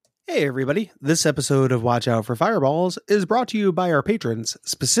Hey everybody, this episode of Watch Out for Fireballs is brought to you by our patrons,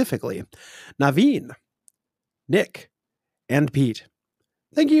 specifically Naveen, Nick, and Pete.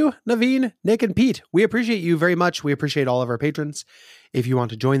 Thank you, Naveen, Nick, and Pete. We appreciate you very much. We appreciate all of our patrons. If you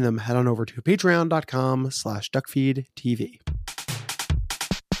want to join them, head on over to patreon.com/duckfeedtv.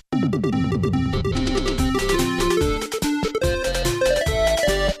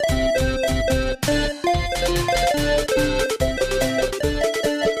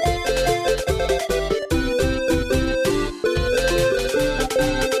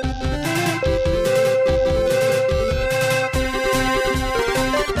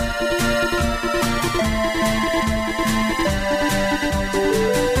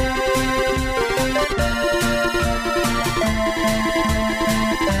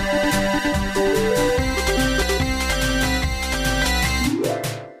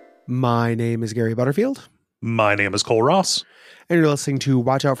 My name is Gary Butterfield. My name is Cole Ross. And you're listening to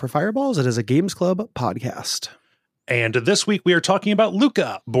Watch Out for Fireballs. It is a Games Club podcast. And this week we are talking about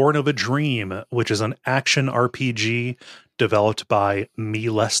Lucah, Born of a Dream, which is an action RPG developed by Me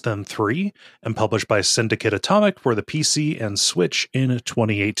Less Than 3 and published by Syndicate Atomic for the PC and Switch in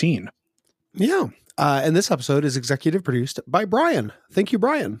 2018. Yeah. And this episode is executive produced by Brian. Thank you,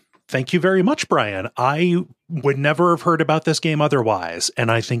 Brian. Thank you very much, Brian. I would never have heard about this game otherwise,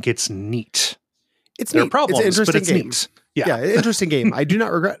 and I think it's neat. There are problems, it's an but it's game. neat. Yeah, interesting game. I do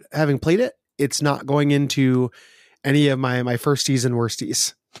not regret having played it. It's not going into any of my first season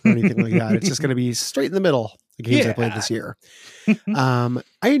worsties or anything like that. It's just going to be straight in the middle, the games I played this year.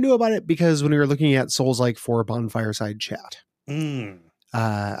 I knew about it because when we were looking at Souls-like for Bonfireside Chat,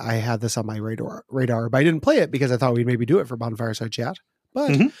 I had this on my radar, but I didn't play it because I thought we'd maybe do it for Bonfireside Chat.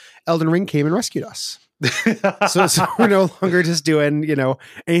 But Elden Ring came and rescued us. so we're no longer just doing,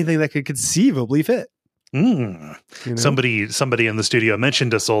 anything that could conceivably fit. Somebody in the studio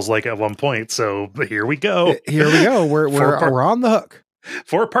mentioned a Souls-like at one point, so here we go. We're on the hook.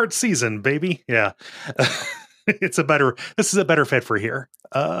 4-part season, baby. Yeah. This is a better fit for here.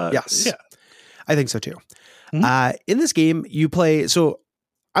 Yes. Yeah. I think so too. In this game you play, so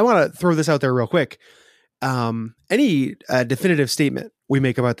I want to throw this out there real quick. Any definitive statement we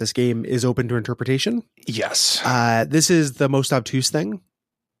make about this game is open to interpretation. Yes. This is the most obtuse thing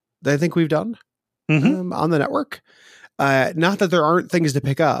that I think we've done on the network. Not that there aren't things to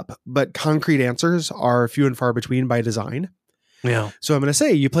pick up, but concrete answers are few and far between by design. Yeah. So I'm going to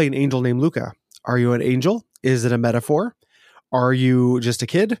say you play an angel named Lucah. Are you an angel? Is it a metaphor? Are you just a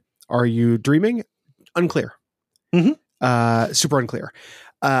kid? Are you dreaming? Unclear. Super unclear.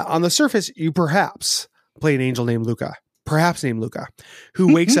 On the surface, you perhaps play an angel named Lucah,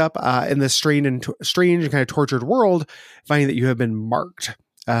 who wakes up in this strange and kind of tortured world, finding that you have been marked.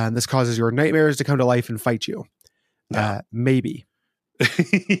 And this causes your nightmares to come to life and fight you. Maybe.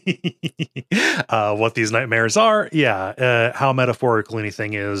 What these nightmares are, how metaphorical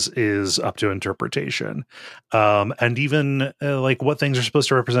anything is up to interpretation. And even like what things are supposed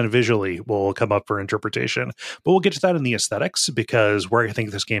to represent visually will come up for interpretation. But we'll get to that in the aesthetics, because where I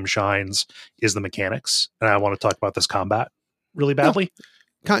think this game shines is the mechanics. And I want to talk about this combat really badly.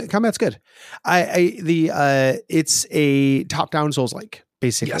 Combat's good. It's a top-down Souls-like,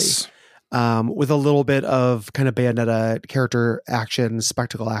 basically. Yes. With a little bit of kind of Bayonetta character action,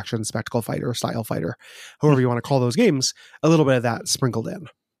 spectacle fighter, style fighter, however you want to call those games, a little bit of that sprinkled in.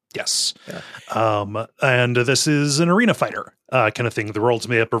 Yes. Yeah. And this is an arena fighter kind of thing. The world's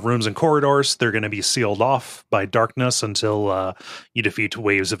made up of rooms and corridors. They're going to be sealed off by darkness until you defeat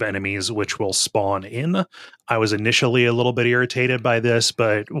waves of enemies, which will spawn in. I was initially a little bit irritated by this,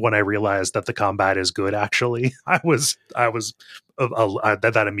 but when I realized that the combat is good, actually, that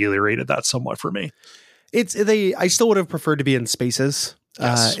ameliorated that somewhat for me. I still would have preferred to be in spaces,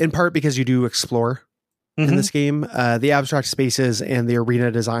 in part because you do explore in this game. The abstract spaces and the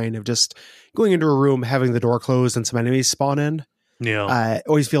arena design of just going into a room, having the door closed and some enemies spawn in. Yeah.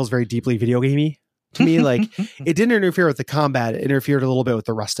 Always feels very deeply video gamey to me. Like it didn't interfere with the combat. It interfered a little bit with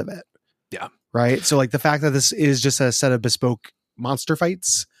the rest of it. Yeah. Right. So like the fact that this is just a set of bespoke monster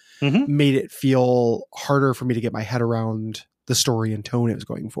fights made it feel harder for me to get my head around the story and tone it was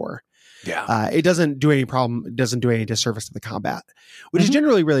going for. Yeah. It doesn't do any problem. It doesn't do any disservice to the combat, which is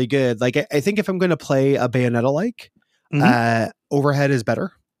generally really good. Like I think if I'm going to play a Bayonetta-like, overhead is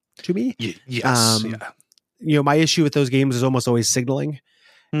better to me. Yes. My issue with those games is almost always signaling.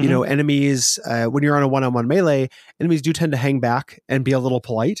 Enemies, when you're on a one-on-one melee, enemies do tend to hang back and be a little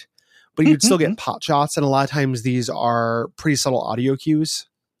polite, but you'd still get pot shots. And a lot of times these are pretty subtle audio cues,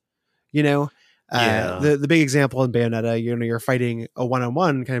 The big example in Bayonetta, you're fighting a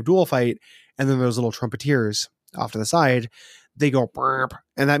one-on-one kind of dual fight, and then those little trumpeters off to the side. they go burp,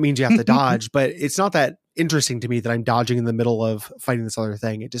 and that means you have to dodge. But it's not that interesting to me that I'm dodging in the middle of fighting this other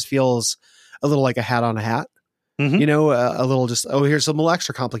thing. It just feels a little like a hat on a hat. You know, a little just, oh, here's some little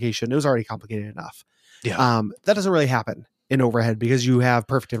extra complication. It was already complicated enough. Yeah. That doesn't really happen in Overhead because you have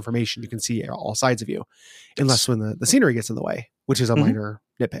perfect information. You can see all sides of you, unless when the scenery gets in the way, which is a minor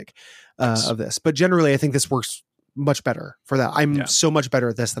nitpick of this. But generally, I think this works much better for that. I'm so much better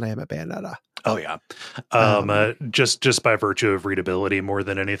at this than I am at Bayonetta. Oh yeah. Just by virtue of readability more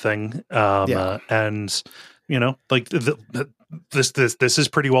than anything. And you know, like this is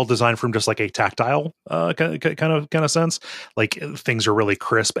pretty well designed from just like a tactile kind of sense. Like things are really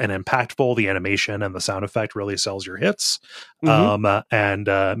crisp and impactful. The animation and the sound effect really sells your hits,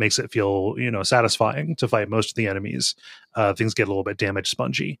 and makes it feel, you know, satisfying to fight most of the enemies. Things get a little bit damage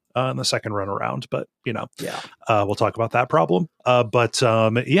spongy in the second run around, but you know, we'll talk about that problem. But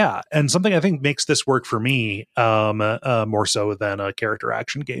and something I think makes this work for me more so than a character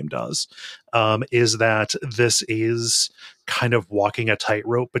action game does, is that this is kind of walking a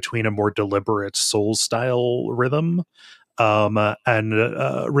tightrope between a more deliberate Souls style rhythm and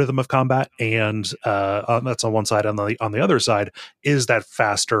rhythm of combat, and that's on one side. On the other side is that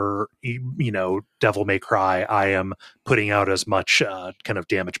faster, you know, Devil May Cry, I am putting out as much kind of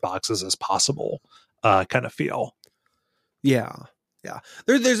damage boxes as possible kind of feel. Yeah.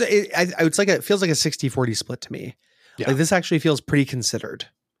 There's it's like it feels like a 60-40 split to me. Like this actually feels pretty considered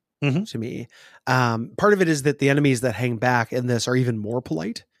to me. Part of it is that the enemies that hang back in this are even more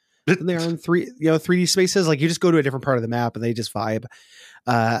polite than they are in 3D spaces. Like you just go to a different part of the map and they just vibe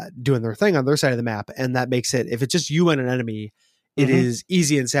doing their thing on their side of the map, and that makes it, if it's just you and an enemy, it is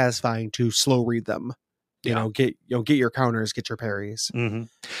easy and satisfying to slow read them. You know, get your counters, get your parries. And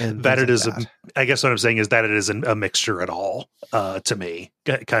that it is I guess what I'm saying is that it isn't a mixture at all, to me.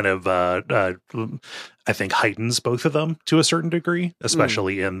 Kind of I think heightens both of them to a certain degree,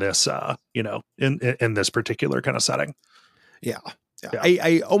 especially in this you know, in this particular kind of setting.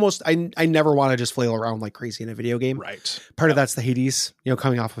 I never want to just flail around like crazy in a video game. Right. Part of that's the Hades, you know,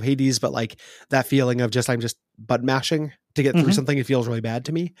 coming off of Hades, but like that feeling of I'm just button mashing to get through something, it feels really bad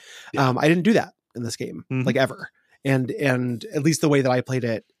to me. I didn't do that in this game, like ever. And at least the way that I played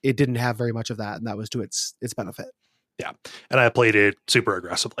it, it didn't have very much of that, and that was to its benefit. Yeah. And I played it super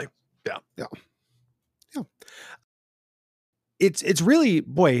aggressively. Yeah. It's really,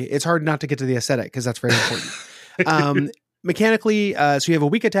 boy, it's hard not to get to the aesthetic because that's very important. Mechanically, so you have a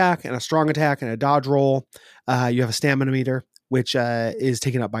weak attack and a strong attack and a dodge roll. You have a stamina meter, which is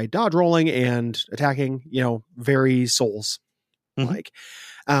taken up by dodge rolling and attacking, you know, very Souls like.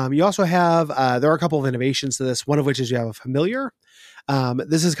 You also have, there are a couple of innovations to this, one of which is you have a familiar.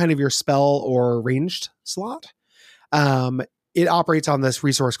 This is kind of your spell or ranged slot. It operates on this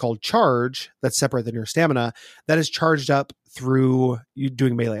resource called charge that's separate than your stamina, that is charged up through you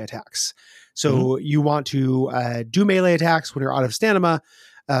doing melee attacks. So you want to do melee attacks when you're out of stamina.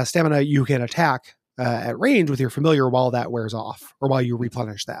 You can attack at range with your familiar while that wears off, or while you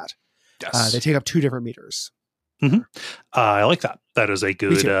replenish that. They take up 2 different meters. I like that. That is a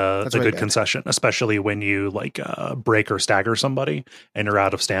good good concession, especially when you like break or stagger somebody and you're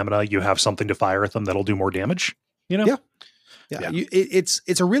out of stamina. You have something to fire at them that'll do more damage. You know,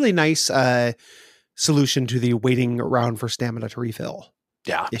 it's a really nice solution to the waiting around for stamina to refill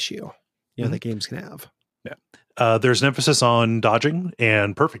issue. You know, that games can have. There's an emphasis on dodging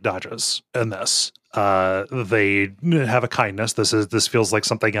and perfect dodges in this. They have a kindness. This feels like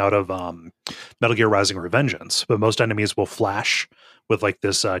something out of Metal Gear Rising: Revengeance, but most enemies will flash with like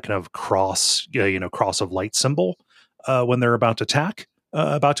this kind of cross of light symbol when they're about to attack.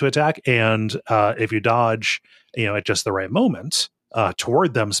 And if you dodge, you know, at just the right moment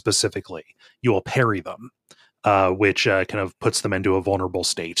toward them specifically, you will parry them. Which kind of puts them into a vulnerable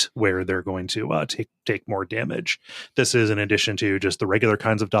state where they're going to take more damage. This is in addition to just the regular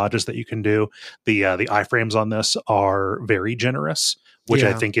kinds of dodges that you can do. The iframes on this are very generous, which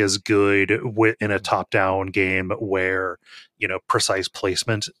I think is good in a top-down game where, you know, precise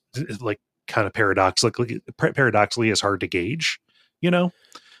placement, like kind of paradoxically is hard to gauge, you know?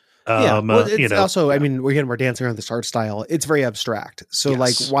 Well, it's also, I mean, we're dancing around this art style. It's very abstract. So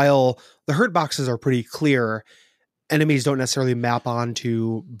like, while the hurt boxes are pretty clear, enemies don't necessarily map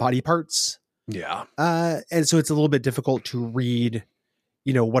onto body parts. And so it's a little bit difficult to read,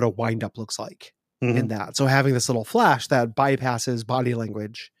 you know, what a wind up looks like in that. So having this little flash that bypasses body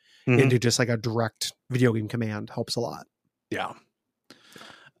language into just like a direct video game command helps a lot.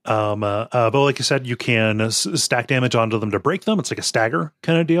 But like you said, you can stack damage onto them to break them. It's like a stagger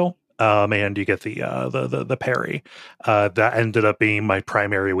kind of deal. and you get the parry. That ended up being my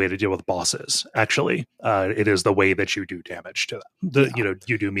primary way to deal with bosses. Actually, it is the way that you do damage to them.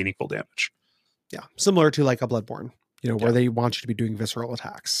 You do meaningful damage. Yeah, similar to like a Bloodborne, where they want you to be doing visceral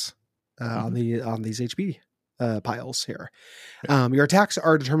attacks on these HP piles here. Your attacks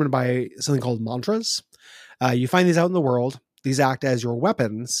are determined by something called mantras. You find these out in the world. These act as your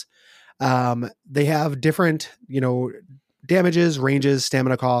weapons. They have different, damages, ranges,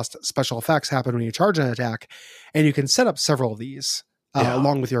 stamina cost, special effects happen when you charge an attack, and you can set up several of these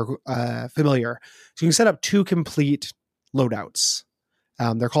along with your familiar. So you can set up 2 complete loadouts.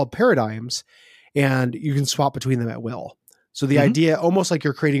 They're called paradigms, and you can swap between them at will. So the idea, almost like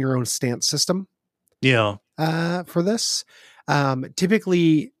you're creating your own stance system. Yeah. For this,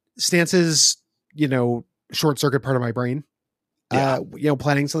 typically stances, short circuit part of my brain.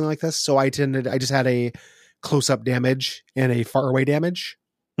 Planning something like this. So I just had a close up damage and a far away damage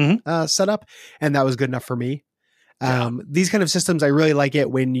set up, and that was good enough for me. These kind of systems, I really like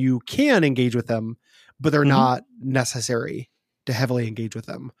it when you can engage with them, but they're not necessary to heavily engage with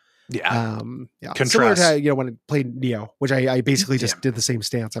them. Contrast. Similar to when I played Neo, which I basically just did the same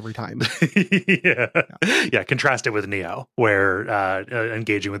stance every time. Contrast it with Neo, where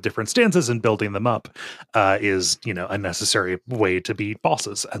engaging with different stances and building them up is a necessary way to beat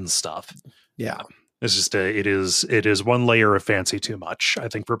bosses and stuff. It's just it is one layer of fancy too much, I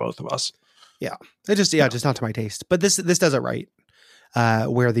think, for both of us. Just not to my taste, but this does it right,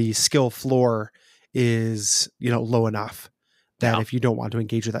 where the skill floor is low enough that if you don't want to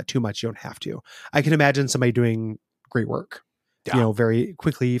engage with that too much, you don't have to. I can imagine somebody doing great work, very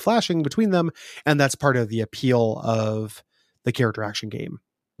quickly flashing between them. And that's part of the appeal of the character action game.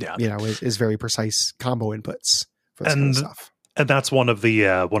 Is very precise combo inputs for this kind of stuff. And that's one of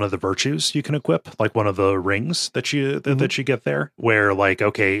the virtues you can equip, like one of the rings that you get there, where like,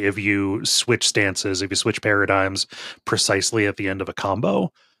 okay, if you switch stances, if you switch paradigms precisely at the end of a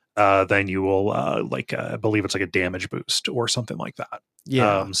combo, then you will I believe it's like a damage boost or something like that.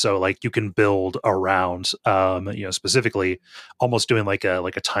 So like you can build around specifically almost doing like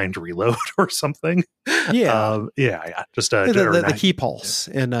a timed reload or something. Just the key pulse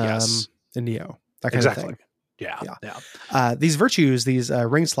in Neo, that kind of thing. These virtues, these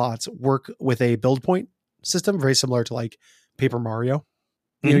ring slots, work with a build point system very similar to like Paper Mario.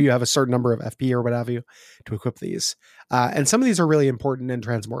 You have a certain number of FP or what have you to equip these. And some of these are really important and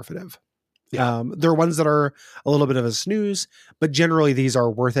transmorphative. There are ones that are a little bit of a snooze, but generally these are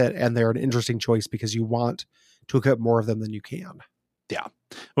worth it. And they're an interesting choice because you want to equip more of them than you can.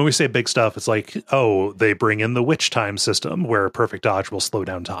 When we say big stuff, it's like, they bring in the witch time system where perfect dodge will slow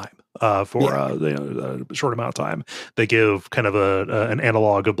down time for a short amount of time. They give kind of an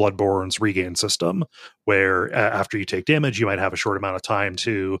analog of Bloodborne's regain system where after you take damage, you might have a short amount of time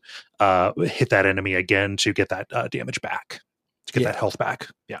to hit that enemy again to get that damage back, to get that health back.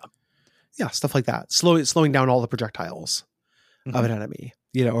 Stuff like that. Slowing down all the projectiles of an enemy,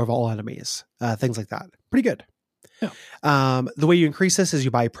 or of all enemies, things like that. Pretty good. The way you increase this is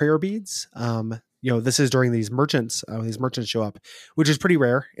you buy prayer beads. This is during these merchants. These merchants show up, which is pretty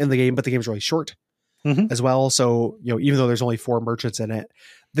rare in the game, but the game's really short as well. So, even though there's only 4 merchants in it,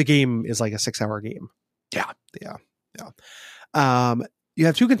 the game is like a 6-hour game. You have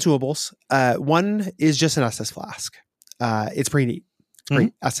 2 consumables. One is just an Estus flask. It's pretty neat. It's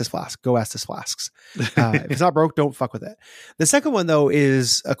great. Estus flask. Go Estus flasks. If it's not broke, don't fuck with it. The second one though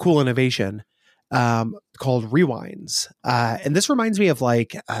is a cool innovation called rewinds. And this reminds me of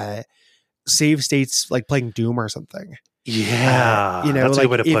like save states, like playing Doom or something. That's a good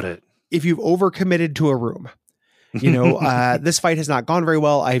way to put it. If you've overcommitted to a room, this fight has not gone very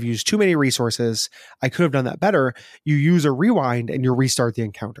well. I've used too many resources. I could have done that better. You use a rewind and you restart the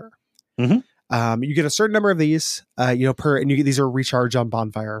encounter. You get a certain number of these, and these are recharged on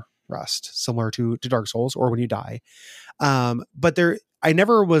bonfire rust, similar to Dark Souls or when you die. But I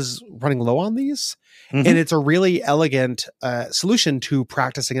never was running low on these, and it's a really elegant solution to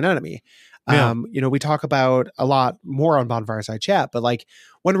practicing an enemy. We talk about a lot more on Bonfire Side Chat, but like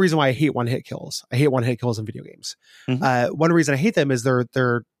one reason why I hate one-hit kills. I hate one-hit kills in video games. One reason I hate them is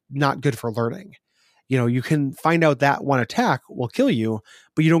they're not good for learning. You can find out that one attack will kill you,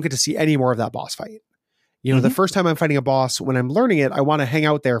 but you don't get to see any more of that boss fight. The first time I'm fighting a boss, when I'm learning it, I want to hang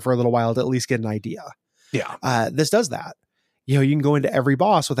out there for a little while to at least get an idea. This does that. You can go into every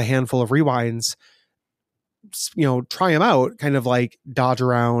boss with a handful of rewinds, try them out, kind of like dodge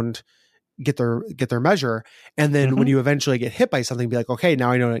around, get their measure. And then when you eventually get hit by something, be like, okay,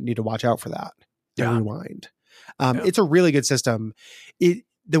 now I know I need to watch out for that. And rewind. It's a really good system.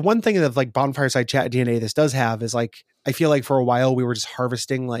 The one thing of like Bonfire Side Chat DNA this does have is like I feel like for a while we were just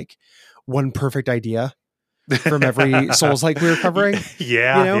harvesting like one perfect idea from every Souls like we were covering.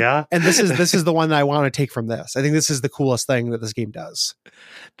 Yeah, you know? yeah. And this is the one that I want to take from this. I think this is the coolest thing that this game does.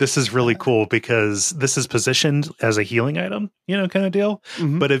 This is really cool because this is positioned as a healing item, kind of deal.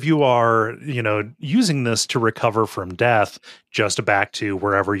 Mm-hmm. But if you are, using this to recover from death, just back to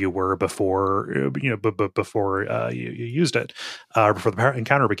wherever you were before, before you used it, before the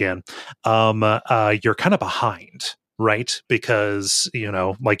encounter began, you're kind of behind. Right. Because,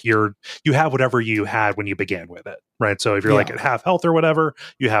 like you have whatever you had when you began with it. Right. So if you're like at half health or whatever,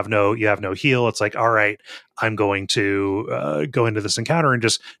 you have no heal. It's like, all right, I'm going to go into this encounter and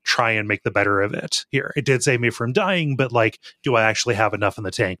just try and make the better of it here. It did save me from dying, but like, do I actually have enough in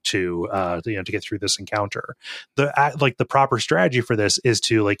the tank to get through this encounter? The proper strategy for this is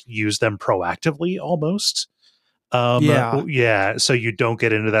to like use them proactively almost. So you don't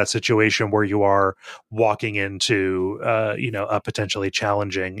get into that situation where you are walking into a potentially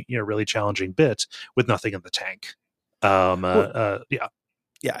challenging, really challenging bit with nothing in the tank. And a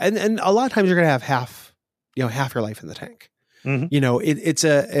lot of times you're gonna have half your life in the tank. Mm-hmm. It's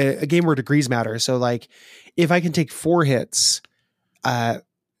a game where degrees matter. So like if I can take 4 hits,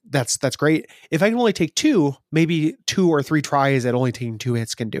 that's great. If I can only take 2, maybe 2 or 3 tries at only taking 2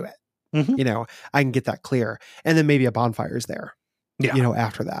 hits can do it. Mm-hmm. I can get that clear. And then maybe a bonfire's there. Yeah.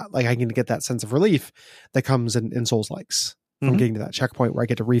 After that. Like I can get that sense of relief that comes in Souls likes from getting to that checkpoint where I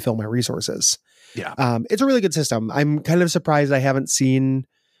get to refill my resources. Yeah. It's a really good system. I'm kind of surprised I haven't seen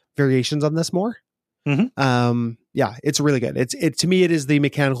variations on this more. Mm-hmm. It's really good. To me, it is the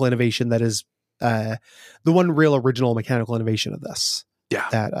mechanical innovation that is the one real original mechanical innovation of this. Yeah.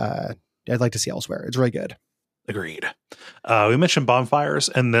 That I'd like to see elsewhere. It's really good. Agreed. We mentioned bonfires,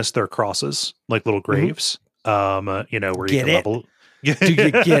 and they're crosses, like little graves. Where you can level. Do you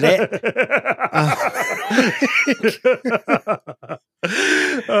get it?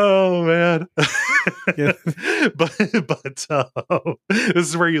 Oh man. but this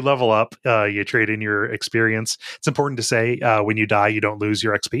is where you level up. You trade in your experience. It's important to say when you die, you don't lose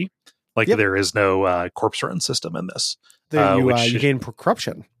your XP. Like there is no corpse run system in this. You gain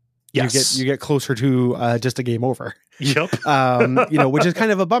corruption. Yes. You get closer to just a game over. Yep. Which is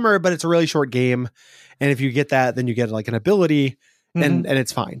kind of a bummer, but it's a really short game. And if you get that, then you get like an ability and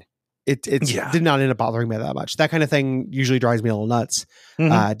it's fine. It did not end up bothering me that much. That kind of thing usually drives me a little nuts.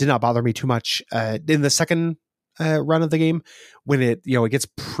 Did not bother me too much in the second run of the game when it gets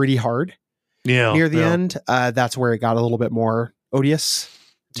pretty hard near the end. That's where it got a little bit more odious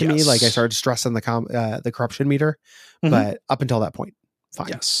to me. Like I started stressing the corruption meter, but up until that point, fine.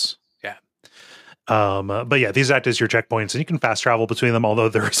 Yes. But yeah, these act as your checkpoints, and you can fast travel between them, although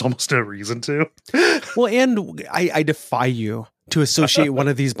there is almost no reason to. Well, and I defy you to associate one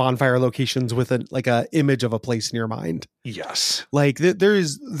of these bonfire locations with a image of a place in your mind. Yes. Like there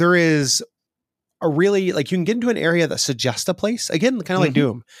is a really, like, you can get into an area that suggests a place, again, kind of like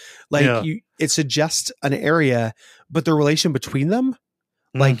Doom. Like it suggests an area, but the relation between them,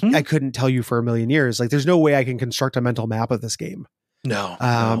 like I couldn't tell you for a million years. Like there's no way I can construct a mental map of this game. No.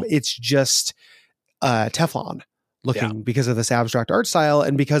 It's just Teflon looking because of this abstract art style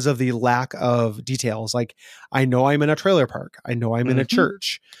and because of the lack of details. Like I know I'm in a trailer park. I know I'm in a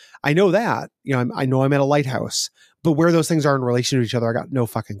church. I know that, I know I'm at a lighthouse, but where those things are in relation to each other, I got no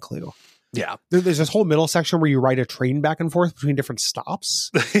fucking clue. Yeah. There's this whole middle section where you ride a train back and forth between different stops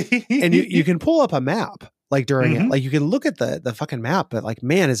and you can pull up a map like during it. Like you can look at the fucking map, but like,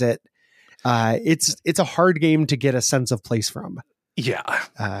 man, is it, it's a hard game to get a sense of place from. Yeah.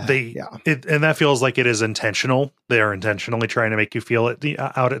 And that feels like it is intentional. They are intentionally trying to make you feel it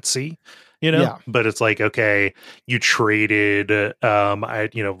out at sea, but it's like, okay, you traded,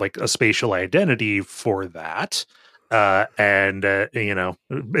 like a spatial identity for that. It's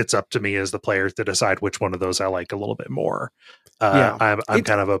up to me as the player to decide which one of those I like a little bit more. I'm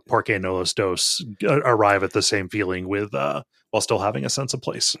kind of a porque no los dos arrive at the same feeling with, while still having a sense of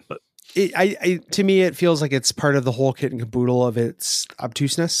place, but. To me, it feels like it's part of the whole kit and caboodle of its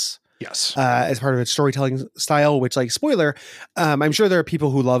obtuseness. Yes. As part of its storytelling style, which, like, spoiler, I'm sure there are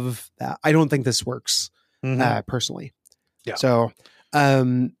people who love that. I don't think this works personally. Yeah. So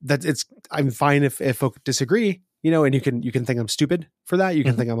I'm fine if folk disagree, and you can think I'm stupid for that. You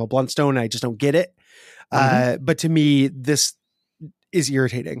can think I'm a blunt stone. I just don't get it. But to me, this is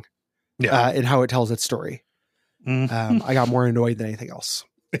irritating in how it tells its story. I got more annoyed than anything else.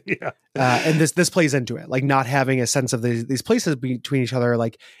 And this plays into it, like not having a sense of these places between each other.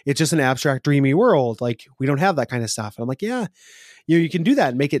 Like it's just an abstract, dreamy world. Like we don't have that kind of stuff. And I'm like, you can do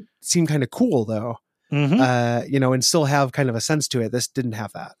that and make it seem kind of cool though. And still have kind of a sense to it. This didn't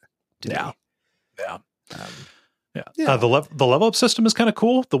have that. Yeah. Yeah. The level up system is kind of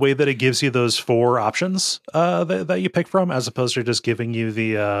cool. The way that it gives you those 4 options that you pick from, as opposed to just giving you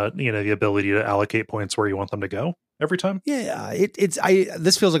the the ability to allocate points where you want them to go every time. Yeah,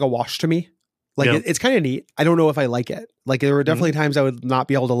 this feels like a wash to me. Like it's kind of neat. I don't know if I like it. Like there were definitely times I would not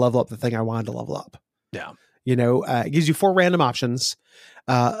be able to level up the thing I wanted to level up. Yeah. It gives you 4 random options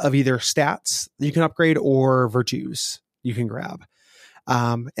of either stats you can upgrade or virtues you can grab.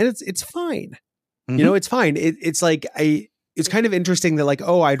 And it's fine. It's fine. It's like it's kind of interesting that like,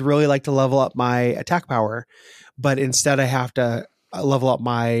 oh, I'd really like to level up my attack power, but instead I have to level up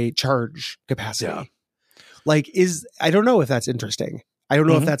my charge capacity. Yeah. Like I don't know if that's interesting. I don't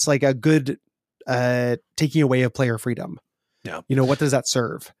know if that's like a good taking away of player freedom. Yeah. What does that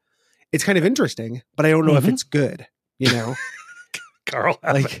serve? It's kind of interesting, but I don't know if it's good, Carl,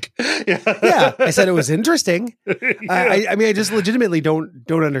 like, yeah, I said it was interesting. I mean, I just legitimately don't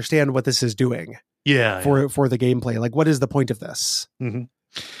understand what this is doing. Yeah, for the gameplay. Like, what is the point of this?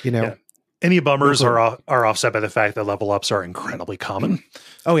 Yeah. Any bummers are offset by the fact that level ups are incredibly common.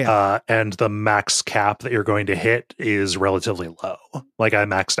 Oh yeah, and the max cap that you're going to hit is relatively low. Like I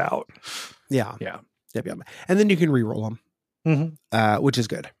maxed out. Yeah. Yep. And then you can reroll them, which is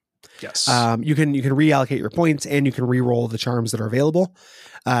good. Yes. You can reallocate your points and you can re-roll the charms that are available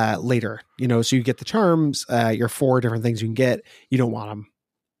later. So you get the charms, your 4 different things you can get. You don't want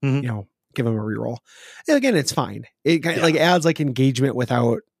them, give them a re-roll. And again, it's fine. It kind of like adds like engagement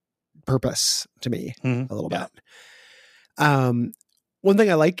without purpose to me a little bit. One thing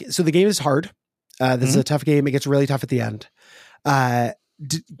I like, so the game is hard. This is a tough game. It gets really tough at the end.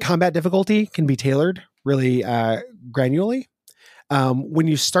 Combat difficulty can be tailored really granularly. When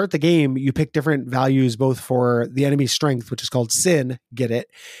you start the game, you pick different values, both for the enemy's strength, which is called sin, get it,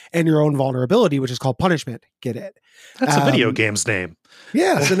 and your own vulnerability, which is called punishment, get it. That's a video game's name.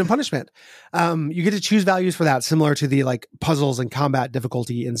 Yeah, sin and punishment. You get to choose values for that, similar to the like puzzles and combat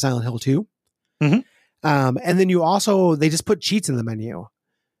difficulty in Silent Hill 2. And then they just put cheats in the menu.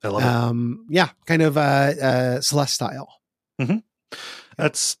 I love it. Yeah, kind of Celeste style.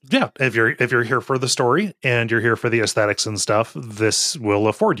 That's if you're here for the story and you're here for the aesthetics and stuff, this will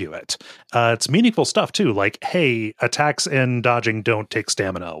afford you it. It's meaningful stuff too, like, hey, attacks and dodging don't take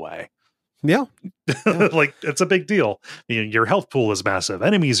stamina away. Yeah. Like it's a big deal. Your health pool is massive,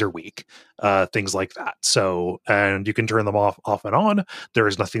 enemies are weak, things like that. So, and you can turn them off and on. There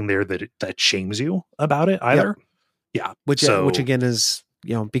is nothing there that shames you about it either. Yeah, which again is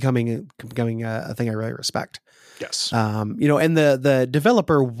becoming a thing I really respect. Yes. And the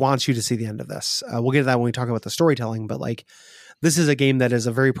developer wants you to see the end of this. We'll get to that when we talk about the storytelling, but like this is a game that is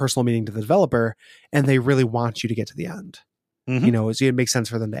a very personal meaning to the developer and they really want you to get to the end. So it makes sense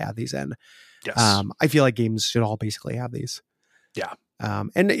for them to add these in. Yes. I feel like games should all basically have these. Yeah.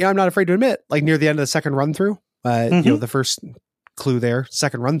 And I'm not afraid to admit, like near the end of the second run through, the first clue there,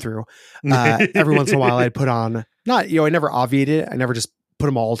 second run through, every once in a while I'd put on, I never obviated it. I never just put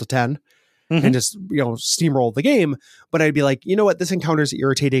them all to 10. And just, steamroll the game. But I'd be like, you know what? This encounter is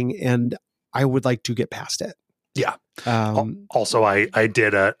irritating and I would like to get past it. Yeah. Also, I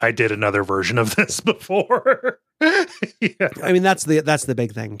did another version of this before. Yeah. I mean, that's the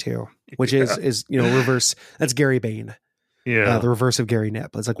big thing too, which is reverse. That's Gary Bane. Yeah. The reverse of Gary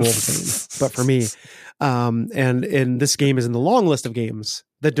Nip. It's like Wolfbane, but for me. And this game is in the long list of games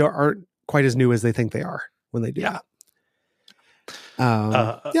that aren't quite as new as they think they are when they do that.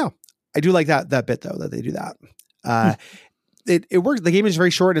 I do like that bit though, that they do that. It works. The game is very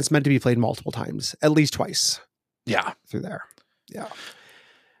short and it's meant to be played multiple times, at least twice. Yeah. Through there. Yeah.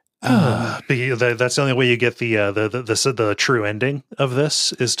 That's the only way you get the true ending of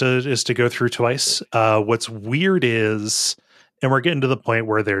this is to go through twice. What's weird is, and we're getting to the point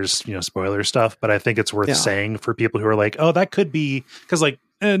where there's, spoiler stuff, but I think it's worth saying for people who are like, oh, that could be, because like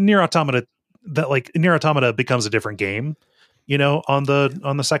Nier Automata becomes a different game. On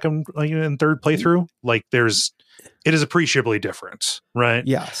the second and third playthrough, like it is appreciably different, right?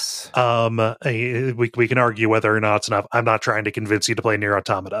 Yes. We can argue whether or not it's enough. I'm not trying to convince you to play Nier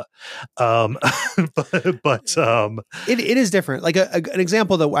Automata. But it is different. Like an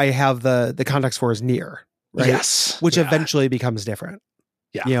example that I have the context for is Nier, right? Yes. Which eventually becomes different.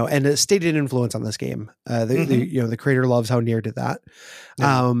 Yeah. And a stated influence on this game. The creator loves how Nier did that.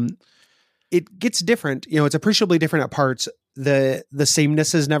 Yeah. It gets different. It's appreciably different at parts. The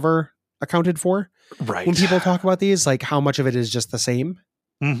sameness is never accounted for. Right. When people talk about these, like how much of it is just the same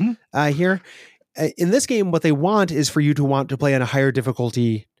here. In this game, what they want is for you to want to play on a higher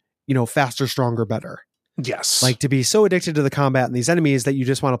difficulty, faster, stronger, better. Yes. Like to be so addicted to the combat and these enemies that you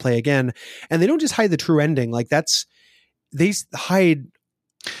just want to play again. And they don't just hide the true ending. Like they hide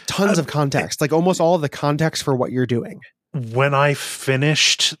tons tons of context, like almost all of the context for what you're doing. When I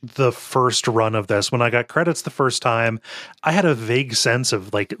finished the first run of this, when I got credits the first time, I had a vague sense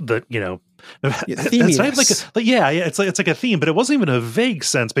of like the, it's not it's like a theme, but it wasn't even a vague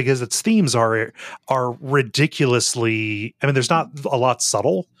sense because its themes are ridiculously. I mean, there's not a lot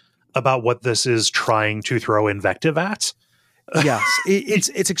subtle about what this is trying to throw invective at. Yes,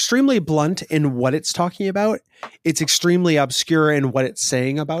 it's extremely blunt in what it's talking about. It's extremely obscure in what it's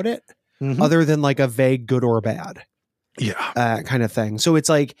saying about it, other than like a vague good or bad. Yeah. Kind of thing. So it's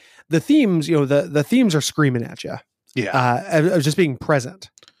like the themes, the themes are screaming at you. Yeah. Of just being present.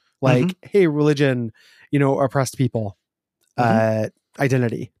 Like, hey, religion, oppressed people,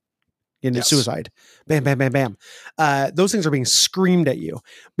 identity, suicide, bam, bam, bam, bam. Those things are being screamed at you,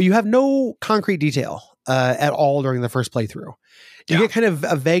 but you have no concrete detail at all during the first playthrough. You get kind of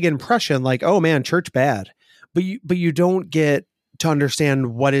a vague impression like, oh man, church bad. But you don't get to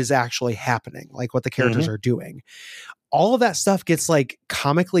understand what is actually happening, like what the characters are doing. All of that stuff gets like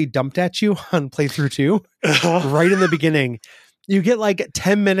comically dumped at you on playthrough 2 right in the beginning. You get like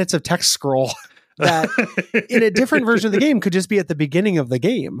 10 minutes of text scroll that in a different version of the game could just be at the beginning of the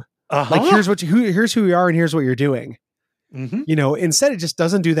game. Like here's who you are and here's what you're doing. Instead it just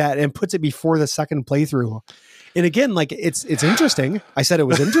doesn't do that and puts it before the second playthrough. And again, like it's interesting. I said it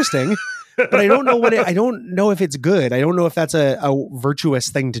was interesting, but I don't know I don't know if it's good. I don't know if that's a virtuous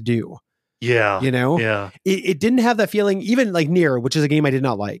thing to do. Yeah. It didn't have that feeling, even like Nier, which is a game I did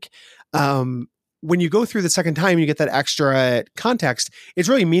not like. When you go through the second time, you get that extra context. It's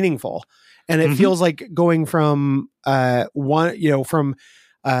really meaningful. And it feels like going from one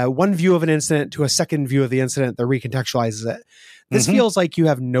view of an incident to a second view of the incident that recontextualizes it. This feels like you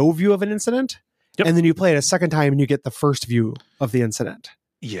have no view of an incident. Yep. And then you play it a second time and you get the first view of the incident.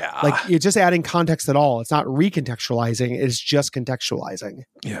 Yeah. Like you're just adding context at all. It's not recontextualizing. It's just contextualizing.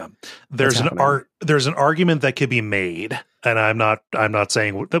 Yeah. There's an argument that could be made, and I'm not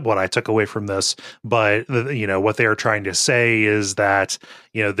saying what I took away from this, but what they are trying to say is that,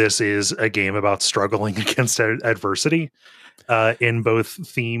 this is a game about struggling against adversity, in both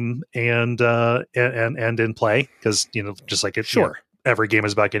theme and in play. Cause just like it, every game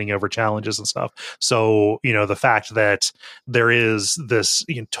is about getting over challenges and stuff. So, the fact that there is this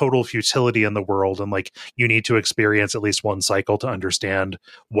total futility in the world, and like you need to experience at least one cycle to understand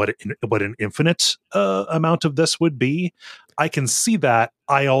what an infinite amount of this would be. I can see that.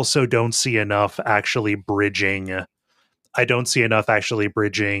 I also don't see enough actually bridging. I don't see enough actually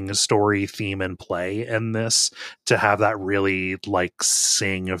bridging story, theme, and play in this to have that really like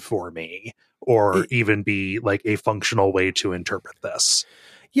sing for me, or even be like a functional way to interpret this.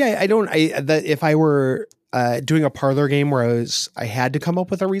 Yeah, that if I were doing a parlor game where I had to come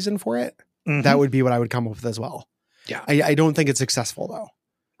up with a reason for it, that would be what I would come up with as well. Yeah. I don't think it's successful though.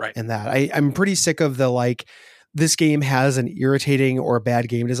 Right. In that I'm pretty sick of the, like, this game has an irritating or bad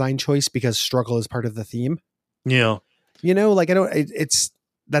game design choice because struggle is part of the theme. Yeah. Like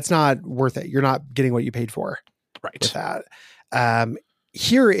that's not worth it. You're not getting what you paid for. Right. With that.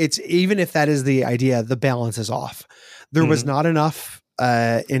 Here, it's, even if that is the idea, the balance is off. There was not enough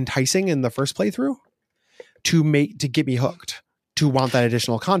enticing in the first playthrough to get me hooked, to want that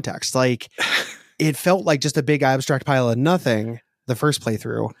additional context. Like, it felt like just a big abstract pile of nothing the first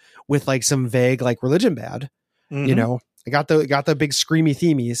playthrough, with like some vague like religion bad. I got the big screamy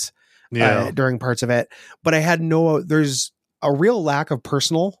themies during parts of it, but I had there's a real lack of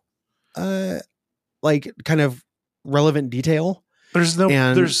personal like kind of relevant detail. There's no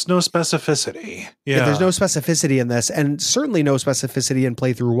specificity. Yeah, there's no specificity in this, and certainly no specificity in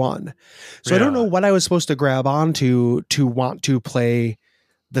playthrough 1. So I don't know what I was supposed to grab onto to want to play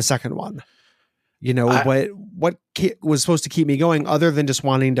the second one. What was supposed to keep me going, other than just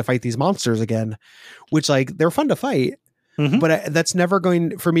wanting to fight these monsters again, which, like, they're fun to fight, but that's never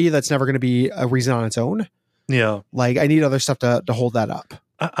going to be a reason on its own. Yeah, like, I need other stuff to hold that up.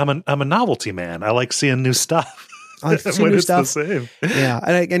 I'm a novelty man. I like seeing new stuff. I like to see new stuff. The same. Yeah.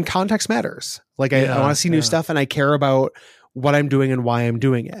 And context matters. Like, I want to see new stuff, and I care about what I'm doing and why I'm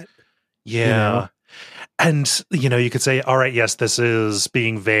doing it. Yeah. And, you could say, all right, yes, this is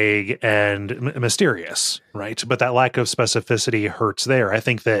being vague and mysterious, right? But that lack of specificity hurts there. I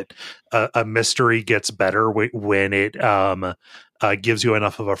think that a mystery gets better when it gives you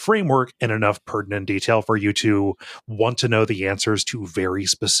enough of a framework and enough pertinent detail for you to want to know the answers to very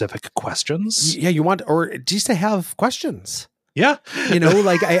specific questions. Yeah, or just to have questions. Yeah.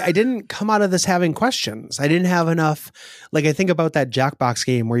 Like, I didn't come out of this having questions. I didn't have enough. Like, I think about that Jackbox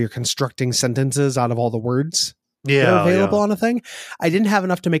game where you're constructing sentences out of all the words that are available on a thing. I didn't have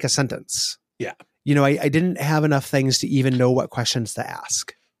enough to make a sentence. Yeah. I didn't have enough things to even know what questions to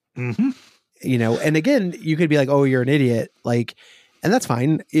ask. Mm-hmm. You know, and again, you could be like, oh, you're an idiot. Like, and that's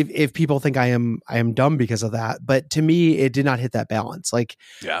fine if people think I am dumb because of that. But to me, it did not hit that balance. Like,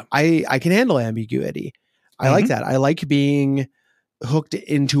 Yeah. I can handle ambiguity. I like that. I like being hooked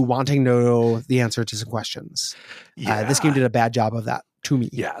into wanting to know the answer to some questions. Yeah. This game did a bad job of that to me.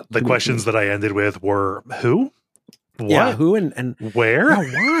 Yeah. The questions that I ended with were who? What? Yeah, who and where?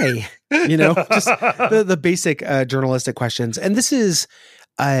 Yeah, why? You know, just the basic journalistic questions. And this is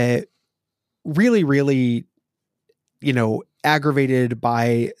really, really, you know, aggravated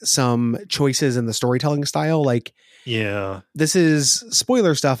by some choices in the storytelling style. Like, yeah, this is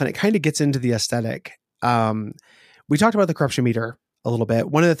spoiler stuff, and it kind of gets into the aesthetic. We talked about the corruption meter a little bit.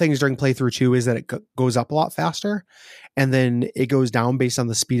 One of the things during playthrough 2 is that it goes up a lot faster, and then it goes down based on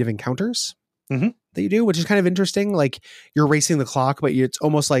the speed of encounters that you do, which is kind of interesting. Like, you're racing the clock, but it's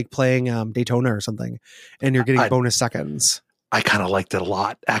almost like playing Daytona or something, and you're getting bonus seconds. I kind of liked it a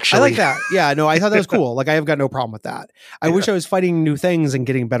lot, actually. I like that. Yeah, no, I thought that was cool. Like, I have got no problem with that. I wish I was fighting new things and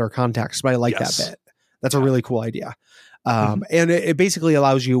getting better context, but I like that bit. That's a really cool idea. And it basically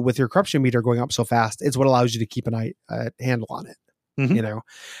allows you, with your corruption meter going up so fast, it's what allows you to keep an handle on it. You know,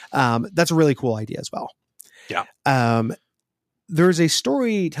 that's a really cool idea as well. Yeah. There's a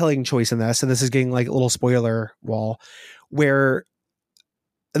storytelling choice in this, and this is getting like a little spoiler wall, where,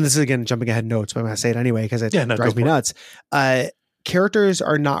 and this is again jumping ahead notes, but I'm going to say it anyway because it drives me nuts. Characters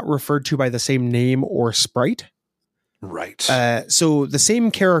are not referred to by the same name or sprite. Right. So the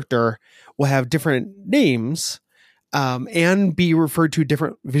same character will have different names and be referred to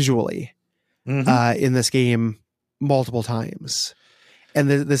different visually in this game multiple times. And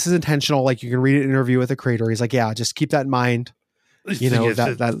this is intentional. Like, you can read an interview with the creator. He's like, yeah, just keep that in mind. You know,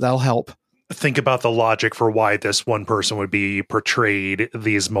 that'll help. Think about the logic for why this one person would be portrayed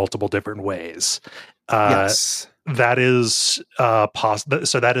these multiple different ways. Yes. That is so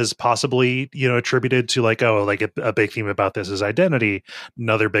that is possibly, you know, attributed to like, oh, like a big theme about this is identity.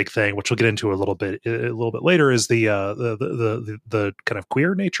 Another big thing, which we'll get into a little bit later, is the kind of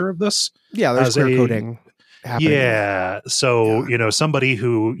queer nature of this. Yeah, there's queer coding happening. Yeah. So, you know, somebody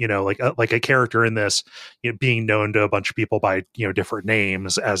who, you know, like a character in this, you know, being known to a bunch of people by, you know, different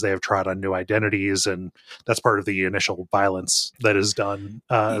names as they have tried on new identities. And that's part of the initial violence that is done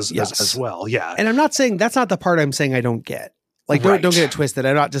as well. Yeah. And I'm not saying that's not the part I'm saying I don't get. Like, don't get it twisted.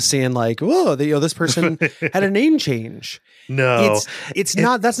 I'm not just saying like, whoa, this person had a name change. No, it's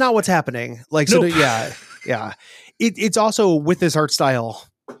not, that's not what's happening. Like, so yeah. It's also with this art style,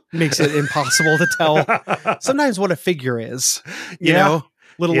 makes it impossible to tell sometimes what a figure is, you know,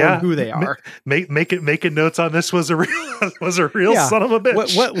 let alone who they are. Making notes on this was a real son of a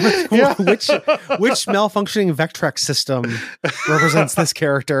bitch. Which malfunctioning Vectrex system represents this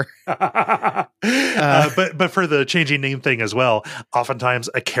character? But for the changing name thing as well, oftentimes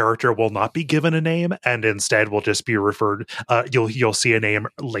a character will not be given a name and instead will just be referred. You'll see a name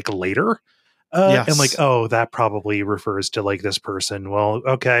like later. And like, oh, that probably refers to like this person. Well,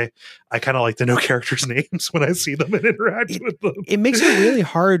 okay. I kind of like to know characters' names when I see them and interact with them. It makes it really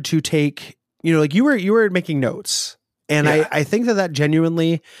hard to take, you know, like you were making notes. And I think that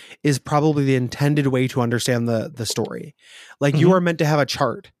genuinely is probably the intended way to understand the story. Like, you are meant to have a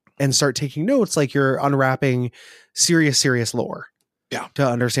chart and start taking notes like you're unwrapping serious lore to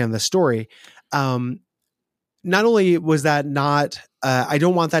understand the story. Not only was that not, I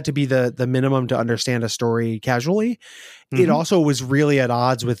don't want that to be the minimum to understand a story casually. It also was really at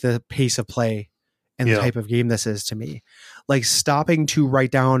odds with the pace of play and the type of game this is to me. Like, stopping to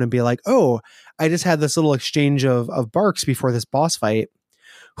write down and be like, oh, I just had this little exchange of barks before this boss fight.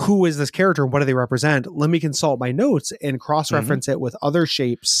 Who is this character? What do they represent? Let me consult my notes and cross-reference it with other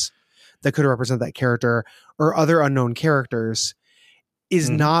shapes that could represent that character or other unknown characters. Is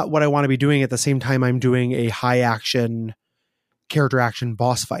not what I want to be doing at the same time I'm doing a high action character action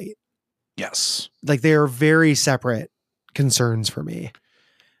boss fight. Yes. Like, they are very separate concerns for me.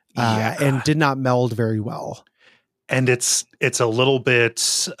 And did not meld very well. And it's a little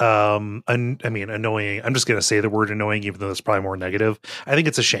bit, annoying. I'm just going to say the word annoying, even though it's probably more negative. I think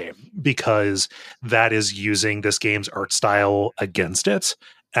it's a shame because that is using this game's art style against it.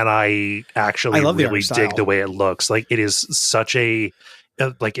 And I actually really dig the way it looks. Like, it is such a,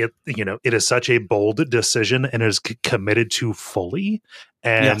 it is such a bold decision and is committed to fully.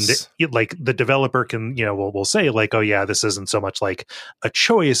 And like, the developer can, will say like, oh yeah, this isn't so much like a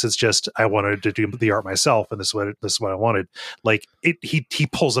choice. It's just, I wanted to do the art myself. And this is what I wanted. Like, he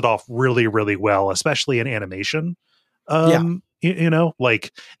pulls it off really, really well, especially in animation.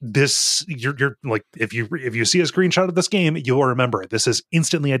 like this, you're like, if you see a screenshot of this game, you'll remember this is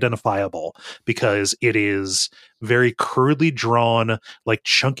instantly identifiable because it is very crudely drawn, like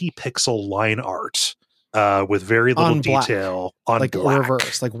chunky pixel line art with very little detail on like black.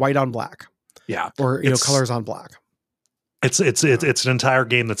 reverse, like white on black. Yeah. Or colors on black. It's an entire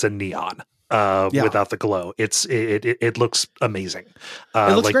game that's in neon. Without the glow, it looks amazing.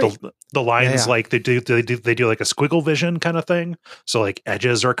 It looks like great. the lines, like they do like a squiggle vision kind of thing. So like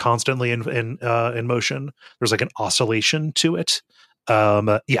edges are constantly in motion. There's like an oscillation to it. I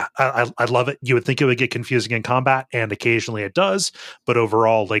love it. You would think it would get confusing in combat, and occasionally it does. But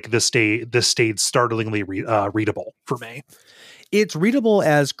overall, like this stayed startlingly readable for me. It's readable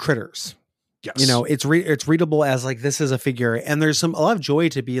as critters. Yes, it's readable as like this is a figure, and there's a lot of joy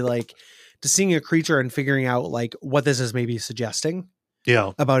to be like. To seeing a creature and figuring out like what this is maybe suggesting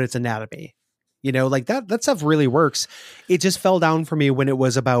about its anatomy, like that stuff really works. It just fell down for me when it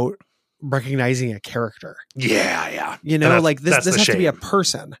was about recognizing a character. Yeah. Like this has to be a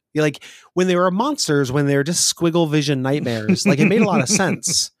person. Like when they were monsters, when they're just squiggle vision nightmares, like it made a lot of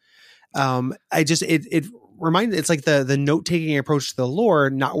sense. It reminds, it's like the note-taking approach to the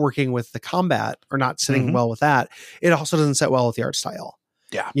lore, not working with the combat or not sitting well with that. It also doesn't set well with the art style.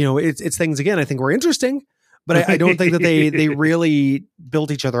 Yeah. It's things, again, I think were interesting, but I don't think that they really built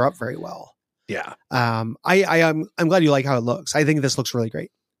each other up very well. Yeah. I'm glad you like how it looks. I think this looks really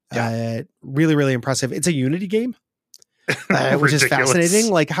great. Yeah. Really, really impressive. It's a Unity game, which is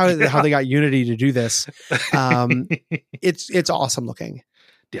fascinating. Like how they got Unity to do this. It's awesome looking.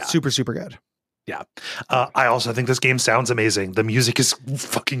 Yeah. Super, super good. Yeah. I also think this game sounds amazing. The music is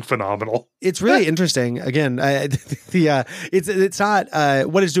fucking phenomenal. It's really interesting. Again, it's not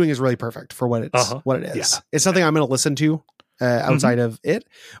what it's doing is really perfect for what it is. Yeah. It's something I'm going to listen to outside of it,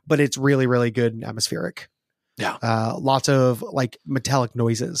 but it's really, really good and atmospheric. Yeah. Lots of like metallic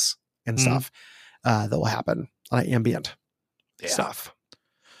noises and stuff that will happen, ambient stuff.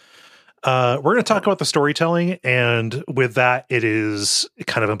 We're going to talk about the storytelling, and with that, it is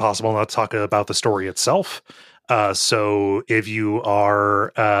kind of impossible not to talk about the story itself. So if you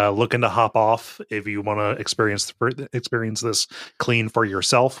are looking to hop off, if you want to experience this clean for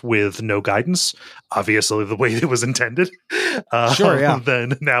yourself with no guidance, obviously the way it was intended,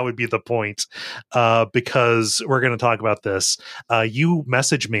 then now would be the point. Because we're going to talk about this. You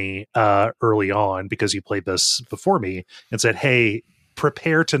messaged me early on because you played this before me and said, "Hey,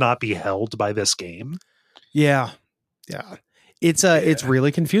 prepare to not be held by this game." Yeah. It's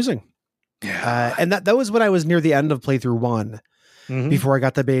really confusing. Yeah. And that was when I was near the end of playthrough 1 before I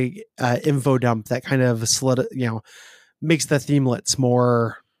got the big info dump that kind of makes the themelets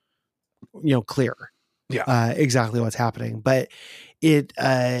more clear. Yeah. Exactly what's happening. But we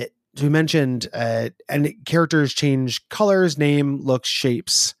mentioned and characters change colors, name, looks,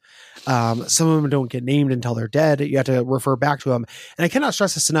 shapes. Some of them don't get named until they're dead. You have to refer back to them. And I cannot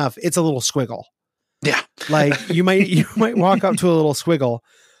stress this enough. It's a little squiggle. Yeah. Like you might walk up to a little squiggle,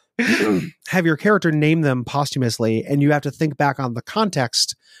 have your character name them posthumously, and you have to think back on the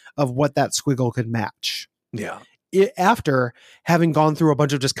context of what that squiggle could match. Yeah. After having gone through a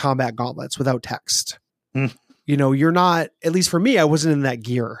bunch of just combat gauntlets without text. You're not, at least for me, I wasn't in that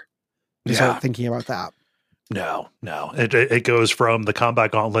gear to start thinking about that. No. It goes from the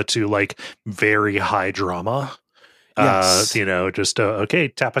combat gauntlet to like very high drama. Yes. Just okay,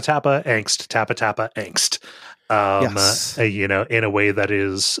 tappa angst, tappa angst. In a way that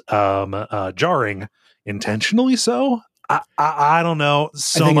is jarring, intentionally so. I don't know.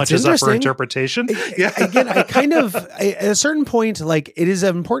 So much is up for interpretation. Again, at a certain point, like it is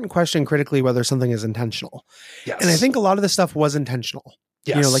an important question critically whether something is intentional. Yes. And I think a lot of this stuff was intentional.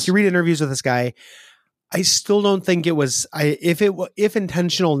 Yes. Like you read interviews with this guy. I still don't think it was, if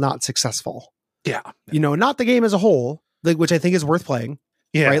intentional, not successful. Yeah. Not the game as a whole, like, which I think is worth playing.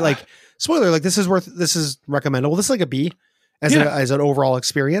 Yeah. Right. Like spoiler, like this is recommendable. This is like a B as an overall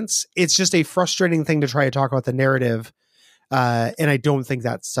experience. It's just a frustrating thing to try to talk about the narrative. And I don't think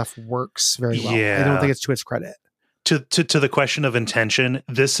that stuff works very well. I don't think it's to its credit. To the question of intention,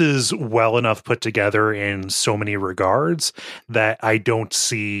 this is well enough put together in so many regards that I don't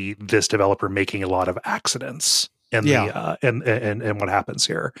see this developer making a lot of accidents in and what happens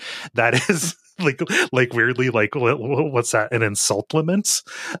here. That is like weirdly, like what's that? An insultlement?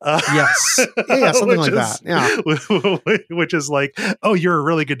 Yes, something like that. Yeah, which is like, oh, you're a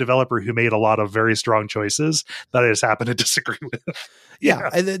really good developer who made a lot of very strong choices that I just happen to disagree with.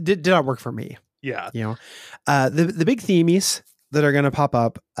 It did not work for me. Yeah, the big themes that are going to pop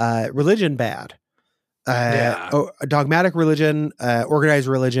up: religion bad, dogmatic religion, organized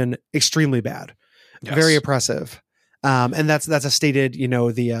religion extremely bad, very oppressive. And that's a stated,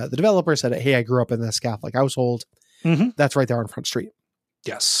 the developer said, hey, I grew up in this Catholic household. Mm-hmm. That's right there on Front Street.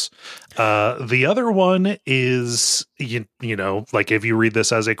 Yes. The other one is, like if you read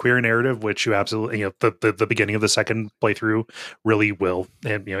this as a queer narrative, which you absolutely, the beginning of the second playthrough really will,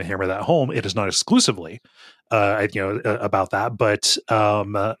 and hammer that home. It is not exclusively, about that, but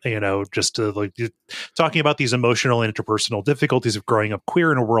just talking about these emotional and interpersonal difficulties of growing up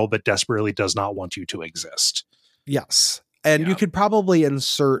queer in a world that desperately does not want you to exist. Yes, and you could probably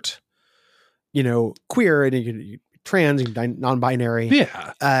insert, queer, and you could trans, non-binary,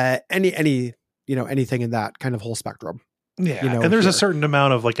 anything in that kind of whole spectrum. And there's a certain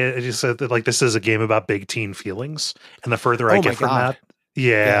amount of, like I just said, that like this is a game about big teen feelings, and the further I get from that,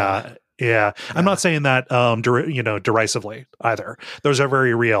 I'm not saying that derisively either. Those are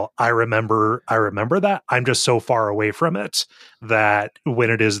very real. I remember that. I'm just so far away from it that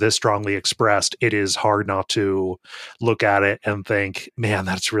when it is this strongly expressed, it is hard not to look at it and think, man,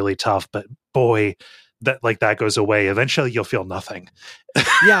 that's really tough. But boy, that goes away. Eventually you'll feel nothing.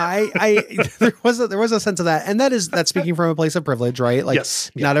 There was a sense of that. And that's speaking from a place of privilege, right? Like,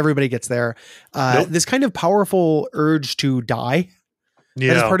 yes. Not everybody gets there. Nope. This kind of powerful urge to die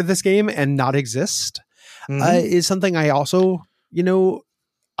that is part of this game and not exist is something I also,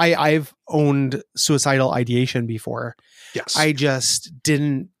 I've owned suicidal ideation before. Yes. I just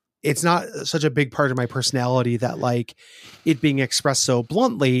didn't, it's not such a big part of my personality that like it being expressed so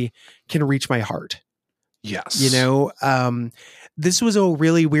bluntly can reach my heart. Yes. This was a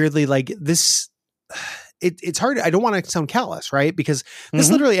really weirdly like this. It's hard. I don't want to sound callous, right? Because this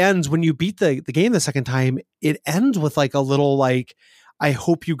literally ends when you beat the game the second time. It ends with like a little like, I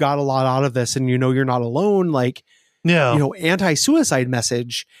hope you got a lot out of this, and you're not alone. Like, anti-suicide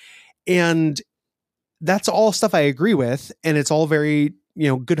message, and that's all stuff I agree with, and it's all very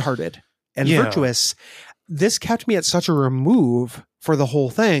good-hearted and virtuous. This kept me at such a remove for the whole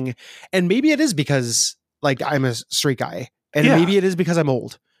thing, and maybe it is because like I'm a straight guy, and maybe it is because I'm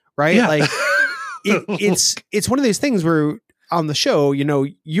old, right? Yeah. Like it's one of these things where on the show,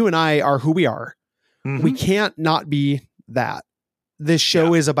 you and I are who we are. We can't not be that. This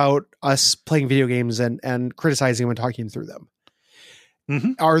show is about us playing video games and criticizing them and talking through them.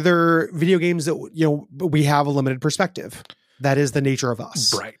 Are there video games that we have a limited perspective? That is the nature of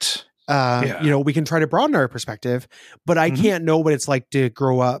us, right? We can try to broaden our perspective, but I can't know what it's like to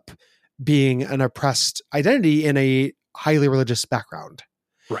grow up being an oppressed identity in a highly religious background.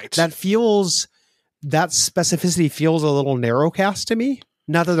 Right. That specificity feels a little narrowcast to me.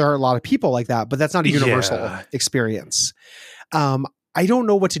 Not that there are a lot of people like that, but that's not a universal experience. I don't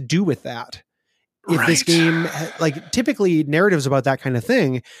know what to do with that. If this game, like typically narratives about that kind of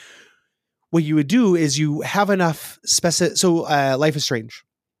thing, what you would do is you have enough So Life is Strange,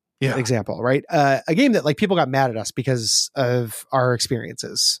 example, right? A game that like people got mad at us because of our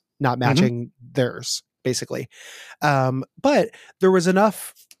experiences not matching theirs, basically. But there was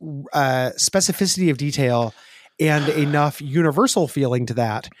enough specificity of detail and enough universal feeling to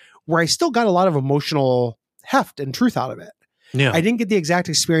that where I still got a lot of emotional heft and truth out of it. Yeah. I didn't get the exact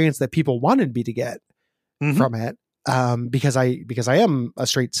experience that people wanted me to get from it because I am a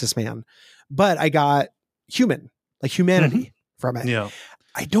straight cis man, but I got humanity from it. Yeah.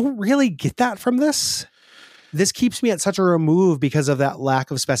 I don't really get that from this. This keeps me at such a remove because of that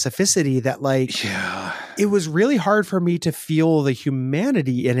lack of specificity that it was really hard for me to feel the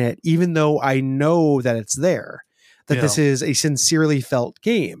humanity in it, even though I know that it's there, that this is a sincerely felt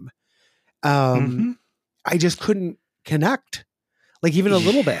game. I just couldn't connect like even a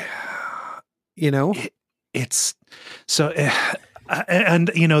little bit, it's so,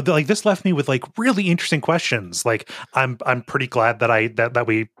 and like this left me with like really interesting questions. Like I'm pretty glad that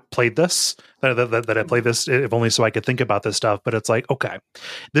we played this, that I played this, if only so I could think about this stuff. But it's like, okay,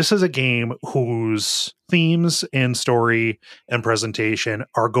 this is a game whose themes and story and presentation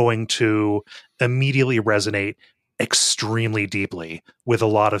are going to immediately resonate extremely deeply with a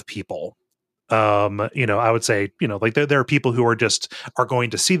lot of people. I would say, like there are people who are going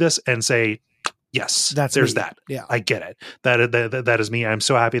to see this and say, yes, there's me. That. Yeah, I get it. That is me. I'm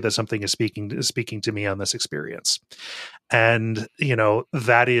so happy that something is speaking to me on this experience. And,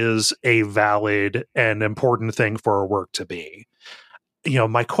 that is a valid and important thing for a work to be.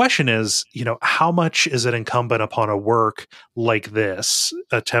 My question is, how much is it incumbent upon a work like this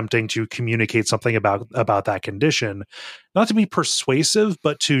attempting to communicate something about that condition, not to be persuasive,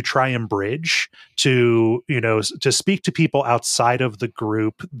 but to try and bridge, to speak to people outside of the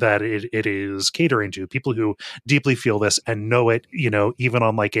group that it is catering to, people who deeply feel this and know it, even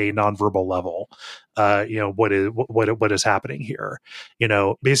on like a nonverbal level, what is happening here,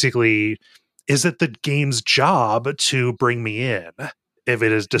 basically. is it the game's job to bring me in if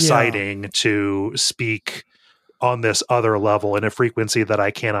it is deciding to speak on this other level in a frequency that I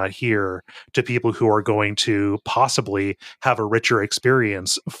cannot hear to people who are going to possibly have a richer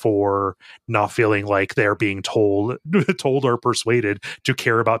experience for not feeling like they're being told or persuaded to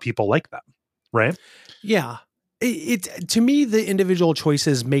care about people like them, right? Yeah. It to me, the individual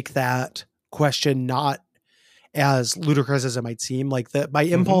choices make that question not as ludicrous as it might seem. Like my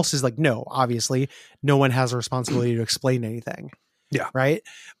impulse is like, no, obviously no one has a responsibility to explain anything. Yeah. Right.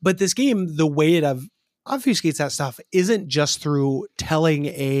 But this game, the way it obfuscates that stuff isn't just through telling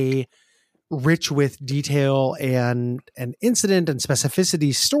a rich with detail and an incident and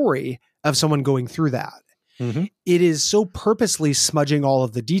specificity story of someone going through that. Mm-hmm. It is so purposely smudging all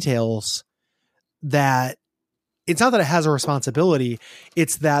of the details that it's not that it has a responsibility.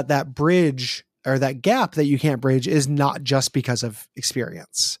 It's that bridge or that gap that you can't bridge is not just because of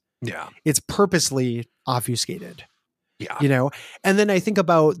experience. Yeah. It's purposely obfuscated. Yeah. You know, and then I think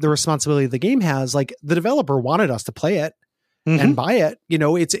about the responsibility the game has. Like, the developer wanted us to play it and buy it. You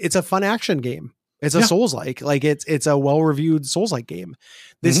know, it's a fun action game. It's a Souls-like, it's a well-reviewed Souls-like game.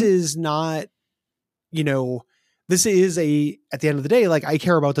 This is not, you know, this is at the end of the day, like, I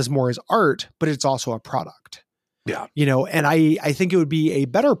care about this more as art, but it's also a product. Yeah. You know, and I think it would be a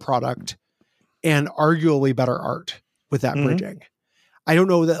better product and arguably better art with that bridging. I don't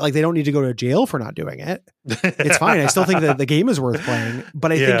know that, like, they don't need to go to jail for not doing it. It's fine. I still think that the game is worth playing,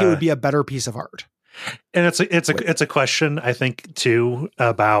 but I think it would be a better piece of art. And it's a question, I think, too,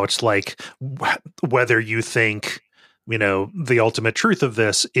 about like whether you think, you know, the ultimate truth of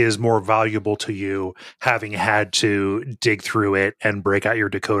this is more valuable to you having had to dig through it and break out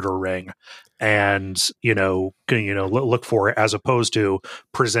your decoder ring and, look for it, as opposed to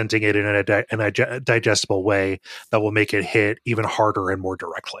presenting it in a digestible way that will make it hit even harder and more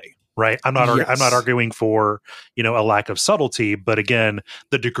directly. Right. I'm not arguing for, a lack of subtlety, but again,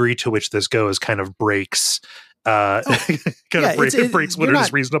 the degree to which this goes kind of breaks breaks what it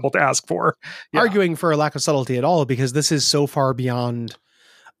is reasonable to ask for. Arguing for a lack of subtlety at all, because this is so far beyond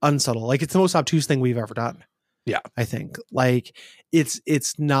unsubtle. Like, it's the most obtuse thing we've ever done. Yeah. I think, like,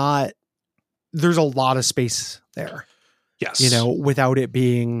 it's not, there's a lot of space there. Yes. You know, without it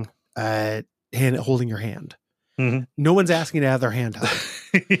being holding your hand. Mm-hmm. No one's asking to have their hand held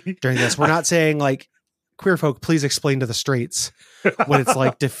during this. We're not saying, like, queer folk, please explain to the straights what it's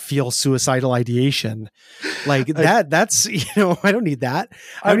like to feel suicidal ideation. Like, that's, I don't need that.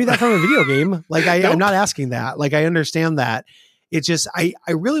 I don't need that from a video game. Like, I'm not asking that. Like, I understand that. It's just, I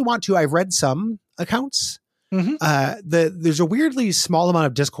really want to. I've read some accounts. There's a weirdly small amount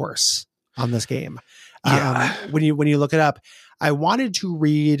of discourse on this game. When you look it up, I wanted to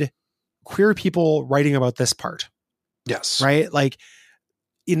read queer people writing about this part. Yes. Right. Like,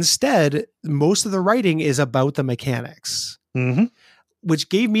 instead, most of the writing is about the mechanics, which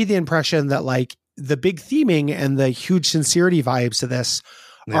gave me the impression that, like, the big theming and the huge sincerity vibes to this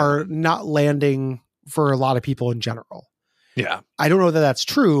are not landing for a lot of people in general. Yeah. I don't know that that's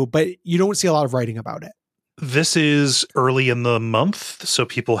true, but you don't see a lot of writing about it. This is early in the month, so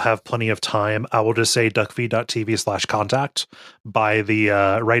people have plenty of time. I will just say duckfeed.tv/contact by the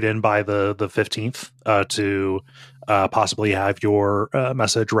write in by the 15th to possibly have your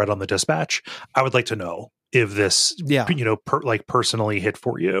message read on the dispatch. I would like to know if this, personally hit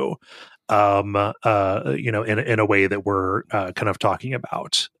for you, in a way that we're kind of talking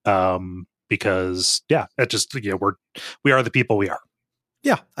about. Because it just, we are the people we are.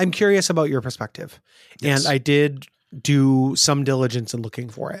 Yeah, I'm curious about your perspective. Yes. And I did do some diligence in looking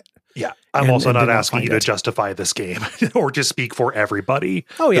for it. Yeah, I'm also not asking you to justify this game or to speak for everybody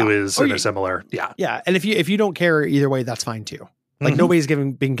who is in a similar. Yeah. Yeah. And if you don't care either way, that's fine too. Like, nobody's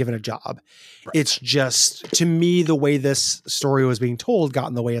being given a job. Right. It's just, to me, the way this story was being told got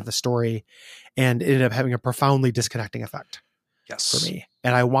in the way of the story and ended up having a profoundly disconnecting effect. Yes. For me.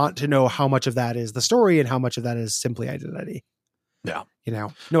 And I want to know how much of that is the story and how much of that is simply identity. Yeah.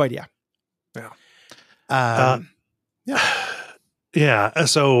 No idea. Yeah. Yeah.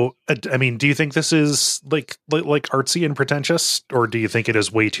 So, I mean, do you think this is like artsy and pretentious, or do you think it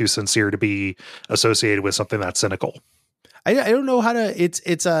is way too sincere to be associated with something that's cynical? I don't know how to,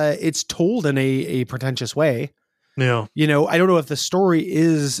 it's told in a pretentious way. Yeah. I don't know if the story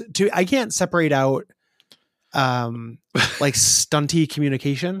is I can't separate out, like, stunty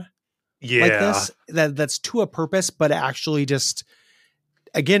communication. Yeah. Like this, that's to a purpose, but actually just,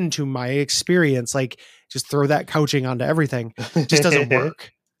 again, to my experience, like, just throw that couching onto everything. Just doesn't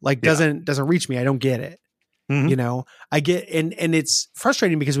work. Like, doesn't reach me. I don't get it. I get, and it's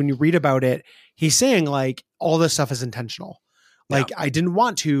frustrating because when you read about it, he's saying, like, all this stuff is intentional. Like, I didn't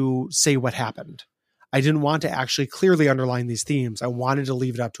want to say what happened. I didn't want to actually clearly underline these themes. I wanted to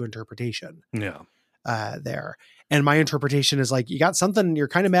leave it up to interpretation. Yeah. There. And my interpretation is like, you got something, you're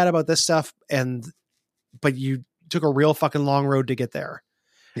kind of mad about this stuff, but you took a real fucking long road to get there.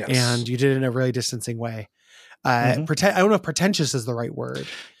 Yes. And you did it in a really distancing way. I don't know if pretentious is the right word.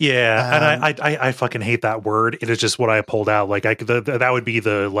 Yeah. And I fucking hate that word. It is just what I pulled out. Like that would be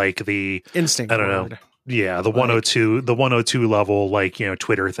the instinct. I don't know. Yeah. The 102 level, like,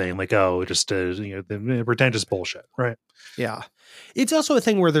 Twitter thing, like, oh, just, the pretentious bullshit. Right. Yeah. It's also a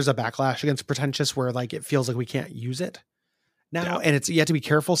thing where there's a backlash against pretentious where like, it feels like we can't use it now. And you have to be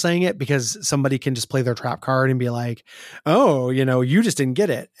careful saying it because somebody can just play their trap card and be like, oh, you just didn't get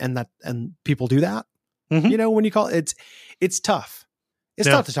it. And people do that. When you call it's tough. It's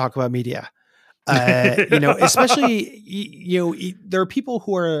tough to talk about media, especially, there are people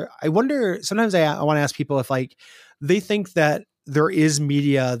who are, I wonder, sometimes I want to ask people if like, they think that there is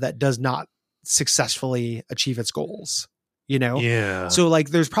media that does not successfully achieve its goals, Yeah. So like,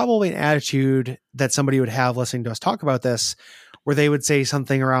 there's probably an attitude that somebody would have listening to us talk about this, where they would say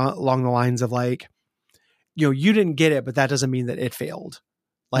something along the lines of like, you didn't get it, but that doesn't mean that it failed.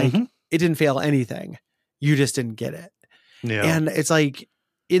 Like it didn't fail anything. You just didn't get it. Yeah. And it's like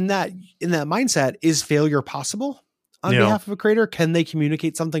in that mindset, is failure possible on behalf of a creator? Can they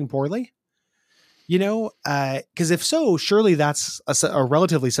communicate something poorly? Because if so, surely that's a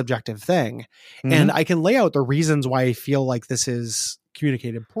relatively subjective thing. And I can lay out the reasons why I feel like this is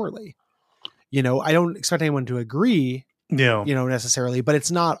communicated poorly. I don't expect anyone to agree, necessarily, but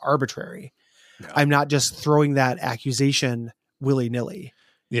it's not arbitrary. No. I'm not just throwing that accusation willy-nilly.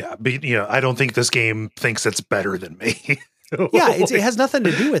 Yeah, but I don't think this game thinks it's better than me. Yeah, it has nothing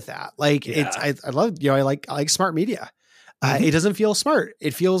to do with that. Like I love, I like smart media. It doesn't feel smart.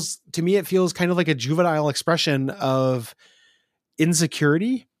 It feels kind of like a juvenile expression of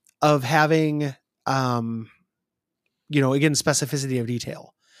insecurity, of having, again, specificity of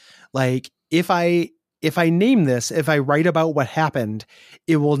detail. Like if I name this, if I write about what happened,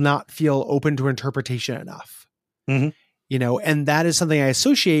 it will not feel open to interpretation enough. And that is something I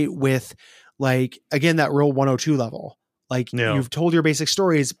associate with, like, again, that real 102 level. Like you've told your basic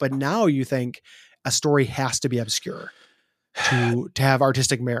stories, but now you think a story has to be obscure to have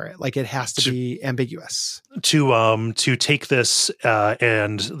artistic merit. Like it has to be ambiguous. To take this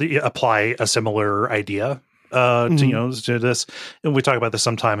and apply a similar idea to this. And we talk about this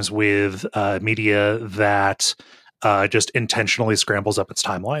sometimes with media that just intentionally scrambles up its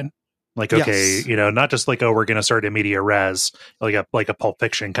timeline. Like, okay, not just like, oh, we're going to start a media res, like a Pulp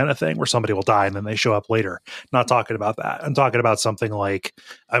Fiction kind of thing where somebody will die and then they show up later. Not talking about that. I'm talking about something like,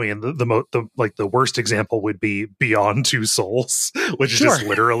 I mean, the worst example would be Beyond Two Souls, which is just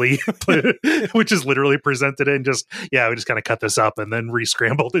literally, which is literally presented in just, we just kind of cut this up and then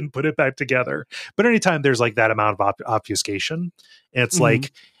re-scrambled and put it back together. But anytime there's like that amount of obfuscation, it's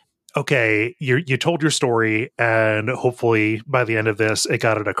like, okay, you told your story and hopefully by the end of this, it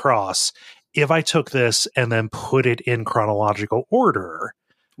got it across. If I took this and then put it in chronological order,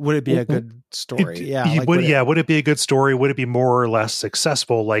 would it be a good story? Would it be a good story? Would it be more or less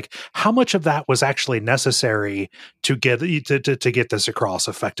successful? Like how much of that was actually necessary to get to get this across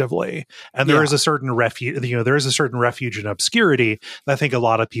effectively? And there is a certain refuge, there is a certain refuge in obscurity that I think a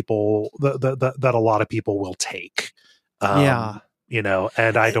lot of people that a lot of people will take. And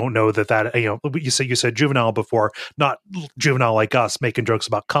I don't know that you said juvenile before, not juvenile like us making jokes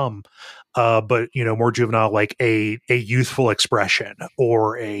about cum, but more juvenile like a youthful expression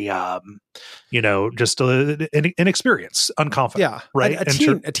or a just an experience, unconfident, right?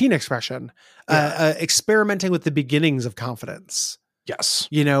 A teen expression, experimenting with the beginnings of confidence. Yes,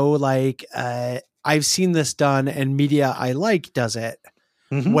 I've seen this done, and media I like does it.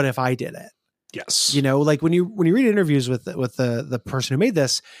 What if I did it? Yes. Like when you read interviews with the person who made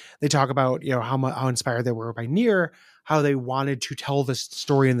this, they talk about, how inspired they were by Nier, how they wanted to tell this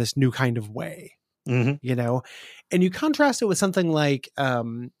story in this new kind of way, and you contrast it with something like,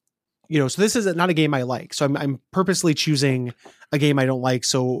 so this is not a game I like. So I'm purposely choosing a game I don't like.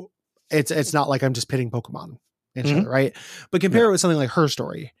 So it's not like I'm just pitting Pokemon and shit, right? But compare it with something like Her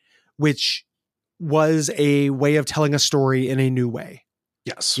Story, which was a way of telling a story in a new way.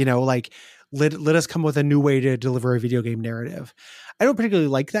 Yes. Let us come with a new way to deliver a video game narrative. I don't particularly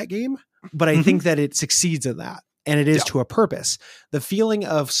like that game, but I think that it succeeds in that. And it is to a purpose. The feeling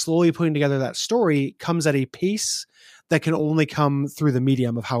of slowly putting together that story comes at a pace that can only come through the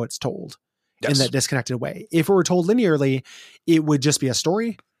medium of how it's told in that disconnected way. If it were told linearly, it would just be a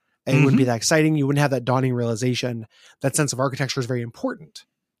story. And it wouldn't be that exciting. You wouldn't have that dawning realization. That sense of architecture is very important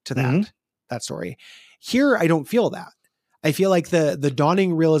to that story. Here, I don't feel that. I feel like the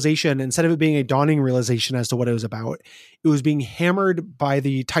dawning realization, instead of it being a dawning realization as to what it was about, it was being hammered by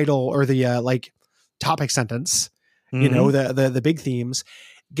the title or the like topic sentence, you know, the big themes,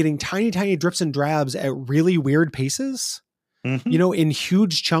 getting tiny drips and drabs at really weird paces, you know, in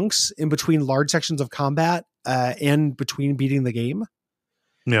huge chunks in between large sections of combat and between beating the game.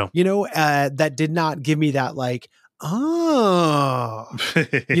 No, you know, that did not give me that like, oh,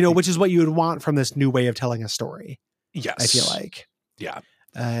 you know, which is what you would want from this new way of telling a story. Yes. I feel like. Yeah.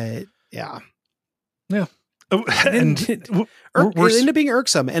 Yeah. Oh, and it ended up being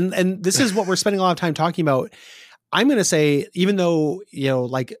irksome. And this is what we're spending a lot of time talking about. I'm going to say, even though, you know,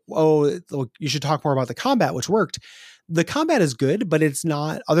 like, oh, you should talk more about the combat, which worked. The combat is good, but it's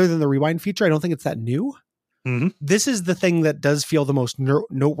not, other than the rewind feature, I don't think it's that new. This is the thing that does feel the most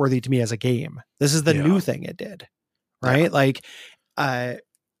noteworthy to me as a game. This is the new thing it did, right? Like,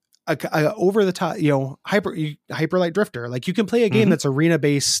 over the top, you know, hyper light drifter. Like, you can play a game that's arena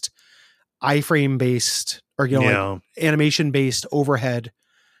based, iframe based, or you know, like animation based overhead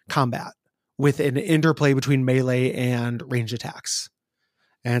combat with an interplay between melee and ranged attacks,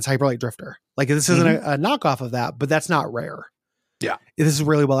 and it's hyper light drifter. Like, this isn't a knockoff of that, but that's not rare. Yeah, this is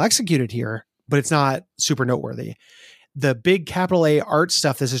really well executed here, but it's not super noteworthy. The big capital A art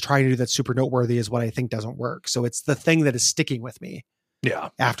stuff this is trying to do that's super noteworthy is what I think doesn't work. So it's the thing that is sticking with me. Yeah.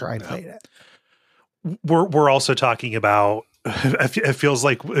 After I played it. We're also talking about, it feels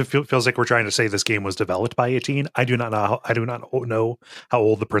like we're trying to say this game was developed by a teen. I do not know how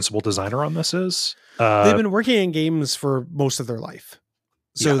old the principal designer on this is. They've been working in games for most of their life.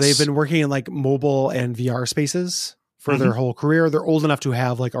 So they've been working in like mobile and VR spaces for their whole career. They're old enough to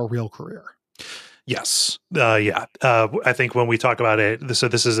have like a real career. Yes. I think when we talk about it, so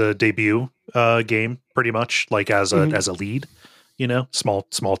this is a debut game, pretty much, like as a lead, you know,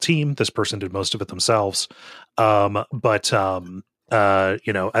 small team. This person did most of it themselves. But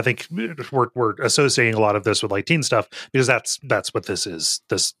you know, I think we're associating a lot of this with like teen stuff because that's what this is.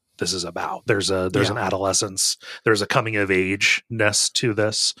 This is about. There's an adolescence. There's a coming of age ness to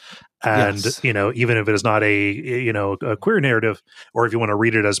this. And, you know, even if it is not a queer narrative, or if you want to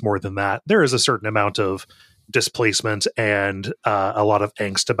read it as more than that, there is a certain amount of displacement and a lot of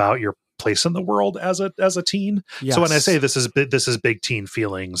angst about your place in the world as a teen. Yes. So when I say this is big teen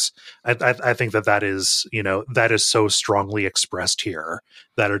feelings, I think that is, you know, that is so strongly expressed here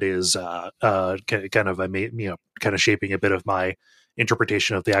that it is kind of shaping a bit of my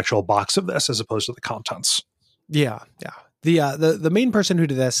interpretation of the actual box of this as opposed to the contents. Yeah. The main person who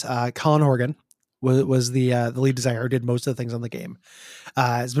did this, Colin Horgan, was the lead designer who did most of the things on the game.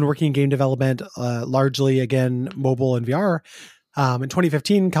 Has been working in game development, largely again mobile and VR. In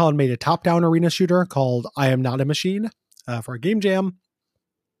 2015, Colin made a top-down arena shooter called I Am Not a Machine for a game jam.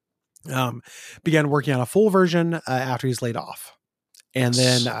 Began working on a full version after he's laid off. And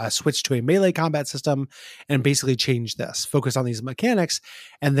then switched to a melee combat system and basically changed this, focused on these mechanics,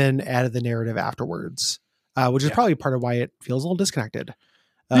 and then added the narrative afterwards, which is probably part of why it feels a little disconnected,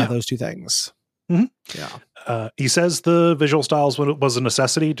 those two things. Yeah. He says the visual styles was a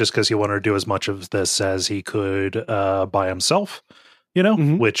necessity just because he wanted to do as much of this as he could by himself, you know,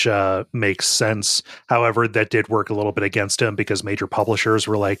 which makes sense. However, that did work a little bit against him because major publishers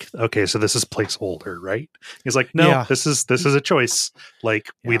were like, okay, so this is placeholder, right? He's like, no, this is a choice. Like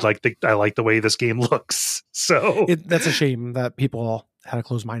I like the way this game looks. So that's a shame that people had a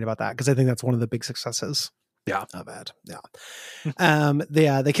closed mind about that, because I think that's one of the big successes. Yeah. Of it. Yeah.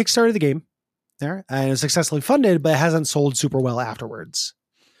 They kickstarted the game there and it was successfully funded, but it hasn't sold super well afterwards.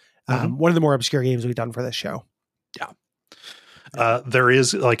 One of the more obscure games we've done for this show. Yeah. There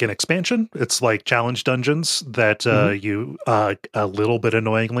is like an expansion. It's like challenge dungeons that you a little bit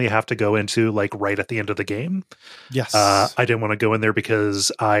annoyingly have to go into like right at the end of the game. Yes. I didn't want to go in there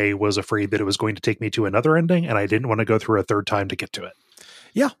because I was afraid that it was going to take me to another ending, and I didn't want to go through a third time to get to it.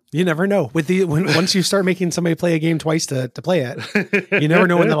 Yeah, you never know. Once you start making somebody play a game twice to play it, you never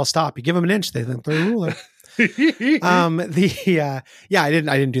know when that'll stop. You give them an inch, they think they're a ruler. I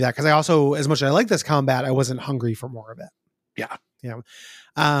didn't do that because I also, as much as I like this combat, I wasn't hungry for more of it. Yeah.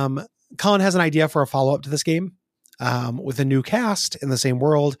 Colin has an idea for a follow-up to this game with a new cast in the same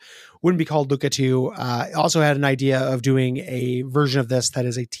world. Wouldn't be called Lucah 2. Also had an idea of doing a version of this that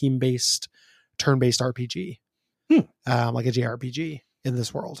is a team-based, turn-based RPG, like a JRPG in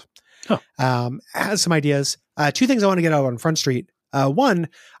this world. Has some ideas. Two things I want to get out on Front Street. One,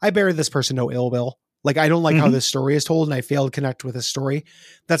 I bear this person no ill will. Like, I don't like how this story is told, and I failed to connect with this story.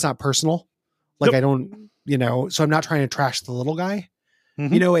 That's not personal. Like, I don't, you know, so I'm not trying to trash the little guy.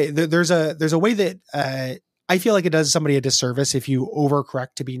 You know, there's a way that I feel like it does somebody a disservice if you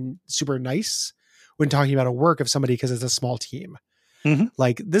overcorrect to be super nice when talking about a work of somebody because it's a small team. Mm-hmm.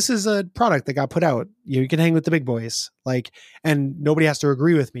 Like, this is a product that got put out. You can hang with the big boys. Like, and nobody has to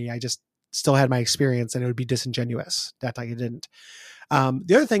agree with me. I just still had my experience, and it would be disingenuous that I didn't.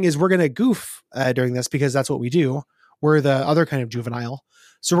 The other thing is we're going to goof during this because that's what we do. We're the other kind of juvenile.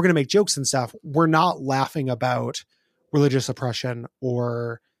 So we're going to make jokes and stuff. We're not laughing about religious oppression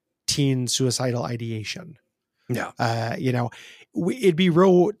or teen suicidal ideation. Yeah. It'd be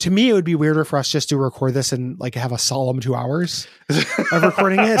to me, it would be weirder for us just to record this and like have a solemn 2 hours of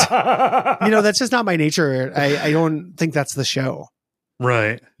recording it. That's just not my nature. I don't think that's the show.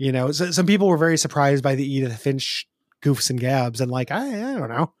 Right. So some people were very surprised by the Edith Finch goofs and gabs, and like, I don't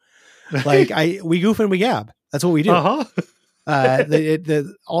know. Like we goof and we gab. That's what we do. Uh-huh.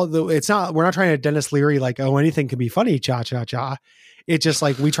 It's not, we're not trying to Dennis Leary, like, oh, anything can be funny. Cha, cha, cha. It's just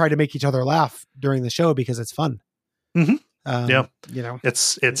like, we try to make each other laugh during the show because it's fun. Mm-hmm. Yeah.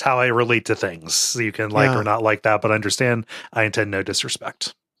 It's how I relate to things. So you can like or not like that, but understand I intend no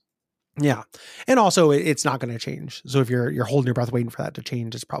disrespect. Yeah. And also it's not going to change. So if you're holding your breath waiting for that to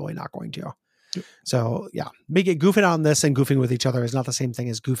change, it's probably not going to. Yep. So yeah, goofing on this and goofing with each other is not the same thing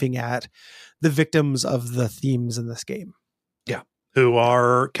as goofing at the victims of the themes in this game. Yeah. Who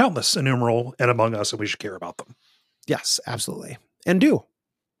are countless, innumerable, and among us, and we should care about them. Yes, absolutely. And do,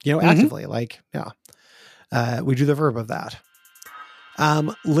 actively, like, yeah. We do the verb of that.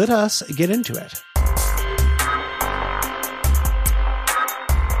 Let us get into it.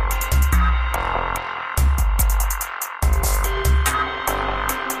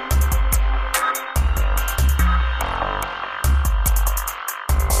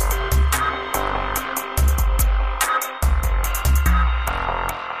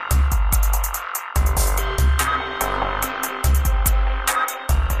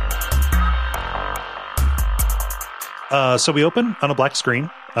 So we open on a black screen.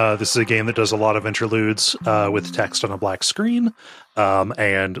 This is a game that does a lot of interludes with text on a black screen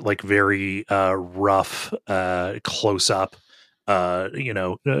and like very rough close up,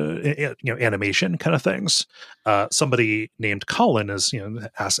 animation kind of things. Somebody named Colin is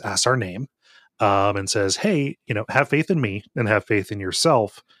asks our name and says, "Hey, have faith in me and have faith in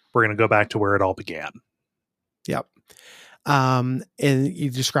yourself. We're going to go back to where it all began." Yep. And he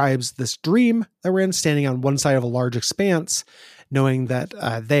describes this dream that we're in, standing on one side of a large expanse, knowing that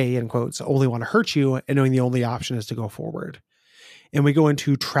they, in quotes, only want to hurt you, and knowing the only option is to go forward. And we go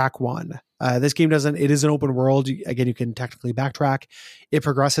into track 1. This game it is an open world. Again, you can technically backtrack. It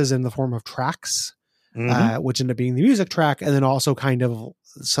progresses in the form of tracks, which end up being the music track, and then also kind of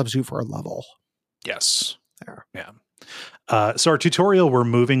substitute for a level. Yes. There. Yeah. So our tutorial, we're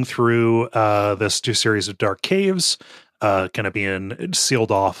moving through this series of dark caves, kind of being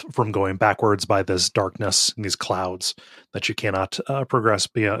sealed off from going backwards by this darkness and these clouds that you cannot progress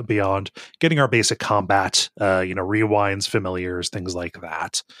beyond. Getting our basic combat, rewinds, familiars, things like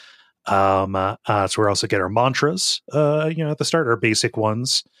that. So we also get our mantras, at the start, our basic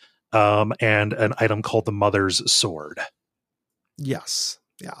ones, and an item called the Mother's Sword. Yes.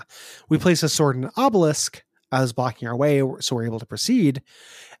 Yeah. We place a sword in an obelisk as blocking our way, so we're able to proceed.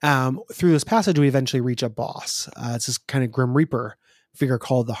 Through this passage, we eventually reach a boss. It's this kind of Grim Reaper figure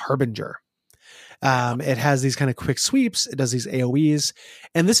called the Harbinger. It has these kind of quick sweeps. It does these AoEs.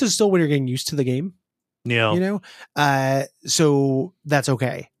 And this is still when you're getting used to the game. Yeah. So that's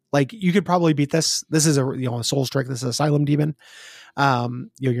okay. Like, you could probably beat this. This is a soul strike. This is Asylum Demon.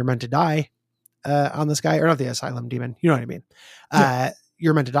 You're meant to die on this guy, or not the Asylum Demon. You know what I mean? Yeah.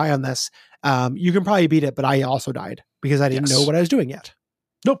 You're meant to die on this. You can probably beat it, but I also died because I didn't know what I was doing yet.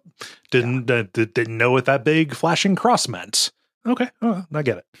 Nope. Didn't know what that big flashing cross meant. Okay. Oh, I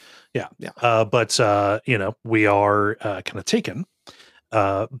get it. Yeah. Yeah. But we are kind of taken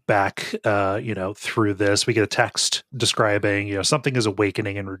back, through this. We get a text describing, something is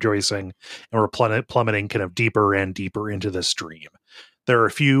awakening and rejoicing, and we're plummeting kind of deeper and deeper into this dream. There are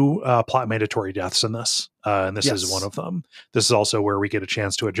a few plot mandatory deaths in this, and this is one of them. This is also where we get a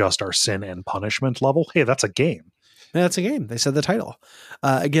chance to adjust our sin and punishment level. Hey, that's a game. Yeah, that's a game. They said the title.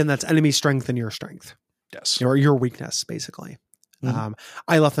 Again, that's enemy strength and your strength. Yes. Or your weakness, basically. Mm-hmm.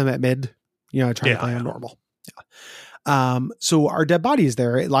 I left them at mid, trying to play on normal. Yeah. So our dead body is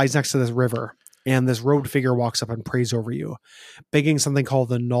there. It lies next to this river, and this robed figure walks up and prays over you, begging something called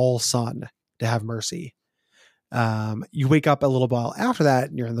the Null Sun to have mercy. You wake up a little while after that,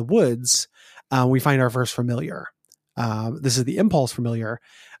 and you're in the woods. We find our first familiar. This is the Impulse familiar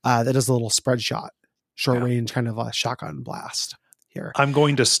that does a little spread shot, short range, kind of a shotgun blast here. I'm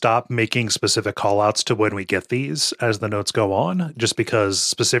going to stop making specific call outs to when we get these as the notes go on, just because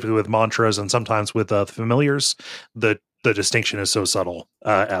specifically with mantras and sometimes with familiars, the the distinction is so subtle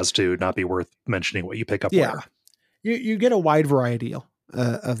as to not be worth mentioning what you pick up Yeah. where. You get a wide variety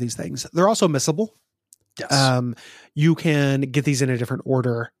of these things. They're also missable. Yes. You can get these in a different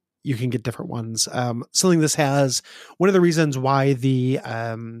order. You can get different ones. Something this has, one of the reasons why the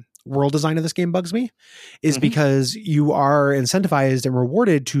world design of this game bugs me is because you are incentivized and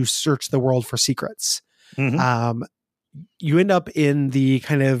rewarded to search the world for secrets. You end up in the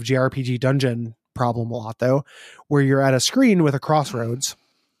kind of JRPG dungeon problem a lot, though, where you're at a screen with a crossroads.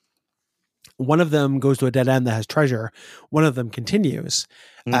 One of them goes to a dead end that has treasure. One of them continues.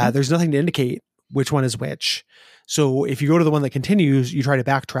 There's nothing to indicate which one is which. So if you go to the one that continues, you try to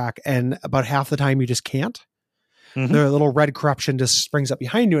backtrack, and about half the time you just can't. The little red corruption just springs up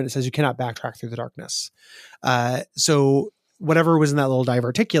behind you, and it says you cannot backtrack through the darkness. So whatever was in that little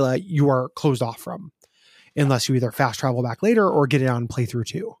diverticula, you are closed off from, unless you either fast travel back later or get it on playthrough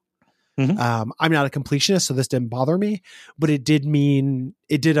 2. I'm not a completionist, so this didn't bother me, but it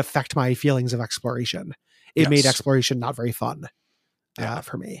did affect my feelings of exploration. It made exploration not very fun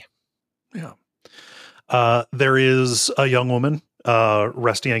for me. Yeah. There is a young woman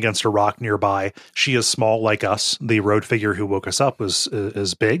resting against a rock nearby. She is small like us. The road figure who woke us up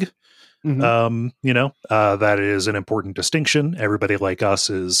is big. That is an important distinction. Everybody like us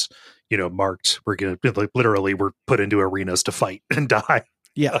is, marked. We're going to literally we're put into arenas to fight and die.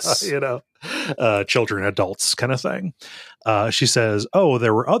 Yes. Children, adults kind of thing. She says, "Oh,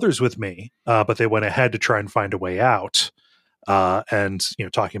 there were others with me, but they went ahead to try and find a way out." And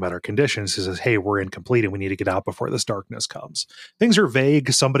talking about our conditions, he says, "Hey, we're incomplete and we need to get out before this darkness comes." Things are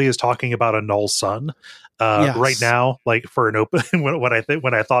vague. Somebody is talking about a null sun right now, like for an open.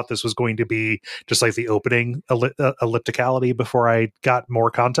 when I thought this was going to be just like the opening ellipticality before I got more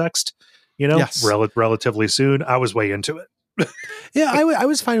context, relatively soon, I was way into it. I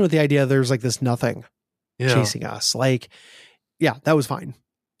was fine with the idea there's like this nothing chasing us. Like, that was fine.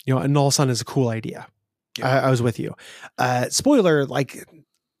 A null sun is a cool idea. I was with you. Spoiler, like,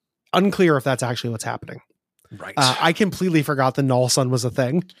 unclear if that's actually what's happening. Right. I completely forgot the null sun was a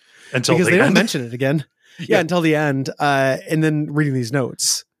thing until because they don't mention it again. Until the end. And then reading these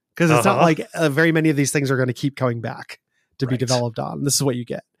notes, because it's not like very many of these things are going to keep coming back to be developed on. This is what you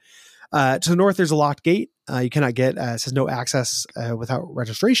get. To the north, there's a locked gate. You cannot get, it says no access without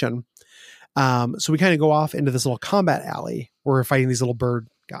registration. So we kind of go off into this little combat alley where we're fighting these little bird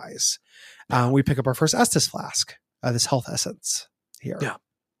guys. We pick up our first Estus flask, this health essence here. Yeah.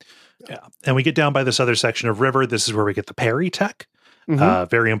 And we get down by this other section of river. This is where we get the parry tech.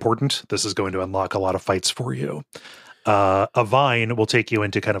 Very important. This is going to unlock a lot of fights for you. A vine will take you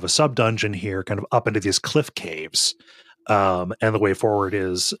into kind of a sub dungeon here, kind of up into these cliff caves. And the way forward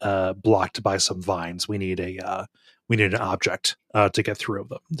is blocked by some vines. We need an object to get through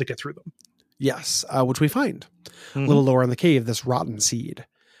them. Yes, which we find a little lower in the cave. This rotten seed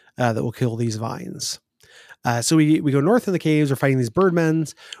that will kill these vines. So we go north in the caves. We're fighting these birdmen.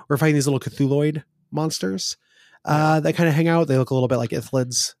 We're fighting these little Cthulhuid monsters that kind of hang out. They look a little bit like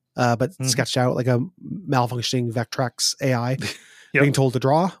Ithlids, but sketched out like a malfunctioning Vectrex AI. Being told to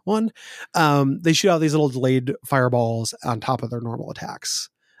draw one. They shoot out these little delayed fireballs on top of their normal attacks,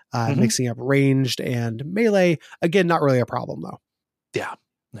 mixing up ranged and melee. Again, not really a problem though.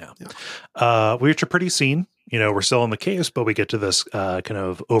 We reach a pretty scene. We're still in the caves, but we get to this kind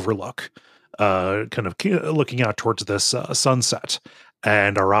of overlook, kind of looking out towards this sunset.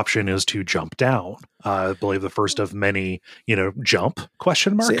 And our option is to jump down. I believe the first of many, jump ?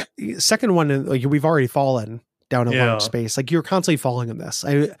 Second one, like we've already fallen down a large space. Like you're constantly falling in this.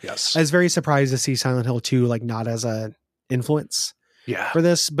 I was very surprised to see Silent Hill 2 like not as a influence for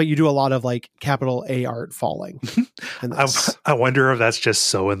this, but you do a lot of like capital A art falling. I wonder if that's just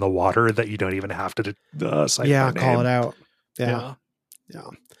so in the water that you don't even have to call it out. So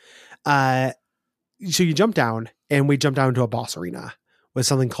you jump down, and we jump down to a boss arena with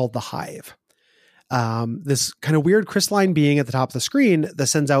something called the Hive. This kind of weird crystalline being at the top of the screen that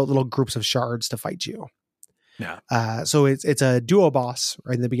sends out little groups of shards to fight you. So it's a duo boss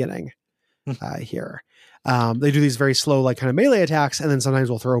right in the beginning here. They do these very slow, like kind of melee attacks, and then sometimes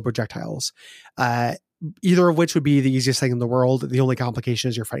we'll throw projectiles. Either of which would be the easiest thing in the world. The only complication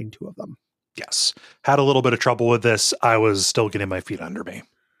is you're fighting two of them. Yes. Had a little bit of trouble with this. I was still getting my feet under me.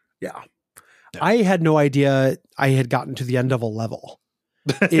 Yeah. I had no idea I had gotten to the end of a level.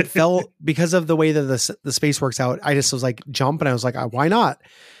 It felt, because of the way that the space works out, I just was like, jump, and I was like, why not?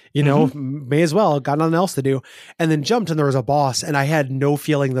 May as well. Got nothing else to do. And then jumped, and there was a boss, and I had no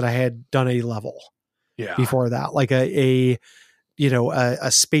feeling that I had done a level before that. Like a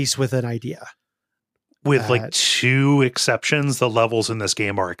space with an idea. With like two exceptions, the levels in this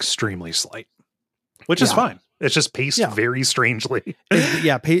game are extremely slight, which is fine. It's just paced very strangely.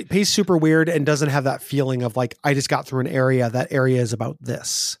 Paced super weird and doesn't have that feeling of like, I just got through an area. That area is about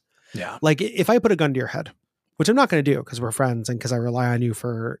this. Yeah. Like if I put a gun to your head, which I'm not going to do because we're friends and because I rely on you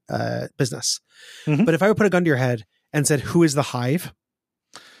for business. Mm-hmm. But if I would put a gun to your head and said, who is the hive?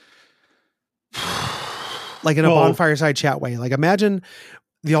 Like in a bonfireside chat way. Like imagine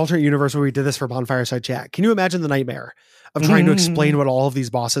the alternate universe where we did this for bonfireside chat. Can you imagine the nightmare of trying to explain what all of these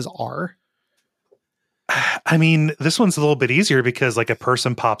bosses are? I mean, this one's a little bit easier because like a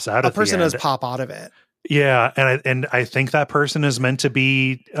person pops out. A person does pop out of it. Yeah, and I think that person is meant to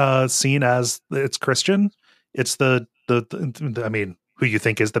be seen as it's Christian. It's the I mean, who you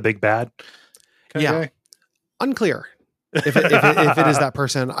think is the big bad? Guy? Unclear if it is that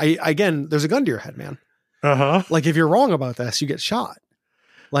person. Again, there's a gun to your head, man. Like if you're wrong about this, you get shot.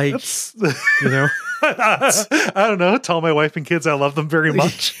 Like you know, I don't know. Tell my wife and kids I love them very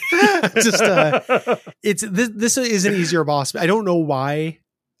much. Just it's this is an easier boss. I don't know why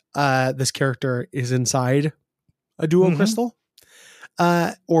this character is inside a duo crystal,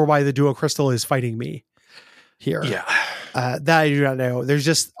 or why the duo crystal is fighting me here. Yeah, that I do not know. There's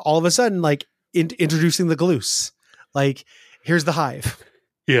just all of a sudden like introducing the Gloose. Like here's the hive.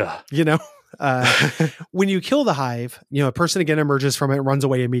 Yeah, you know. When you kill the hive, you know, a person again emerges from it and runs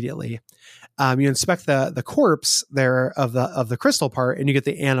away immediately. You inspect the corpse there of the crystal part and you get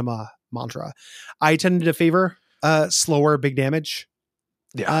the anima mantra. I tended to favor slower big damage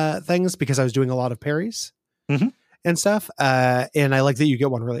things because I was doing a lot of parries and stuff. And I like that you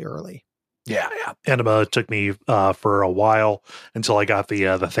get one really early. Yeah. Anima took me for a while until I got the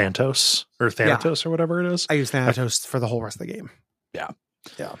Thanatos or whatever it is. I use Thanatos for the whole rest of the game. Yeah.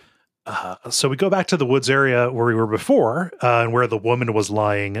 So we go back to the woods area where we were before, and where the woman was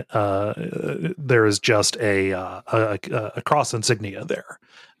lying. There is just a cross insignia there.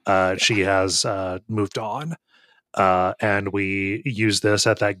 She has moved on, and we use this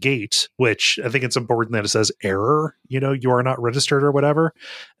at that gate, which I think it's important that it says error. You know, you are not registered or whatever.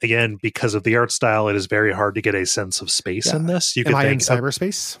 Again, because of the art style, it is very hard to get a sense of space in this. You Am I in think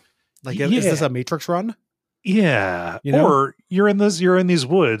cyberspace? Like, is this a Matrix run? Yeah. You know? Or you're in these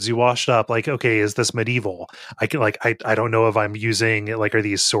woods, you washed up, like, okay, is this medieval? I don't know if I'm using like, are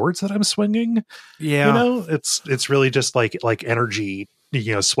these swords that I'm swinging? Yeah. You know, it's really just like energy,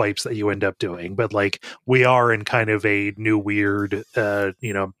 you know, swipes that you end up doing. But like we are in kind of a new weird,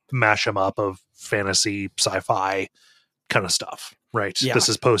 you know, mash 'em up of fantasy, sci-fi kind of stuff, right? Yeah. This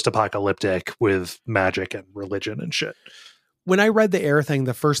is post-apocalyptic with magic and religion and shit. When I read the air thing,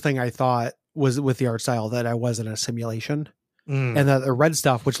 the first thing I thought was with the art style that I was in a simulation, and that the red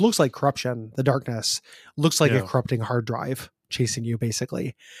stuff, which looks like corruption, the darkness looks like a corrupting hard drive chasing you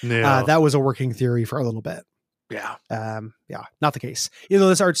basically. That was a working theory for a little bit. Not the case. You know,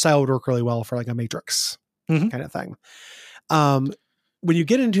 this art style would work really well for like a Matrix kind of thing. When you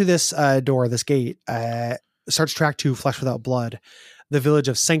get into this door, this gate, starts track 2, Flesh Without Blood, the village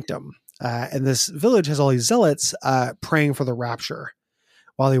of Sanctum. And this village has all these zealots praying for the rapture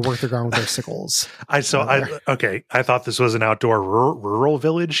while they work the ground with their sickles. I thought this was an outdoor rural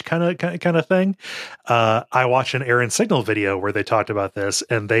village kind of thing. I watched an Aaron Signal video where they talked about this,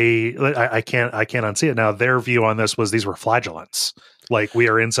 and I can't unsee it now. Their view on this was these were flagellants. Like we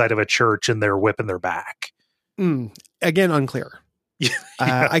are inside of a church and they're whipping their back. Again, unclear.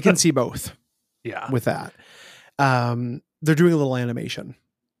 I can see both. Yeah, with that, they're doing a little animation.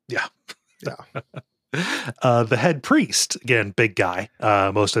 Yeah. The head priest, again, big guy,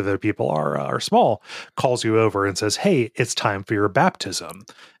 most of the people are small, calls you over and says, hey, it's time for your baptism.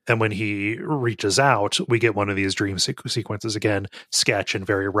 And when he reaches out, we get one of these dream sequences again, sketch and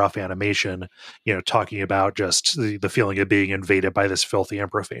very rough animation, you know, talking about just the feeling of being invaded by this filthy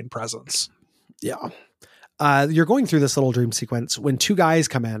and profane presence. Yeah. You're going through this little dream sequence when two guys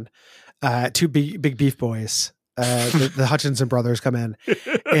come in, two big beef boys. The Hutchinson brothers come in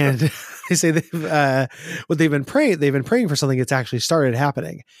and they say they've been praying for something that's actually started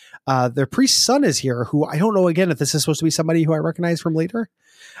happening. Their priest's son is here, who I don't know again if this is supposed to be somebody who I recognize from later.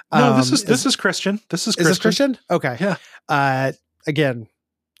 No, this is Christian. This is Christian. Okay. Yeah. Again,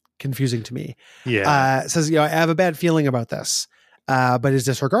 confusing to me. Yeah. Says, you know, I have a bad feeling about this, but is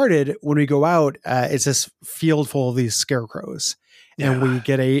disregarded when we go out. It's this field full of these scarecrows. And we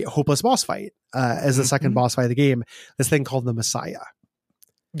get a hopeless boss fight as the second boss fight of the game. This thing called the Messiah.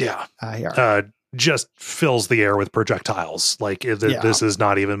 Yeah. Just fills the air with projectiles. Like this is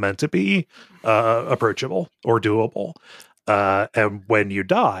not even meant to be approachable or doable. And when you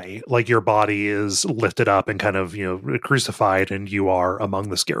die, like your body is lifted up and kind of, you know, crucified, and you are among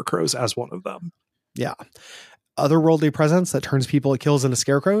the scarecrows as one of them. Yeah. Otherworldly presence that turns people it kills into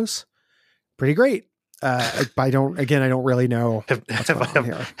scarecrows. Pretty great. I don't really know what's going on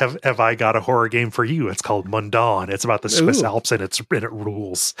here. Have I got a horror game for you? It's called Mundan. It's about the Swiss Alps and it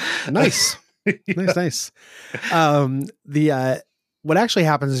rules. Nice. Nice. What actually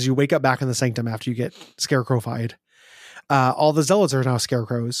happens is you wake up back in the sanctum after you get scarecrow-fied. All the zealots are now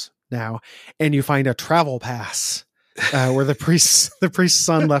scarecrows now, and you find a travel pass where the priest's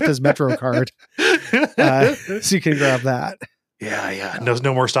son left his Metro card, so you can grab that. Yeah.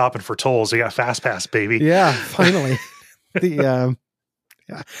 No more stopping for tolls. You got fast pass, baby. Yeah, finally.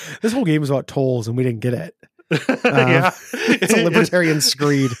 This whole game is about tolls, and we didn't get it. It's a libertarian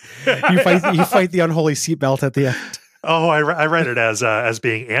screed. You fight the unholy seatbelt at the end. Oh, I read it as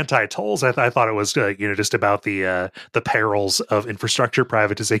being anti-tolls. I thought it was just about the perils of infrastructure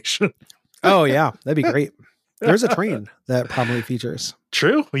privatization. Oh yeah, that'd be great. There's a train that probably features.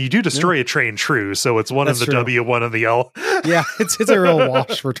 True. Well, you do destroy a train. True. So it's one in the true. W, one in the L. Yeah, it's a real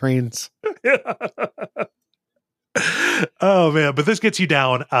wash for trains. Yeah. Oh man, but this gets you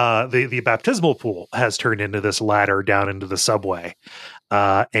down. The baptismal pool has turned into this ladder down into the subway.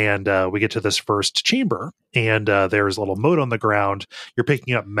 And we get to this first chamber, and there's a little moat on the ground. You're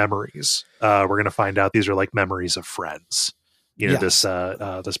picking up memories. We're going to find out these are like memories of friends. Yes.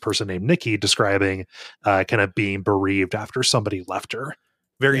 This person named Nikki describing kind of being bereaved after somebody left her.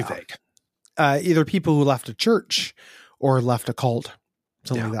 Very vague. Either people who left a church or left a cult.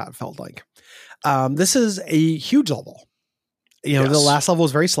 Something like that it felt like. This is a huge level. The last level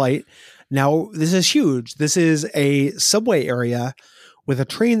was very slight. Now this is huge. This is a subway area with a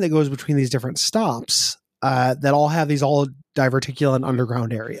train that goes between these different stops that all have these all diverticulate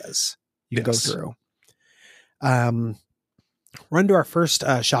underground areas you can go through. Run to our first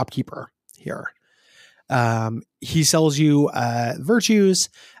shopkeeper here. He sells you virtues.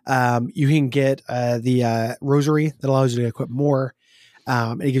 You can get the rosary that allows you to equip more.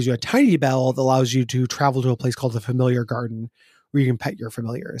 And it gives you a tiny bell that allows you to travel to a place called the Familiar Garden where you can pet your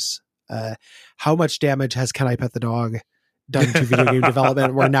familiars. How much damage has Can I Pet the Dog done to video game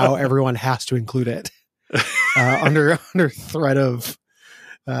development where now everyone has to include it under threat of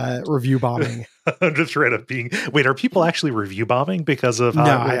review bombing? Under threat of being... Wait, are people actually review bombing because of... Okay.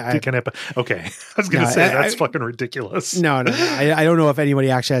 I was going to say, that's fucking ridiculous. No. I don't know if anybody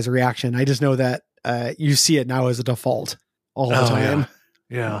actually has a reaction. I just know that you see it now as a default all the time.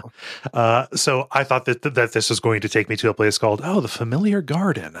 Yeah. So I thought that this was going to take me to a place called the Familiar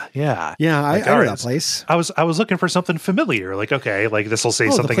Garden. Yeah. Yeah, I know that place. I was looking for something familiar. Like, okay, like this will say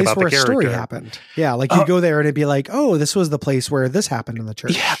something about the character. A story happened. Yeah, like you go there and it'd be like, oh, this was the place where this happened in the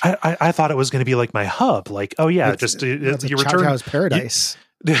church. Yeah, I thought it was going to be like my hub. Like, oh yeah, it's you return. Chow's paradise.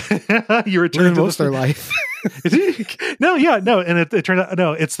 You return to most of their life. No, and it turned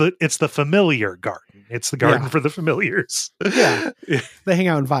out it's the Familiar Garden. It's the garden for the familiars. Yeah, they hang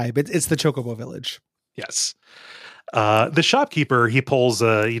out and vibe. It's the Chocobo Village. Yes. The shopkeeper, he does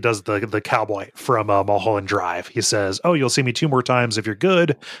the cowboy from Mulholland Drive. He says, "Oh, you'll see me 2 more times if you're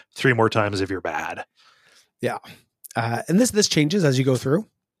good, 3 more times if you're bad." Yeah, and this changes as you go through.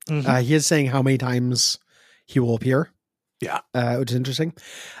 Mm-hmm. He is saying how many times he will appear. Yeah, which is interesting.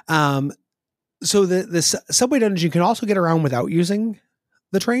 So the subway dungeon you can also get around without using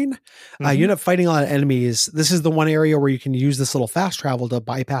the train. You end up fighting a lot of enemies. This is the one area where you can use this little fast travel to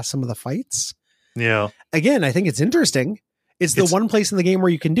bypass some of the fights. Yeah. Again, I think it's interesting. It's the one place in the game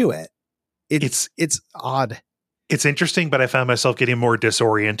where you can do it. It's odd. It's interesting, but I found myself getting more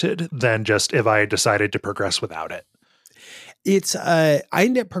disoriented than just if I had decided to progress without it. I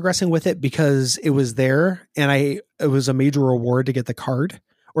ended up progressing with it because it was there and it was a major reward to get the card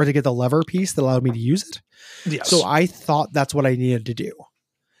or to get the lever piece that allowed me to use it. Yes. So I thought that's what I needed to do.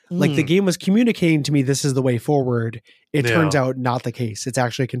 Like the game was communicating to me, this is the way forward. It turns out not the case. It's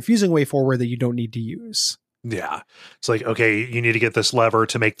actually a confusing way forward that you don't need to use. Yeah. It's like, okay, you need to get this lever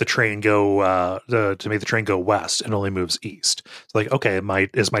to make the train go, west and only moves east. It's like, okay,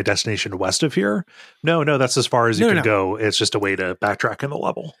 is my destination west of here? No, that's as far as you can go. It's just a way to backtrack in the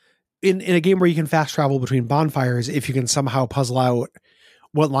level. In a game where you can fast travel between bonfires, if you can somehow puzzle out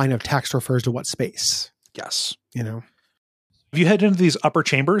what line of text refers to what space. Yes. If you head into these upper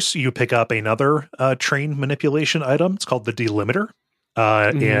chambers, you pick up another train manipulation item. It's called the delimiter.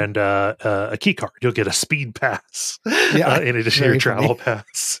 And a key card. You'll get a speed pass in addition to your travel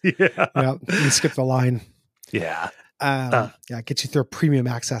pass. Yeah. You skip the line. Yeah. It gets you through a premium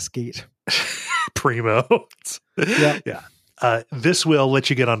access gate. Primo. Yeah. This will let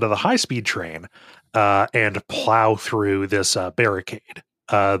you get onto the high-speed train and plow through this barricade.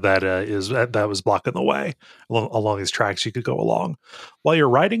 that was blocking the way along these tracks you could go along. While you're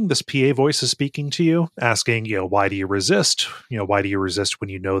riding, this PA voice is speaking to you, asking, why do you resist? Why do you resist when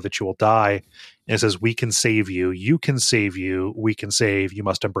you know that you will die? And it says, we can save you. You can save you. We can save. You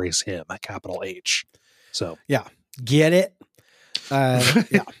must embrace him, a capital H. So yeah, get it.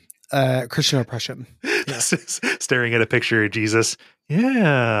 Christian oppression. Yeah. Staring at a picture of Jesus.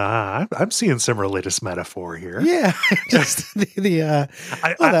 Yeah, I'm seeing some religious metaphor here. Yeah, just the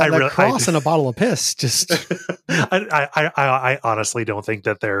cross and a bottle of piss. Just, I honestly don't think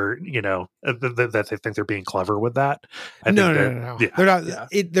that they're that they think they're being clever with that. No. Yeah, they're not.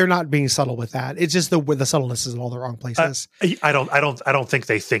 Yeah. They're not being subtle with that. It's just the subtleness is in all the wrong places. I don't think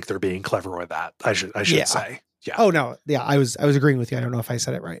they think they're being clever with that. I should say. Yeah. Oh no. Yeah, I was agreeing with you. I don't know if I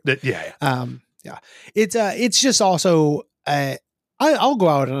said it right. Yeah. Yeah. It's just also. I'll go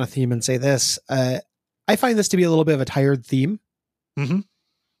out on a theme and say this. I find this to be a little bit of a tired theme. Mm-hmm.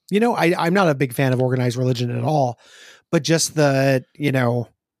 I'm not a big fan of organized religion at all, but just the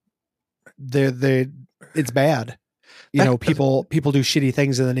it's bad. People do shitty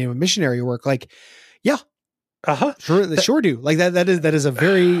things in the name of missionary work. Like, yeah, sure, they sure do. Like that is a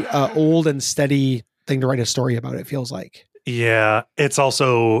very old and steady thing to write a story about. It feels like. Yeah, it's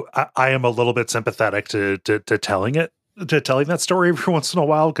also I am a little bit sympathetic to telling that story every once in a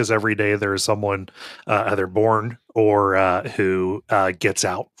while, because every day there's someone either born or who gets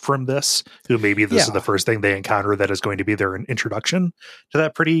out from this, who maybe this is the first thing they encounter that is going to be their introduction to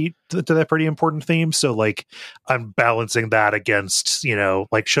that pretty important theme. So like I'm balancing that against,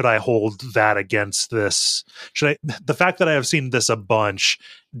 like, should I hold that against this? The fact that I have seen this a bunch,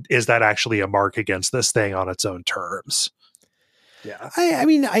 is that actually a mark against this thing on its own terms? Yeah. I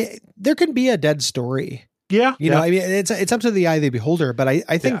mean, there can be a dead story. Yeah. I mean, it's up to the eye of the beholder, but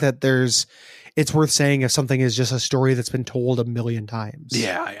I think that it's worth saying if something is just a story that's been told a million times.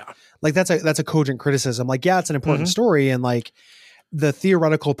 Yeah. Like that's a cogent criticism. Like, yeah, it's an important story. And like the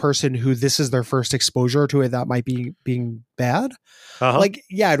theoretical person who this is their first exposure to it, that might be being bad. Like,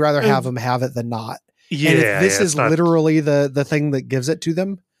 yeah, I'd rather have them have it than not. Yeah. And if this is literally the thing that gives it to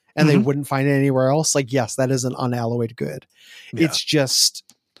them and they wouldn't find it anywhere else, like, yes, that is an unalloyed good. Yeah. It's just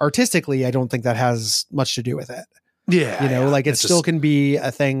artistically, I don't think that has much to do with it. Yeah. Like it still can be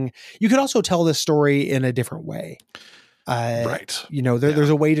a thing. You could also tell this story in a different way. Right. There's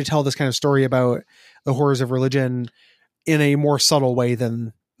a way to tell this kind of story about the horrors of religion in a more subtle way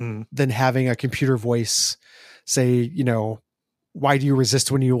than having a computer voice say, why do you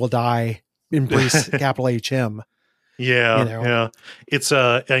resist when you will die? Embrace capital HM. Yeah. It's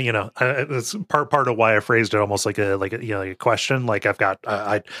it's part of why I phrased it almost like a question. Like I've got,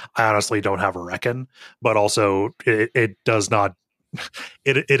 I honestly don't have a reckon, but also it does not,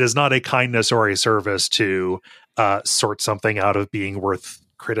 it is not a kindness or a service to sort something out of being worth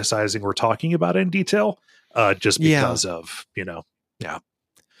criticizing or talking about in detail, just because of, because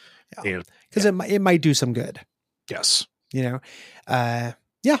it might do some good. Yes. It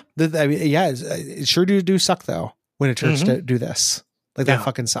sure do suck though. When a church do this, like that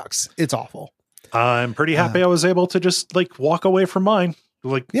fucking sucks. It's awful. I'm pretty happy I was able to just like walk away from mine.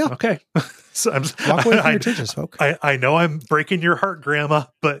 Like, okay. So walk away from your churches, folk. I know I'm breaking your heart, Grandma,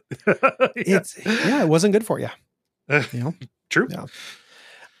 but it wasn't good for you. True.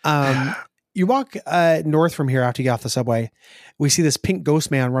 Yeah. You walk north from here after you get off the subway. We see this pink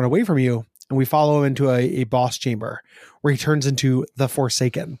ghost man run away from you, and we follow him into a boss chamber where he turns into the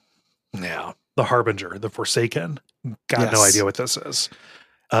Forsaken. Yeah. The Harbinger, the Forsaken. Got no idea what this is.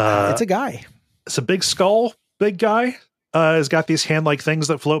 It's a guy. It's a big skull, big guy. Has got these hand-like things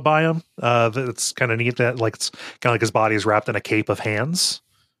that float by him. That's kind of neat. That like it's kind of like his body is wrapped in a cape of hands.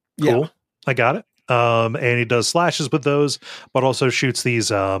 Cool. Yeah. I got it. And he does slashes with those, but also shoots these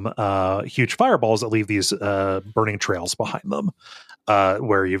huge fireballs that leave these burning trails behind them,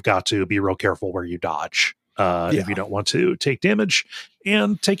 where you've got to be real careful where you dodge. If you don't want to take damage,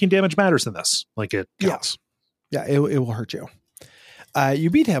 and taking damage matters in this. Like it counts. Yeah, it will hurt you.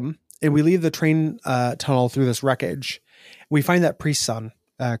 You beat him, and we leave the train tunnel through this wreckage. We find that priest's son,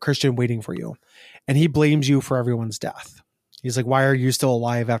 Christian, waiting for you, and he blames you for everyone's death. He's like, "Why are you still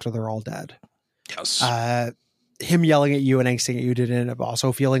alive after they're all dead?" Yes. Him yelling at you and angsting at you did end up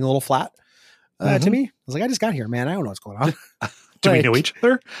also feeling a little flat to me. I was like, I just got here, man. I don't know what's going on. Do we know each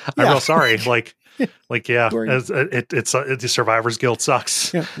other? I'm real sorry. It's the survivor's guilt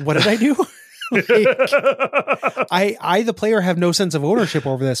sucks. Yeah. What did I do? I, the player, have no sense of ownership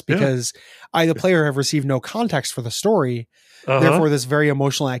over this because I, the player, have received no context for the story. Therefore, this very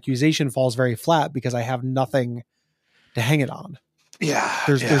emotional accusation falls very flat because I have nothing to hang it on. Yeah.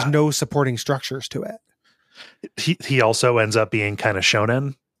 There's no supporting structures to it. he also ends up being kind of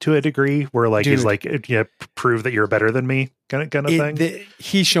shonen to a degree, where like Dude. he's like, prove that you're better than me, kind of thing.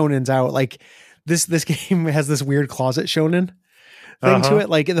 He shonen's out. Like this game has this weird closet shonen thing to it.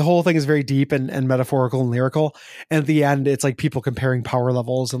 Like the whole thing is very deep and metaphorical and lyrical. And at the end, it's like people comparing power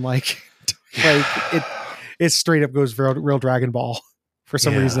levels and like it straight up goes real Dragon Ball for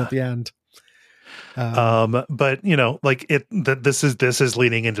some reason at the end. But like this is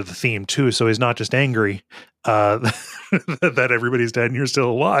leading into the theme too. So he's not just angry that everybody's dead and you're still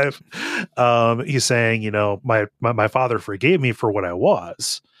alive. He's saying, my father forgave me for what I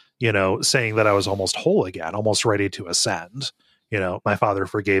was, saying that I was almost whole again, almost ready to ascend. My father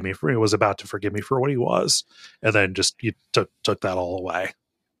forgave me he was about to forgive me for what he was. And then just you took that all away.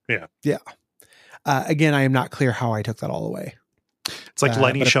 Yeah. Yeah. Again, I am not clear how I took that all away. It's like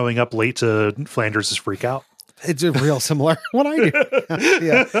Lenny showing up late to Flanders' freak out. It's real similar what I do.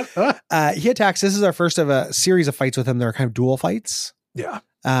 Yeah. He attacks. This is our first of a series of fights with him. They're kind of dual fights. Yeah.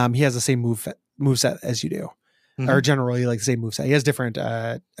 He has the same moveset as you do, or generally like the same moveset. He has different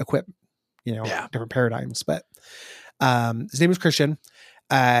different paradigms, but his name is Christian.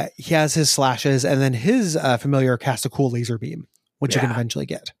 He has his slashes, and then his familiar casts a cool laser beam, which you can eventually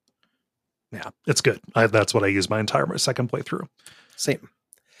get. Yeah, it's good. That's what I use my entire second playthrough. Same.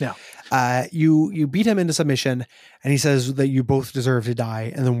 Yeah. You beat him into submission, and he says that you both deserve to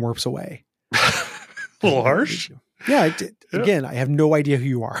die, and then warps away. A little harsh. Yeah. Again, I have no idea who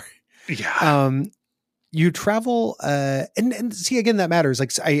you are. Yeah. You travel, and see, again, that matters.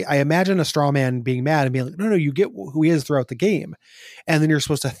 Like I imagine a straw man being mad and being like, no, you get who he is throughout the game. And then you're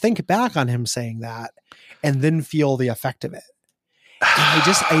supposed to think back on him saying that and then feel the effect of it. And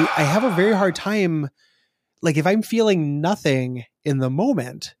I have a very hard time. Like if I'm feeling nothing in the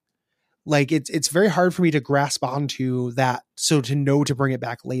moment, like it's very hard for me to grasp onto that. So to know to bring it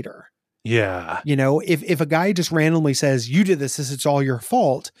back later. Yeah. If a guy just randomly says, you did this, it's all your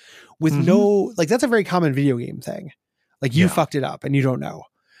fault with no, like that's a very common video game thing. Like you fucked it up and you don't know.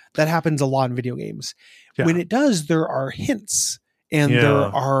 That happens a lot in video games. Yeah. When it does, there are hints and there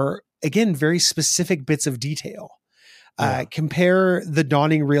are, again, very specific bits of detail. Compare the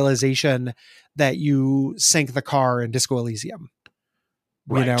dawning realization that you sank the car in Disco Elysium.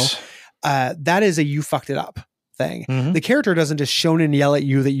 Right. That is a you fucked it up thing. The character doesn't just shonen yell at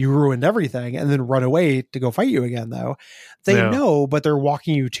you that you ruined everything and then run away to go fight you again, though. They know, but they're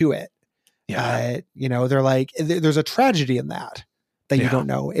walking you to it. Yeah. They're like, there's a tragedy in that you don't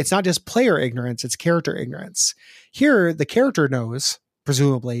know. It's not just player ignorance, it's character ignorance. Here, the character knows,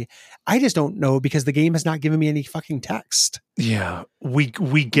 presumably. I just don't know because the game has not given me any fucking text. Yeah. We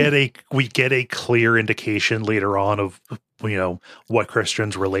get a clear indication later on of what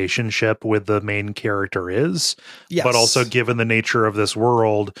Christian's relationship with the main character is. Yes. But also given the nature of this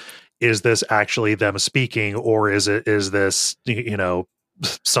world, is this actually them speaking, or is this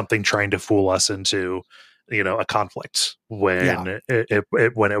something trying to fool us into a conflict when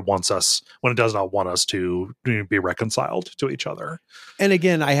it wants us, when it does not want us to be reconciled to each other. And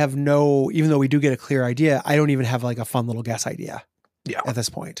again, I have even though we do get a clear idea, I don't even have like a fun little guess idea at this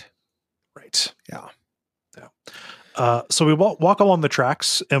point. Right. Yeah. So we walk along the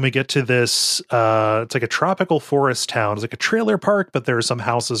tracks and we get to this, it's like a tropical forest town. It's like a trailer park, but there are some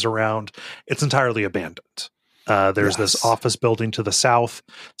houses around. It's entirely abandoned. There's this office building to the south.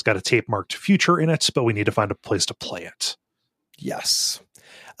 It's got a tape marked future in it, but we need to find a place to play it. Yes.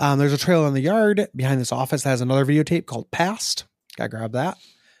 There's a trailer in the yard behind this office that has another videotape called Past. Gotta grab that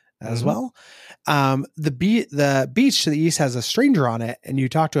as well. The beach to the east has a stranger on it, and you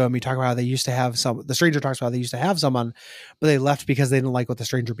talk to him. You talk about how they used to have the stranger talks about how they used to have someone, but they left because they didn't like what the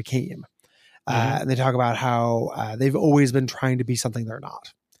stranger became. And they talk about how they've always been trying to be something they're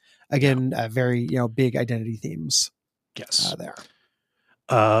not. Again, very, big identity themes. Yes. There.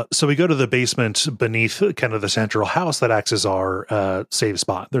 So we go to the basement beneath kind of the central house that acts as our save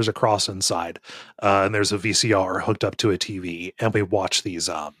spot. There's a cross inside, and there's a VCR hooked up to a TV, and we watch these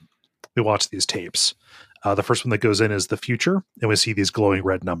tapes. The first one that goes in is the future, and we see these glowing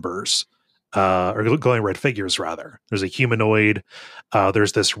red numbers, or glowing red figures rather. There's a humanoid.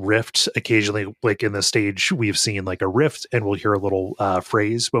 There's this rift. Occasionally, like in the stage, we've seen like a rift, and we'll hear a little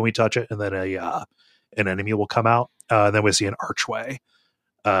phrase when we touch it, and then an enemy will come out. And then we see an archway.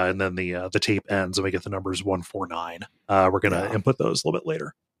 And then the tape ends and we get the numbers 149. We're going to input those a little bit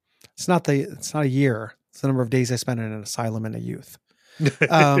later. It's not a year. It's the number of days I spent in an asylum in a youth. We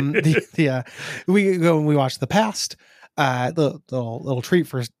go and we watch The Past, the little treat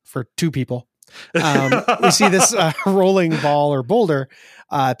for two people. We see this rolling ball or boulder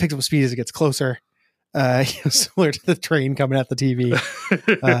picks up speed as it gets closer, similar to the train coming at the TV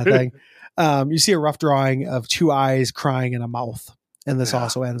thing. You see a rough drawing of 2 eyes crying in a mouth. And this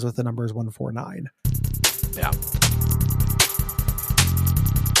also ends with the numbers 149. Yeah.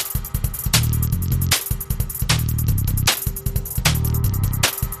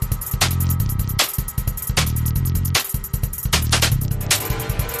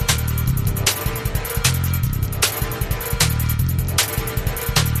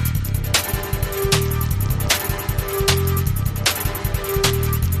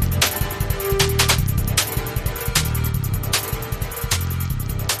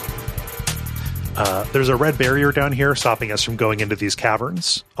 There's a red barrier down here stopping us from going into these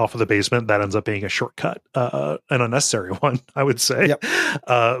caverns off of the basement. That ends up being a shortcut, an unnecessary one, I would say. Yep.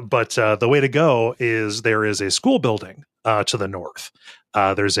 But the way to go is there is a school building to the north.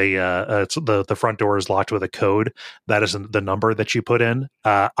 There's the front door is locked with a code. That isn't the number that you put in.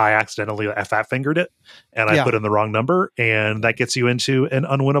 I accidentally fat fingered it and I put in the wrong number, and that gets you into an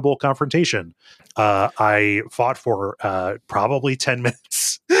unwinnable confrontation. I fought for probably 10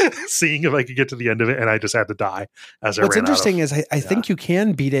 minutes seeing if I could get to the end of it, and I just had to die as I ran out. What's interesting is I think you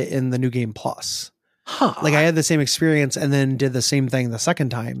can beat it in the New Game Plus. Like I had the same experience and then did the same thing the second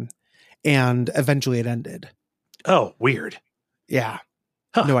time, and eventually it ended. Oh, weird. Yeah.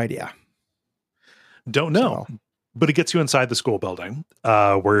 No idea. Don't know. So. But it gets you inside the school building,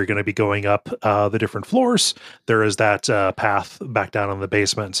 where you're going to be going up the different floors. There is that path back down in the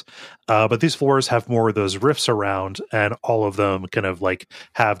basement. But these floors have more of those rifts around, and all of them kind of like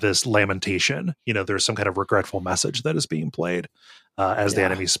have this lamentation. You know, there's some kind of regretful message that is being played as the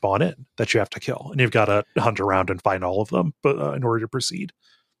enemies spawn in that you have to kill. And you've got to hunt around and find all of them in order to proceed.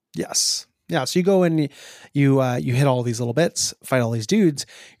 Yes. Yeah, so you go and you hit all these little bits, fight all these dudes.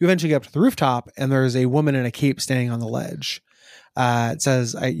 You eventually get up to the rooftop, and there's a woman in a cape standing on the ledge. It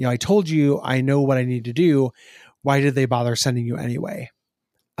says, I told you, I know what I need to do. Why did they bother sending you anyway?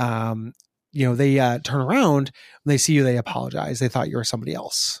 They turn around, when they see you, they apologize. They thought you were somebody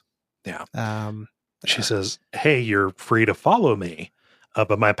else. Yeah. She says, hey, you're free to follow me.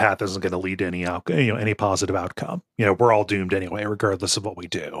 But my path isn't going to lead to any positive outcome. You know, we're all doomed anyway, regardless of what we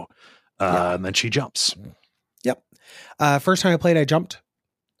do. And then she jumps. Yep. First time I played, I jumped.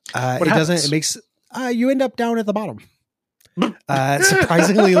 It makes, you end up down at the bottom.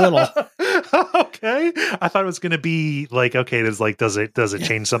 Surprisingly little. Okay. I thought it was going to be like, okay, does it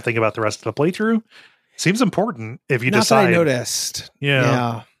change something about the rest of the playthrough? Seems important if you decide. That I noticed.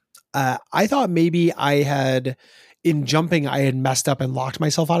 Yeah. I thought maybe in jumping, I had messed up and locked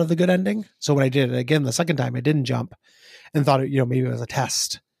myself out of the good ending. So when I did it again, the second time I didn't jump and thought maybe it was a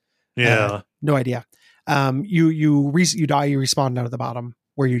test. Yeah. No idea. You die, you respawn down at the bottom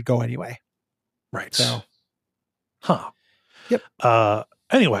where you'd go anyway. Right. So. Yep.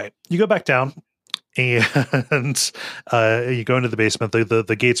 Anyway, you go back down and you go into the basement.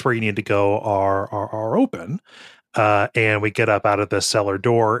 The gates where you need to go are open. And we get up out of the cellar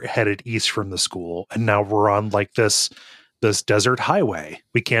door, headed east from the school. And now we're on like this desert highway.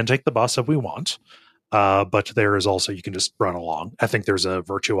 We can take the bus if we want. But there is also, you can just run along. I think there's a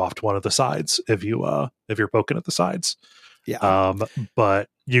virtue off to one of the sides if you're poking at the sides. Yeah. But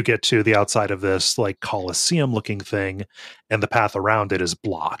you get to the outside of this like Colosseum looking thing, and the path around it is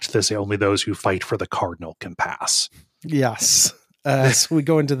blocked. They say only those who fight for the cardinal can pass. Yes. So we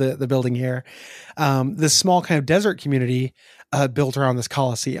go into the building here. This small kind of desert community built around this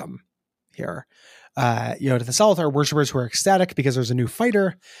Colosseum here. To the south are worshipers who are ecstatic because there's a new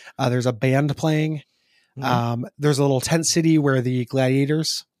fighter. There's a band playing. Mm-hmm. There's a little tent city where the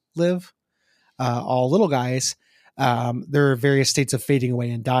gladiators live, all little guys. There are various states of fading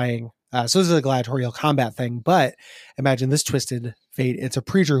away and dying. So this is a gladiatorial combat thing, but imagine this twisted fate. It's a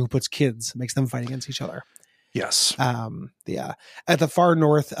preacher who puts kids, makes them fight against each other. Yes. At the far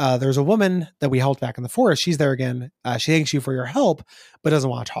north, there's a woman that we helped back in the forest. She's there again. She thanks you for your help, but doesn't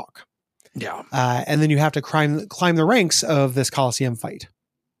want to talk. Yeah. And then you have to climb the ranks of this Colosseum fight.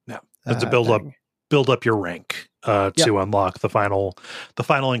 Yeah. To build up your rank to unlock the final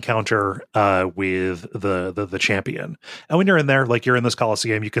encounter with the champion. And when you're in there, like you're in this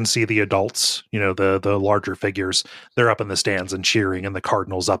Colosseum, you can see the adults, the larger figures, they're up in the stands and cheering, and the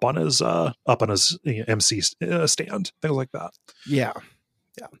cardinal's up on his MC stand, things like that. Yeah.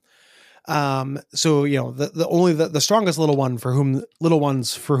 So the strongest little ones for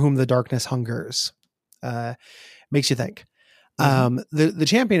whom the darkness hungers, makes you think. The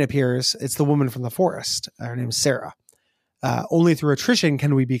champion appears. It's the woman from the forest. Her name is Sarah. Only through attrition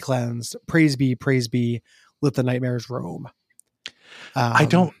can we be cleansed. Praise be, let the nightmares roam. I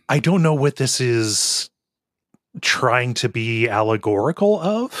don't know what this is trying to be allegorical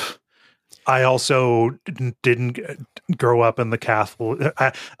of. I also didn't grow up in the Catholic.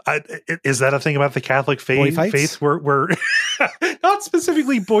 Is that a thing about the Catholic faith? Where not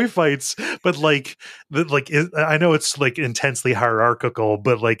specifically boy fights, but like I know it's like intensely hierarchical,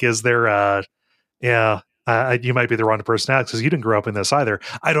 but like, is there yeah. You might be the wrong person to ask because you didn't grow up in this either.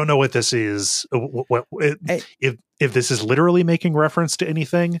 I don't know what this is. If this is literally making reference to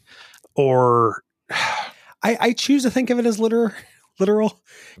anything, or I choose to think of it as literal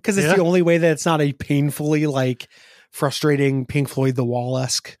because it's the only way that it's not a painfully like frustrating Pink Floyd The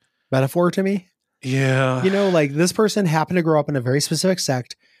Wall-esque metaphor to me. Yeah, like this person happened to grow up in a very specific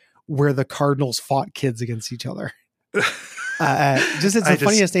sect where the Cardinals fought kids against each other. It's the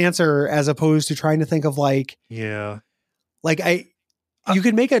funniest answer as opposed to trying to think of you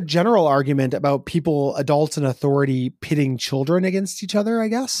could make a general argument about adults in authority pitting children against each other, I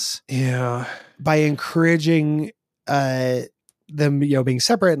guess. Yeah. By encouraging them, being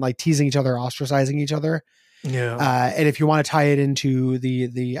separate and like teasing each other, ostracizing each other. Yeah. And if you want to tie it into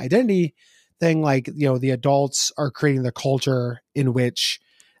the identity thing, the adults are creating the culture in which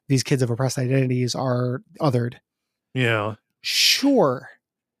these kids of oppressed identities are othered. Yeah. Sure.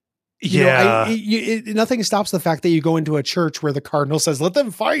 Nothing stops the fact that you go into a church where the cardinal says, let them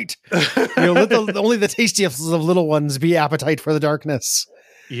fight. Let only the tastiest of little ones be appetite for the darkness.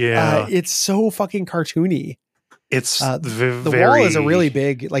 Yeah. It's so fucking cartoony. It's the wall is a really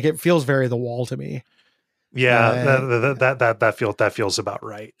big, it feels very The Wall to me. Yeah, that feels about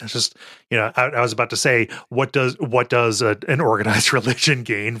right. It's just, I was about to say, what does an organized religion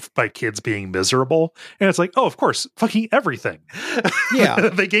gain by kids being miserable? And it's like, oh, of course, fucking everything.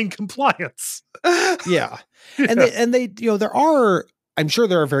 Yeah, they gain compliance. Yeah, and they there are. I'm sure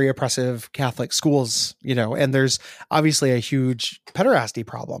there are very oppressive Catholic schools, and there's obviously a huge pederasty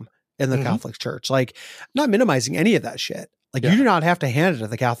problem in the Catholic Church. Not minimizing any of that shit. You do not have to hand it to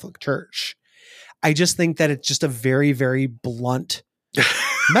the Catholic Church. I just think that it's just a very, very blunt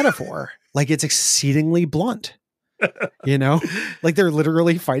metaphor. It's exceedingly blunt, they're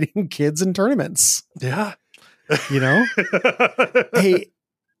literally fighting kids in tournaments. Yeah. Hey,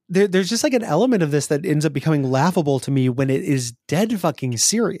 there's just an element of this that ends up becoming laughable to me when it is dead fucking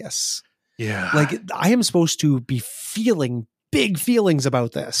serious. Yeah. I am supposed to be feeling big feelings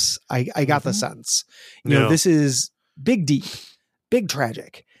about this. I got the sense, this is big, deep, big,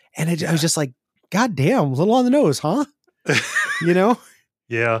 tragic. And I was just like, God damn, a little on the nose, huh? Yeah.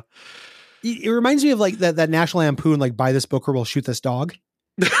 It reminds me of that National Lampoon, buy this book or we'll shoot this dog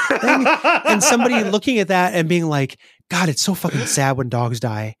thing. And somebody looking at that and being like, God, it's so fucking sad when dogs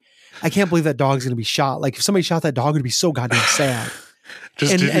die. I can't believe that dog's going to be shot. If somebody shot that dog, it'd be so goddamn sad.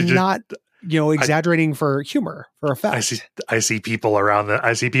 Not exaggerating for humor, for effect. I see people around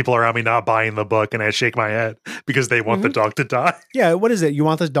me not buying the book, and I shake my head because they want the dog to die. Yeah. What is it? You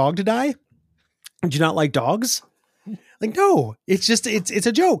want this dog to die? Do you not like dogs? No, it's just, it's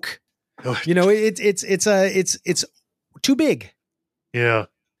a joke. It's too big. Yeah.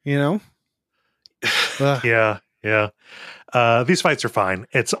 Yeah. These fights are fine.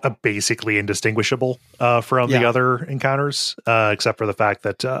 It's basically indistinguishable from the other encounters, except for the fact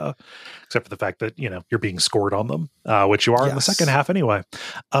that you're being scored on them, which you are in the second half anyway.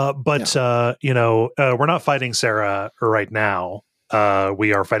 We're not fighting Sarah right now.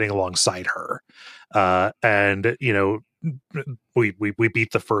 We are fighting alongside her. And we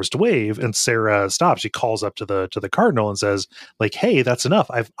beat the first wave, and Sarah stops. She calls up to the cardinal and says, hey, that's enough.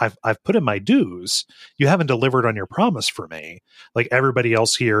 I've put in my dues. You haven't delivered on your promise for me. Everybody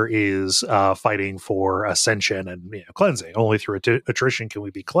else here is fighting for ascension and cleansing. Only through attrition can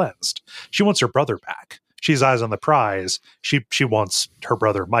we be cleansed. She wants her brother back. She's eyes on the prize. She wants her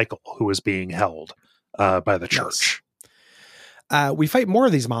brother Michael, who is being held by the church. We fight more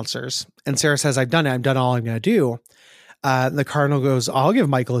of these monsters, and Sarah says, I've done it. I've done all I'm going to do. The cardinal goes, I'll give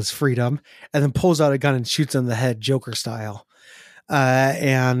Michael his freedom, and then pulls out a gun and shoots him in the head, Joker style.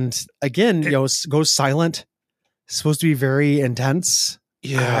 And again, goes silent. It's supposed to be very intense.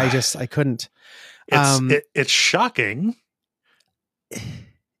 Yeah. I couldn't. It's shocking.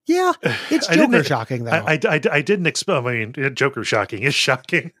 Yeah, it's Joker shocking though. I didn't expect. I mean, Joker shocking is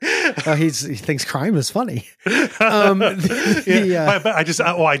shocking. He thinks crime is funny. But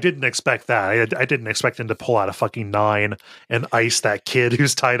I didn't expect that. I didn't expect him to pull out a fucking 9 and ice that kid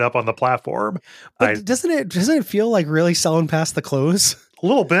who's tied up on the platform. But doesn't it feel like really selling past the close a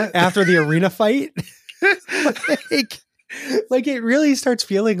little bit after the arena fight? Like it really starts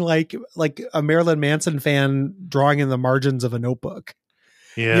feeling like a Marilyn Manson fan drawing in the margins of a notebook.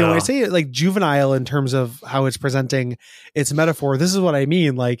 Yeah. I say it like juvenile in terms of how it's presenting its metaphor. This is what I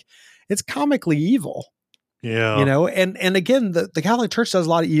mean. It's comically evil. Yeah. You know, and again, the Catholic Church does a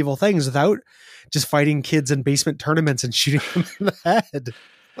lot of evil things without just fighting kids in basement tournaments and shooting them in the head.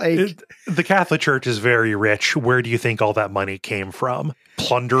 Like, the Catholic Church is very rich. Where do you think all that money came from?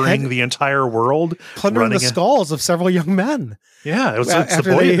 Plundering the entire world? Plundering the skulls of several young men. Yeah.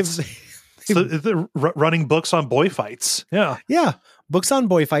 Running books on boy fights. Yeah. Yeah. Books on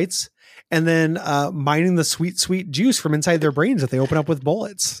boy fights. And then mining the sweet, sweet juice from inside their brains that they open up with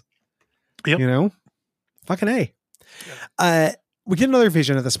bullets. Yep. You know? Fucking A. We get another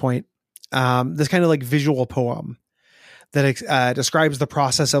vision at this point. This kind of like visual poem that describes the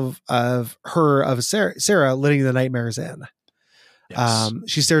process of Sarah letting the nightmares in. Yes.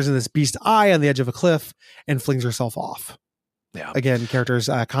 She stares in this beast eye on the edge of a cliff and flings herself off. Yeah. Again, characters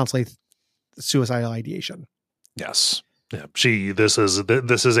constantly suicidal ideation. Yes. Yeah. This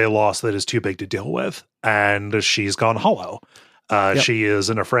is a loss that is too big to deal with, and she's gone hollow. She is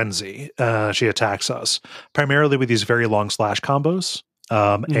in a frenzy. She attacks us primarily with these very long slash combos,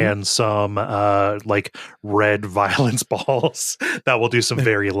 and some like red violence balls that will do some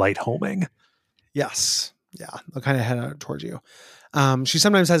very light homing. Yes. Yeah. They'll kind of head out towards you. She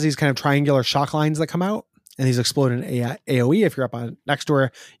sometimes has these kind of triangular shock lines that come out, and these explode in AoE. If you're up on next to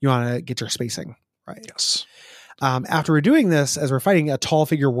her, you want to get your spacing right. Yes. After we're doing this, as we're fighting, a tall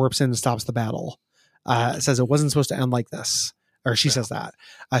figure warps in and stops the battle. It says it wasn't supposed to end like this. Or she says that.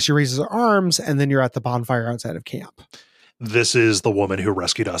 She raises her arms, and then you're at the bonfire outside of camp. This is the woman who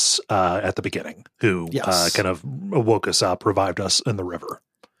rescued us at the beginning, who kind of woke us up, revived us in the river.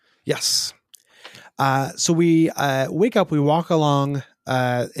 Yes. So we wake up, we walk along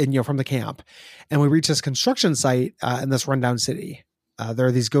from the camp, and we reach this construction site in this rundown city. There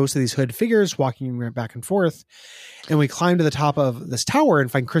are these ghosts of these hood figures walking back and forth, and we climb to the top of this tower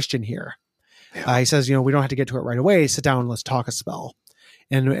and find Christian here. Yeah. He says, we don't have to get to it right away. Sit down and let's talk a spell.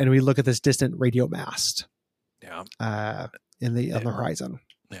 And we look at this distant radio mast. Yeah. On the horizon.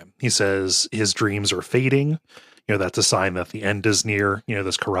 Yeah. He says his dreams are fading. That's a sign that the end is near.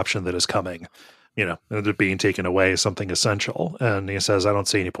 this corruption that is coming. They're being taken away, something essential. And he says, I don't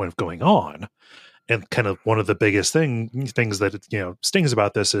see any point of going on. And kind of one of the biggest things that stings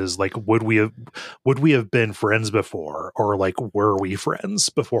about this is like, would we have been friends before, or like were we friends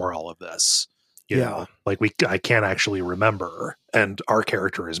before all of this? You know, like I can't actually remember, and our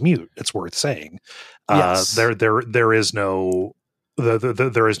character is mute. It's worth saying. Yes. There is no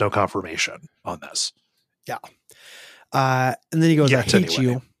confirmation on this. Yeah. And then he goes, I hate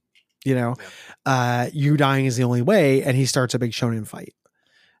you. You dying is the only way, and he starts a big shonen fight.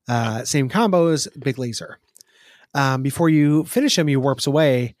 Same combos, big laser. Before you finish him, he warps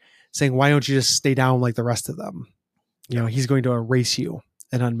away, saying, why don't you just stay down like the rest of them? He's going to erase you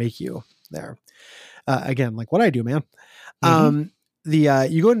and unmake you there. Again, like what I do, man.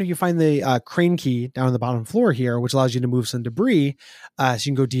 You find the crane key down on the bottom floor here, which allows you to move some debris, so you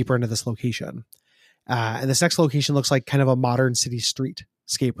can go deeper into this location. And this next location looks like kind of a modern city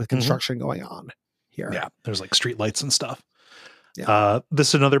streetscape with construction going on here. Yeah, there's like street lights and stuff. Yeah. This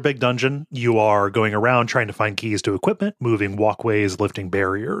is another big dungeon. You are going around trying to find keys to equipment, moving walkways, lifting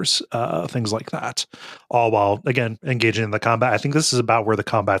barriers, things like that. All while, again, engaging in the combat. I think this is about where the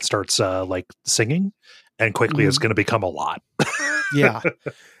combat starts like singing, and quickly it's going to become a lot. Yeah.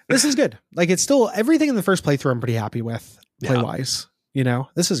 This is good. Like, it's still everything in the first playthrough I'm pretty happy with, play-wise.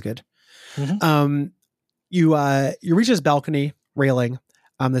 This is good. You reach this balcony railing.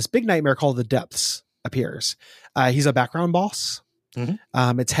 This big nightmare called the Depths appears. He's a background boss.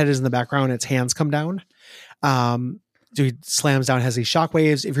 Its head is in the background. Its hands come down. So he slams down, has these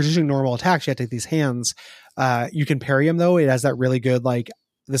shockwaves. If you're just doing normal attacks, you have to take these hands. You can parry him, though. It has that really good, like,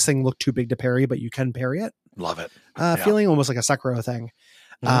 this thing looked too big to parry, but you can parry it. Love it. Feeling almost like a Sekiro thing.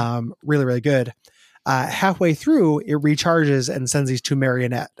 Really, really good. Halfway through, it recharges and sends these two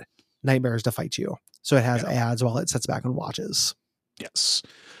marionette nightmares to fight you. So it has ads while it sits back and watches. Yes.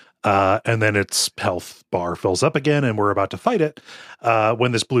 And then its health bar fills up again, and we're about to fight it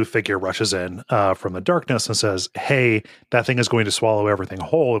when this blue figure rushes in from the darkness and says, hey, that thing is going to swallow everything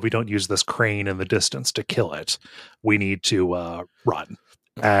whole if we don't use this crane in the distance to kill it. We need to run.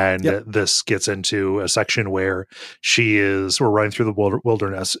 And this gets into a section where we're running through the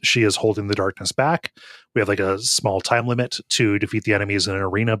wilderness. She is holding the darkness back. We have like a small time limit to defeat the enemies in an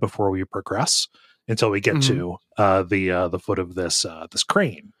arena before we progress until we get to the foot of this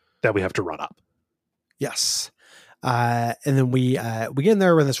crane that we have to run up. Yes. And then we get in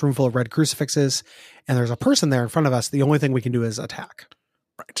there with this room full of red crucifixes, and there's a person there in front of us. The only thing we can do is attack.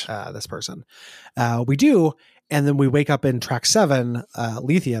 Right. This person. We do. And then we wake up in track 7,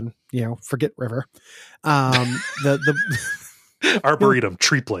 Lethean, forget river. The Arboretum,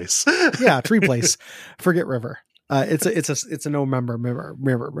 tree place. Yeah, tree place. Forget river. It's a no member.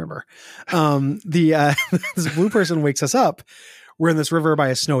 This blue person wakes us up. We're in this river by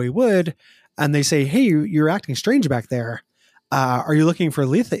a snowy wood, and they say, "Hey, you're acting strange back there. Are you looking for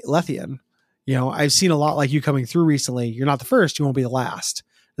Lethian? You know, I've seen a lot like you coming through recently. You're not the first. You won't be the last.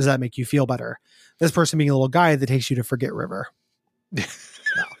 Does that make you feel better?" This person being a little guide that takes you to Forget River.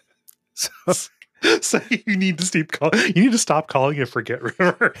 So you need to stop calling it Forget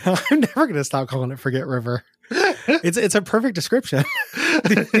River. I'm never going to stop calling it Forget River. It's a perfect description.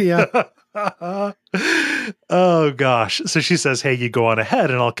 Yeah. Oh gosh. So she says, "Hey, you go on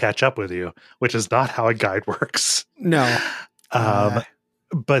ahead and I'll catch up with you," which is not how a guide works. No.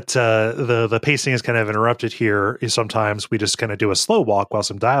 But the pacing is kind of interrupted here. Sometimes we just kind of do a slow walk while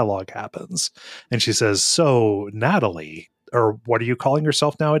some dialogue happens. And she says, "So Natalie, or what are you calling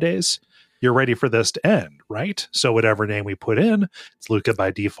yourself nowadays? You're ready for this to end, right? So whatever name we put in, it's Lucah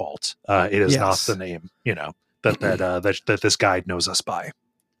by default. It is not the name, that this guide knows us by."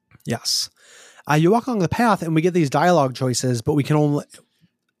 Yes. You walk along the path and we get these dialogue choices, but we can only,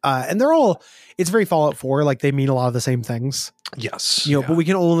 and they're all, it's very Fallout 4. Like they mean a lot of the same things. Yes. But we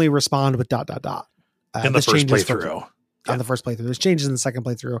can only respond with ... In the first playthrough. On the first playthrough. There's changes in the second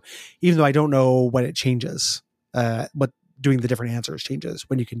playthrough, even though I don't know when it changes, what doing the different answers changes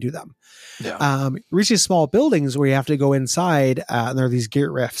when you can do them. Yeah. Reach these small buildings where you have to go inside, and there are these gate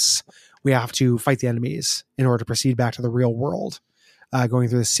rifts. We have to fight the enemies in order to proceed back to the real world, going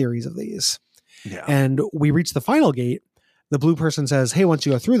through a series of these. Yeah. And we reach the final gate. The blue person says, "Hey, once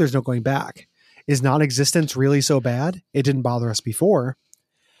you go through, there's no going back." Is non-existence really so bad? It didn't bother us before.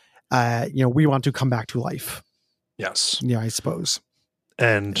 We want to come back to life. Yes. Yeah, I suppose.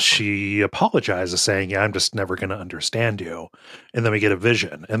 And she apologizes, saying, "Yeah, I'm just never going to understand you." And then we get a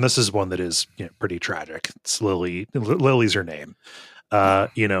vision. And this is one that is pretty tragic. It's Lily. Lily's her name.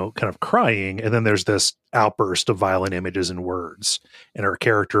 Kind of crying. And then there's this outburst of violent images and words. And her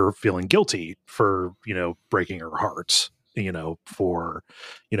character feeling guilty for, breaking her heart, for,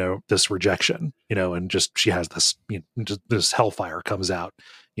 this rejection, and just she has this, just this hellfire comes out.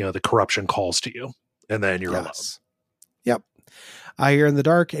 The corruption calls to you. And then you're alone. Yep. You're in the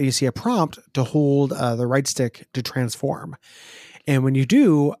dark and you see a prompt to hold the right stick to transform. And when you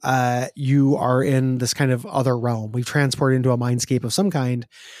do, you are in this kind of other realm. We've transported into a mindscape of some kind.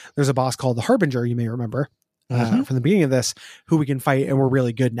 There's a boss called the Harbinger, you may remember, from the beginning of this, who we can fight, and we're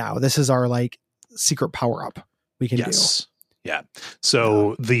really good now. This is our secret power up we can do. Yeah.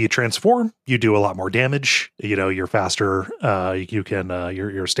 So the transform, you do a lot more damage. You're faster. You can,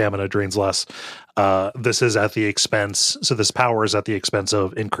 your stamina drains less. This is at the expense. So this power is at the expense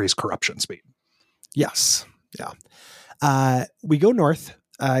of increased corruption speed. Yes. Yeah. We go north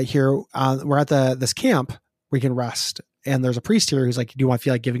here. We're at this camp. We can rest. And there's a priest here who's like, "Do you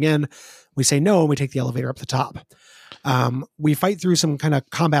feel like giving in?" We say no. And we take the elevator up the top. We fight through some kind of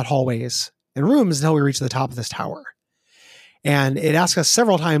combat hallways and rooms until we reach the top of this tower. And it asks us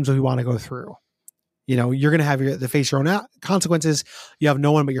several times what we want to go through. You're going to have to face your own consequences. You have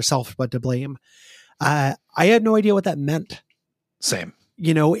no one but yourself but to blame. I had no idea what that meant. Same.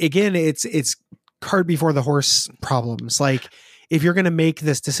 Again, it's cart before the horse problems. Like, if you're going to make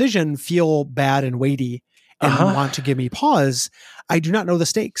this decision feel bad and weighty and want to give me pause, I do not know the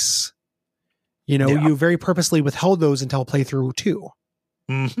stakes. You very purposely withheld those until playthrough 2.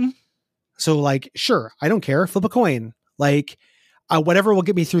 Mm-hmm. So sure, I don't care. Flip a coin. Whatever will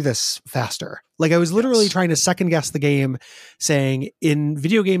get me through this faster. I was literally trying to second guess the game, saying in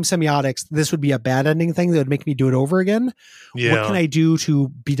video game semiotics, this would be a bad ending thing that would make me do it over again. Yeah. What can I do to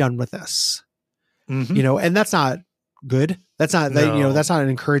be done with this? Mm-hmm. And that's not good. That's not, that's not an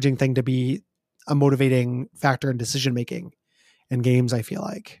encouraging thing to be a motivating factor in decision-making in games, I feel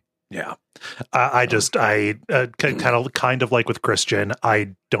like. Yeah. I kind of like with Christian,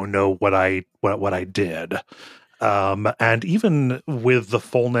 I don't know what I did. And even with the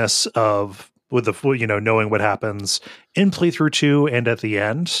fullness of, knowing what happens in playthrough 2 and at the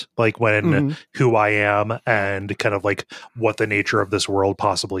end, when who I am and kind of what the nature of this world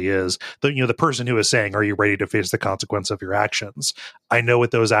possibly is, the person who is saying, "Are you ready to face the consequence of your actions?" I know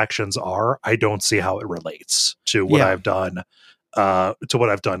what those actions are. I don't see how it relates to what I've done,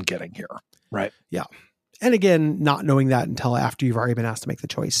 getting here. Right. Yeah. And again, not knowing that until after you've already been asked to make the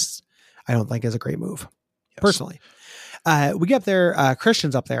choice, I don't think is a great move. Personally, we get up there.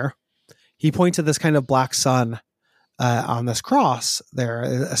 Christian's up there. He points at this kind of black sun on this cross there,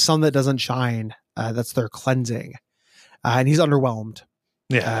 a sun that doesn't shine. That's their cleansing. And he's underwhelmed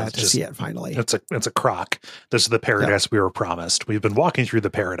to see it finally. It's a crock. This is the paradise we were promised. We've been walking through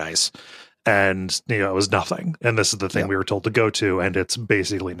the paradise And, it was nothing. And this is the thing we were told to go to, and it's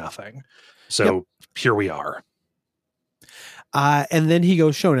basically nothing. So here we are. And then he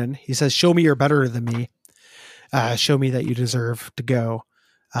goes shonen. He says, show me you're better than me. Show me that you deserve to go.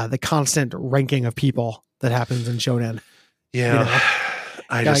 The constant ranking of people that happens in shonen. Yeah.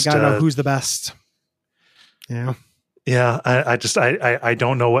 I gotta know who's the best. Yeah. Yeah. I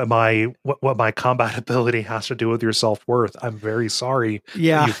don't know what my combat ability has to do with your self-worth. I'm very sorry.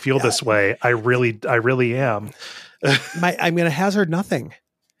 Yeah. You feel this way. I really am. I'm going to hazard nothing,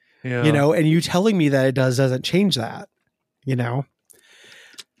 yeah. And you telling me that it doesn't change that, they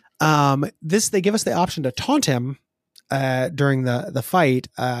give us the option to taunt him during the fight.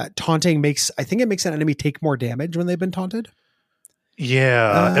 Taunting makes an enemy take more damage when they've been taunted.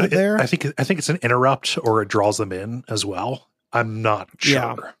 Yeah, I think it's an interrupt, or it draws them in as well. I'm not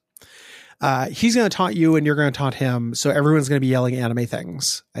sure. Yeah. He's going to taunt you, and you're going to taunt him. So everyone's going to be yelling anime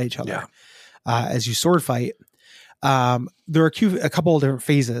things at each other as you sword fight. There are a couple of different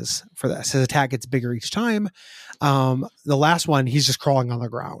phases for this. His attack gets bigger each time. The last one, he's just crawling on the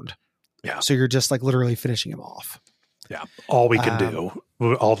ground. Yeah. So you're just like literally finishing him off. Yeah. All we can do,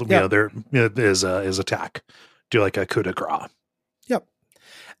 is attack. Do like a coup de grace. Yep.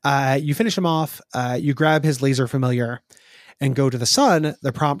 You finish him off. You grab his laser familiar and go to the sun.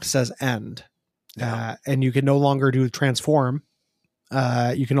 The prompt says end. Yeah. And you can no longer do transform.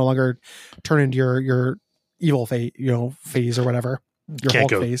 You can no longer turn into your evil phase or whatever. Your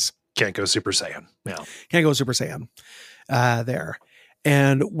Hulk phase. Can't go Super Saiyan. Yeah. Can't go Super Saiyan there.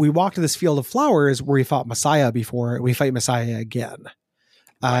 And we walk to this field of flowers where we fought Messiah before. We fight Messiah again.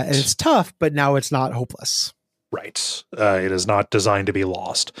 Right. And it's tough, but now it's not hopeless. Right. It is not designed to be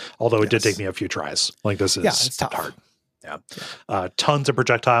lost. Although it did take me a few tries. Like this is it's tough. Hard. Yeah. Tons of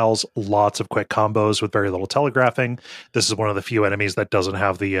projectiles, lots of quick combos with very little telegraphing. This is one of the few enemies that doesn't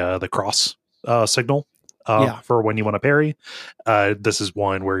have the cross signal. For when you want to parry. This is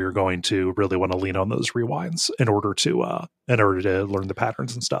one where you're going to really want to lean on those rewinds in order to learn the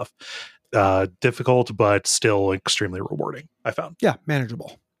patterns and stuff. Difficult, but still extremely rewarding, I found. Yeah,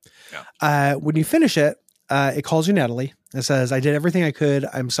 manageable. Yeah. When you finish it, it calls you Natalie. It says, I did everything I could.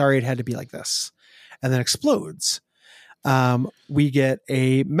 I'm sorry it had to be like this. And then explodes. We get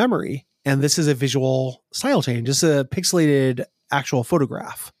a memory, and this is a visual style change. This is a pixelated actual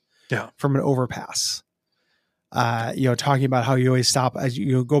photograph from an overpass. Talking about how you always stop as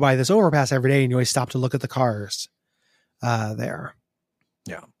you go by this overpass every day, and you always stop to look at the cars there.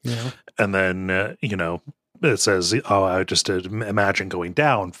 Yeah. And then, it says, I just imagine going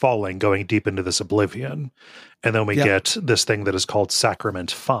down, falling, going deep into this oblivion. And then we get this thing that is called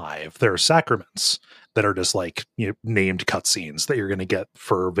Sacrament 5. There are sacraments that are just like named cutscenes that you're going to get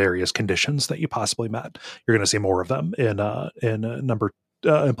for various conditions that you possibly met. You're going to see more of them in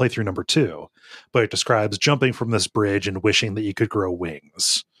playthrough number 2, but it describes jumping from this bridge and wishing that you could grow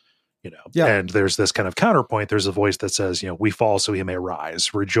wings, and there's this kind of counterpoint. There's a voice that says, we fall so he may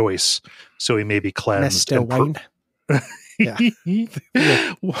rise, rejoice so he may be cleansed. So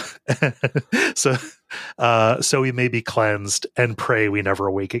he may be cleansed, and pray we never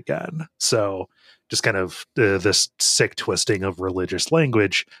awake again. So just kind of this sick twisting of religious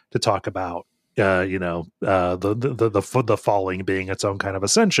language to talk about the falling being its own kind of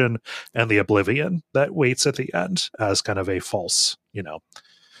ascension, and the oblivion that waits at the end as kind of a false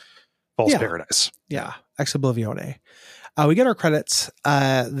paradise. Yeah. Ex oblivione. We get our credits.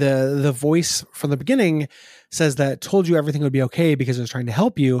 The voice from the beginning says that told you everything would be okay because it was trying to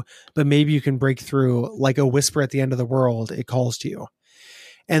help you, but maybe you can break through like a whisper at the end of the world. It calls to you.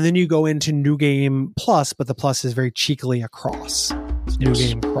 And then you go into New Game Plus, but the plus is very cheekily a cross. New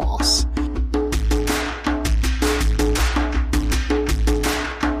Game Cross.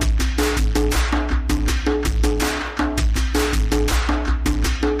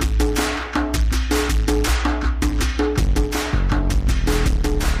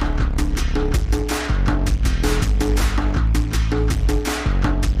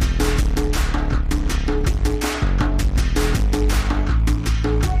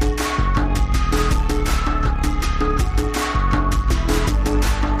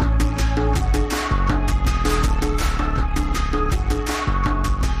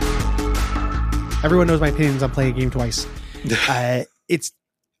 Everyone knows my opinions on playing a game twice. I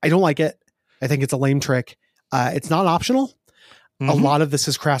don't like it. I think it's a lame trick. It's not optional. Mm-hmm. A lot of this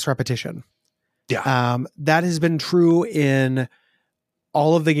is crass repetition. Yeah. That has been true in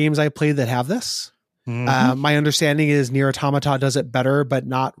all of the games I played that have this. Mm-hmm. My understanding is Nier Automata does it better, but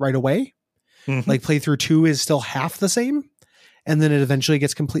not right away. Mm-hmm. Like playthrough 2 is still half the same, and then it eventually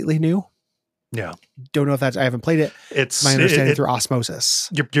gets completely new. Yeah. Don't know if that's, I haven't played it. It's my understanding through osmosis.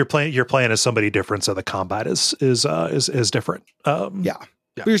 You're playing as somebody different, so the combat is different. Yeah.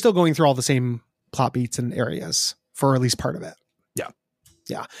 But you're still going through all the same plot beats and areas for at least part of it.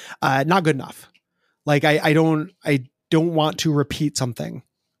 Yeah. Not good enough. Like I don't want to repeat something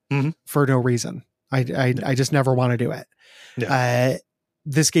for no reason. I just never want to do it. Yeah.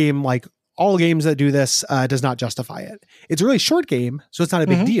 This game, like all games that do this, does not justify it. It's a really short game, so it's not a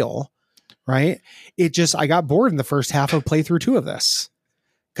big deal, right? I got bored in the first half of playthrough 2 of this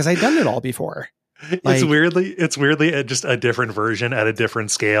because I'd done it all before. It's weirdly just a different version at a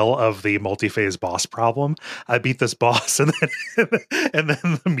different scale of the multi-phase boss problem. I beat this boss and then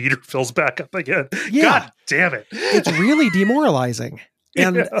the meter fills back up again. Yeah. God damn it. It's really demoralizing.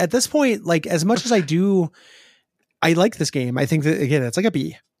 And at this point, like as much as I like this game. I think that again, it's like a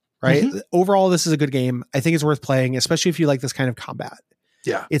B, right? Overall, this is a good game. I think it's worth playing, especially if you like this kind of combat.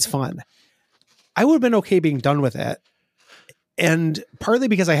 Yeah. It's fun. I would have been okay being done with it. And partly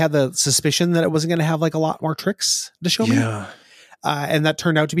because I had the suspicion that it wasn't going to have like a lot more tricks to show me. And that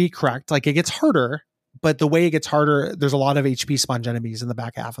turned out to be correct. Like it gets harder, but the way it gets harder, there's a lot of HP sponge enemies in the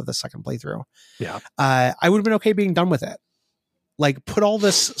back half of the second playthrough. Yeah. I would have been okay being done with it. Like put all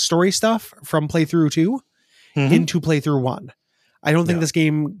this story stuff from playthrough 2 into playthrough 1. I don't think this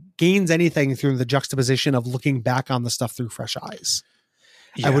game gains anything through the juxtaposition of looking back on the stuff through fresh eyes.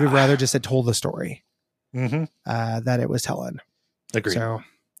 I would have rather just had told the story that it was telling. Agreed. So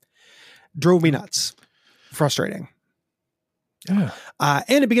drove me nuts. Frustrating. Yeah.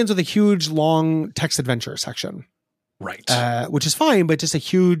 And it begins with a huge, long text adventure section. Right. Which is fine, but just a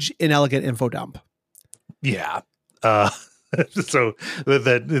huge, inelegant info dump. Yeah. So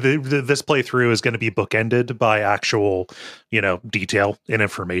this playthrough is going to be bookended by actual, detail and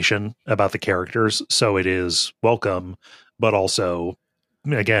information about the characters. So it is welcome, but also,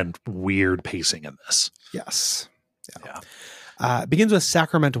 again, weird pacing in this. Yes. Yeah. Begins with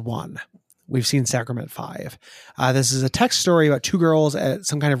Sacrament 1. We've seen Sacrament 5. This is a text story about 2 girls at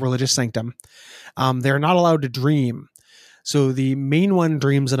some kind of religious sanctum. They're not allowed to dream. So the main one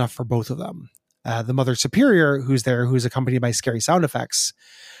dreams enough for both of them. The Mother Superior, who's there, who's accompanied by scary sound effects,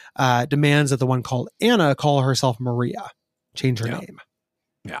 demands that the one called Anna call herself Maria, change her name.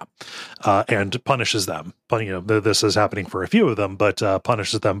 Yeah. And punishes them. This is happening for a few of them, but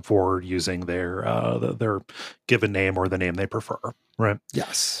punishes them for using their given name or the name they prefer. Right.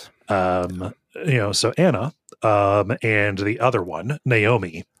 Yes. So Anna and the other one,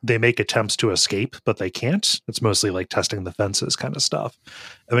 Naomi, they make attempts to escape, but they can't. It's mostly like testing the fences kind of stuff.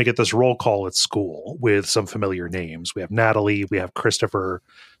 And we get this roll call at school with some familiar names. We have Natalie, we have Christopher,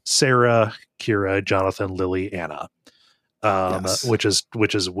 Sarah, Kira, Jonathan, Lily, Anna. Which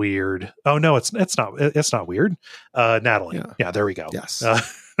is weird. Oh no, it's not weird. Natalie. Yeah, there we go. Yes.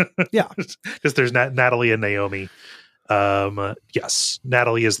 Because there's Natalie and Naomi. Yes,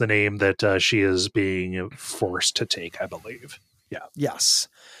 Natalie is the name that she is being forced to take, I believe. Yeah. Yes.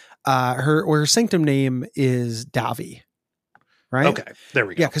 Her sanctum name is Davi. Right. Okay. There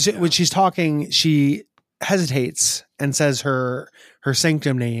we go. Yeah, because when she's talking, she hesitates and says her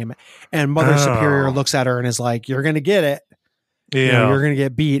sanctum name, and Mother Superior looks at her and is like, "You're going to get it. Yeah, you're going to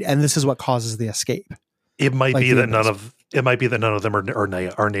get beat." And this is what causes the escape. It might be that none of them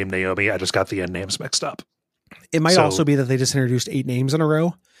are named Naomi. I just got the end names mixed up. It might also be that they just introduced 8 names in a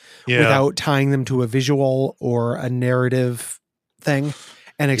row without tying them to a visual or a narrative thing,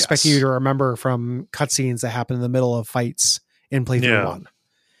 and expecting you to remember from cutscenes that happen in the middle of fights in playthrough 1.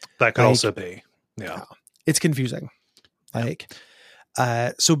 That could also be. Yeah. It's confusing.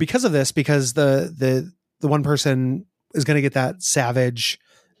 So because of this, because the one person is going to get that savage,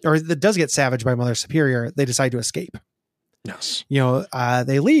 or that does get savage by Mother Superior, they decide to escape. Yes.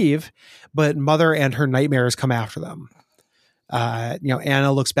 They leave, but Mother and her nightmares come after them.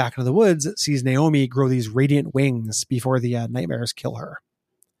 Anna looks back into the woods, sees Naomi grow these radiant wings before the nightmares kill her.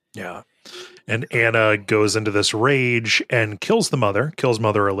 Yeah. And Anna goes into this rage and kills Mother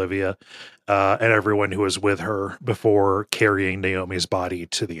Olivia, and everyone who was with her before carrying Naomi's body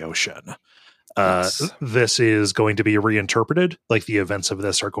to the ocean. This is going to be reinterpreted. Like the events of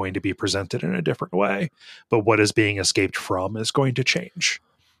this are going to be presented in a different way, but what is being escaped from is going to change.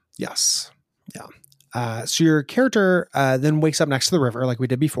 Yes. Yeah. So your character then wakes up next to the river like we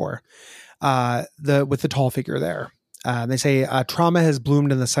did before, with the tall figure there. They say trauma has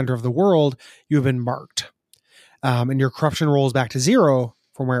bloomed in the center of the world. You have been marked. And your corruption rolls back to 0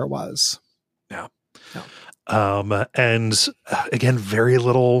 from where it was. Yeah. And again, very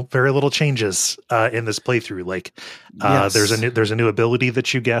little changes in this playthrough. Like Yes. there's a new ability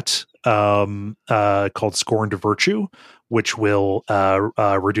that you get called Scorn to Virtue, which will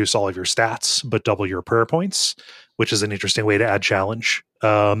reduce all of your stats but double your prayer points, which is an interesting way to add challenge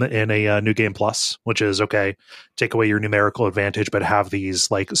in a New Game Plus, which is okay, take away your numerical advantage but have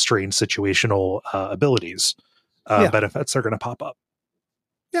these like strange situational abilities benefits are going to pop up.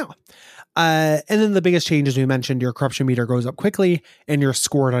 Yeah. And then the biggest change, as we mentioned, your corruption meter goes up quickly and you're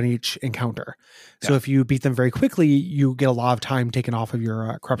scored on each encounter. So if you beat them very quickly, you get a lot of time taken off of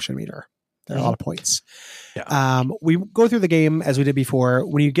your corruption meter. There are a lot of points. Yeah. We go through the game as we did before.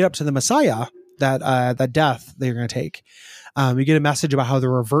 When you get up to the Messiah, that death that you're going to take, you get a message about how the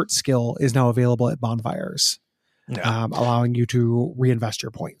revert skill is now available at bonfires, allowing you to reinvest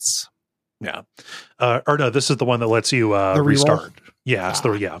your points. Yeah. Or no, this is the one that lets you restart. Yeah, it's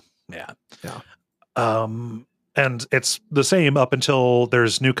and it's the same up until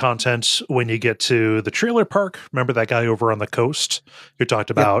there's new content when you get to the trailer park. Remember that guy over on the coast who talked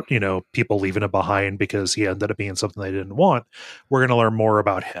about, people leaving him behind because he ended up being something they didn't want? We're going to learn more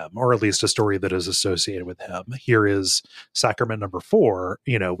about him, or at least a story that is associated with him. Here is Sacrament number 4.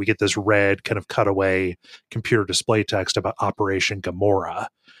 We get this red kind of cutaway computer display text about Operation Gamora.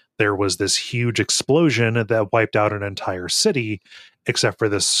 There was this huge explosion that wiped out an entire city, except for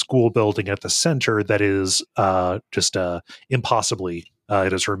this school building at the center that is just impossibly,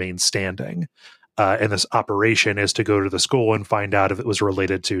 it has remained standing. And this operation is to go to the school and find out if it was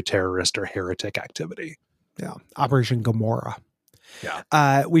related to terrorist or heretic activity. Yeah. Operation Gamora.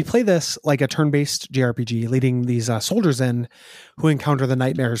 Yeah. We play this like a turn-based JRPG, leading these soldiers in who encounter the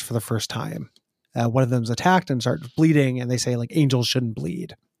nightmares for the first time. One of them's attacked and starts bleeding, and they say, like, angels shouldn't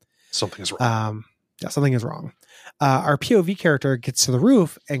bleed. Something is wrong. Something is wrong. Our POV character gets to the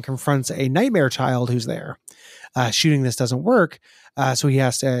roof and confronts a nightmare child who's there. Shooting this doesn't work, so he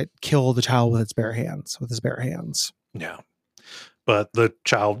has to kill the child with his bare hands. Yeah. But the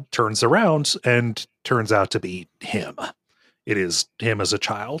child turns around and turns out to be him. It is him as a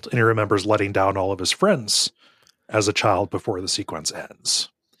child, and he remembers letting down all of his friends as a child before the sequence ends.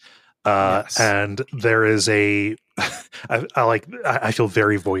 And there is I feel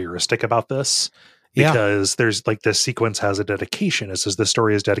very voyeuristic about this because there's like this sequence has a dedication. It says the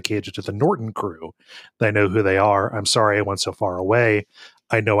story is dedicated to the Norton crew. They know who they are. I'm sorry I went so far away.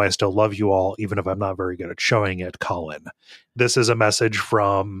 I know I still love you all, even if I'm not very good at showing it, Colin. This is a message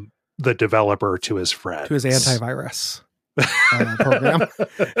from the developer to his friends. To his antivirus program.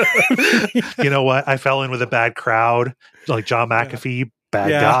 You know what? I fell in with a bad crowd, like John McAfee. Bad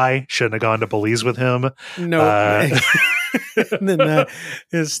guy, shouldn't have gone to Belize with him. No. And then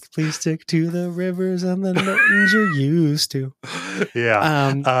please stick to the rivers and the mountains you're used to. Yeah.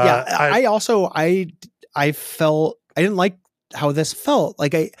 I felt I didn't like how this felt.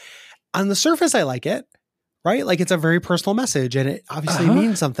 Like on the surface, I like it, right? Like it's a very personal message and it obviously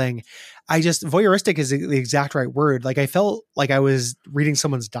means something. Voyeuristic is the exact right word. Like I felt like I was reading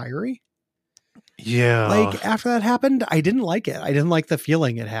someone's diary. Yeah. Like after that happened, I didn't like it. I didn't like the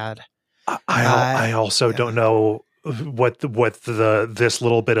feeling it had. I also don't know what this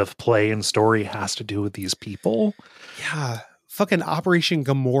little bit of play and story has to do with these people. Yeah. Fucking Operation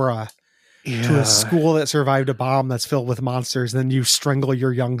Gamora to a school that survived a bomb that's filled with monsters. And then you strangle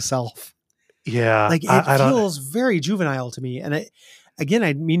your young self. Yeah. Like it feels very juvenile to me. And I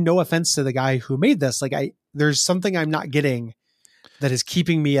mean, no offense to the guy who made this. Like there's something I'm not getting that is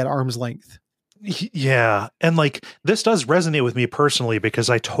keeping me at arm's length. Yeah. And like this does resonate with me personally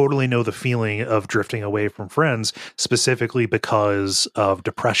because I totally know the feeling of drifting away from friends, specifically because of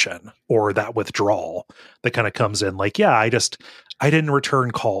depression or that withdrawal that kind of comes in. Like, yeah, I didn't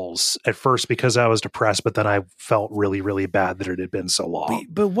return calls at first because I was depressed, but then I felt really, really bad that it had been so long.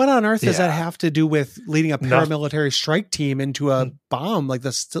 But what on earth does that have to do with leading a paramilitary strike team into a bomb, like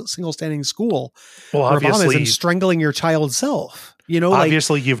the single standing school? Well, obviously, and strangling your child self.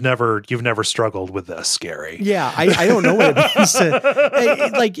 Obviously, you've never struggled with this, Gary. Yeah, I don't know what it means to,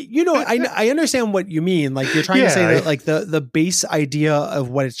 I understand what you mean. Like you're trying to say that like the base idea of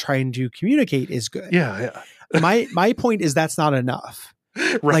what it's trying to communicate is good. Yeah. My point is that's not enough.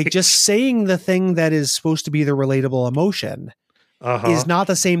 Right. Like just saying the thing that is supposed to be the relatable emotion is not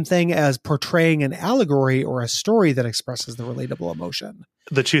the same thing as portraying an allegory or a story that expresses the relatable emotion.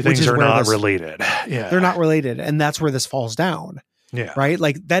 The two things are not related. Yeah, they're not related, and that's where this falls down. Yeah. Right.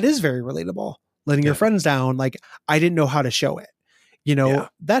 Like that is very relatable. Letting your friends down. Like I didn't know how to show it.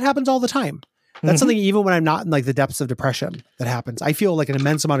 That happens all the time. That's something even when I'm not in like the depths of depression that happens. I feel like an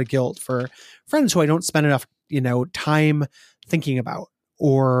immense amount of guilt for friends who I don't spend enough, time thinking about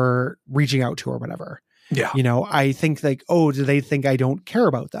or reaching out to or whatever. Yeah. I think like, oh, do they think I don't care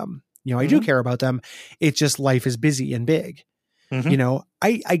about them? I do care about them. It's just life is busy and big.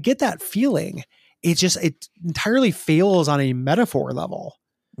 I get that feeling. It entirely fails on a metaphor level.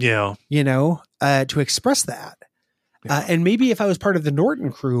 Yeah. To express that. Yeah. And maybe if I was part of the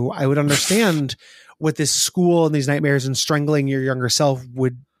Norton crew, I would understand what this school and these nightmares and strangling your younger self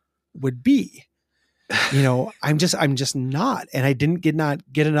would be. I'm just not, and I didn't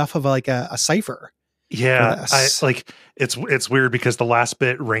not get enough of a cipher. Yeah, it's weird because the last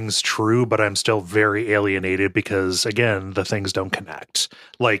bit rings true, but I'm still very alienated because again, the things don't connect.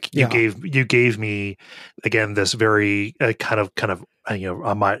 Like you gave me again this very kind of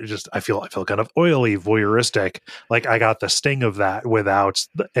I feel kind of oily, voyeuristic. Like I got the sting of that without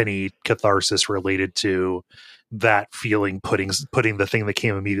any catharsis related to that feeling, putting the thing that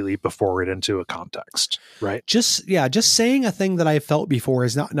came immediately before it into a context. Right? Just saying a thing that I felt before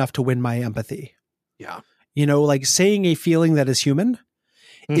is not enough to win my empathy. Yeah. Like saying a feeling that is human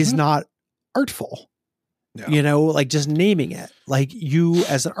is not artful. Yeah. Like just naming it. Like you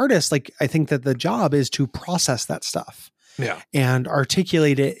as an artist, like I think that the job is to process that stuff. Yeah. And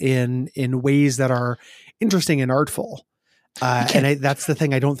articulate it in ways that are interesting and artful. That's the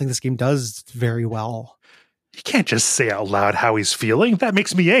thing I don't think this game does very well. You can't just say out loud how he's feeling. That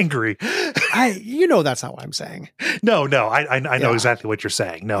makes me angry. That's not what I'm saying. No, I know exactly what you're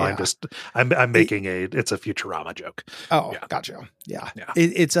saying. No, yeah. I'm making it's a Futurama joke. Oh, yeah. Gotcha. Yeah.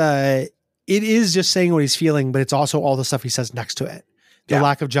 It is just saying what he's feeling, but it's also all the stuff he says next to it. The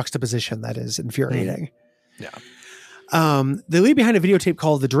lack of juxtaposition that is infuriating. Yeah. They leave behind a videotape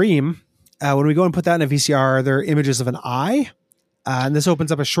called The Dream. When we go and put that in a VCR, there are images of an eye. And this opens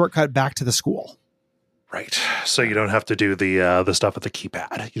up a shortcut back to the school. Right. So you don't have to do the stuff with the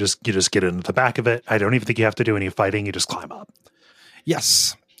keypad. You just get into the back of it. I don't even think you have to do any fighting. You just climb up.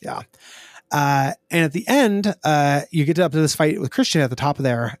 Yes. Yeah. And at the end, you get up to this fight with Christian at the top of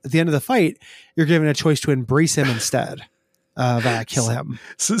there. At the end of the fight, you're given a choice to embrace him instead of kill him.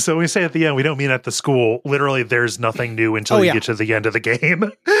 So when we say at the end, we don't mean at the school. Literally, there's nothing new until you get to the end of the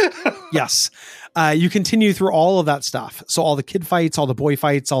game. Yes. You continue through all of that stuff. So all the kid fights, all the boy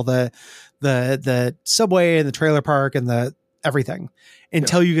fights, all the subway and the trailer park and the everything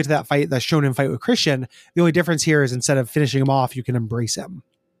until you get to that fight, the shonen fight with Christian. The only difference here is instead of finishing him off, you can embrace him.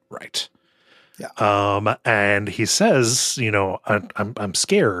 Right. Yeah. And he says, I'm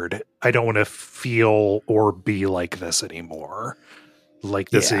scared. I don't want to feel or be like this anymore. Like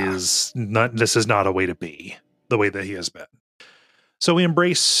this is not a way to be the way that he has been. So we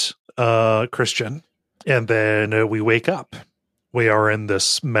embrace Christian and then we wake up. We are in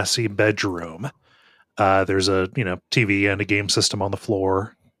this messy bedroom. There's a TV and a game system on the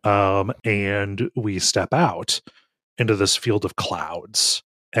floor, and we step out into this field of clouds,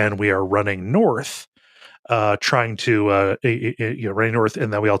 and we are running north, trying to running north,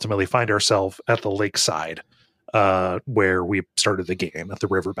 and then we ultimately find ourselves at the lakeside, where we started the game at the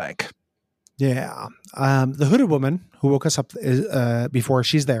riverbank. Yeah. The hooded woman who woke us up before,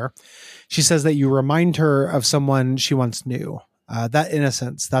 she's there. She says that you remind her of someone she once knew. That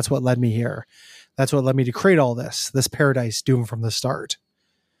innocence, that's what led me here. That's what led me to create all this paradise doomed from the start.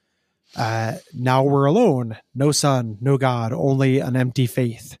 Now we're alone. No sun, no God, only an empty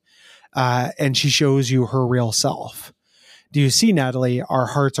faith. And she shows you her real self. Do you see, Natalie? Our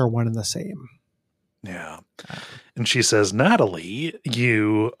hearts are one and the same. Yeah. And she says, Natalie,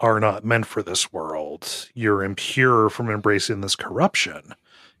 you are not meant for this world. You're impure from embracing this corruption.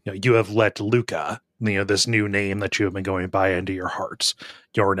 You have let Lucah, this new name that you have been going by, into your hearts.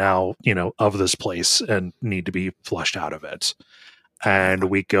 You're now, of this place and need to be flushed out of it. And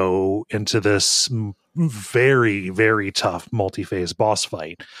we go into this very, very tough multi-phase boss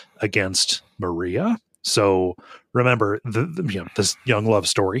fight against Maria. So remember this young love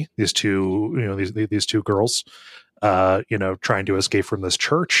story, these two, these two girls, trying to escape from this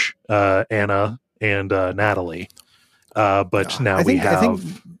church, Anna and Natalie. But now I think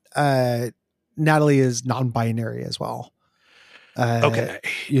Natalie is non-binary as well.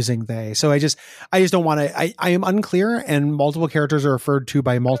 Using they. So I just don't want to, I am unclear, and multiple characters are referred to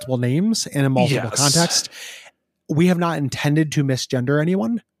by multiple names and in multiple contexts. We have not intended to misgender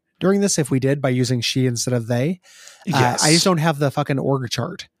anyone during this. If we did, by using she instead of they, I just don't have the fucking org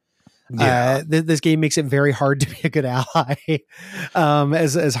chart. Yeah. This game makes it very hard to be a good ally,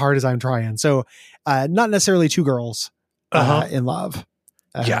 as hard as I'm trying. So, not necessarily two girls in love.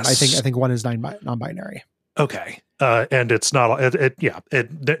 Yes. I think one is non-binary. Okay. And it's not,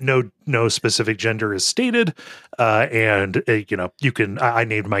 no specific gender is stated. And you can, I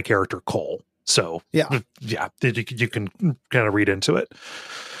named my character Cole. So you can kind of read into it.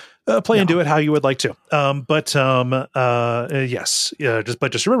 play into it how you would like to. Yes.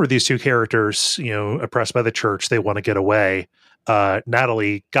 Just remember these two characters, oppressed by the church, they want to get away.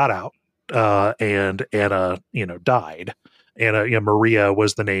 Natalie got out, and Anna, died. Anna, Maria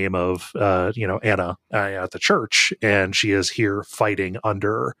was the name of, Anna at the church, and she is here fighting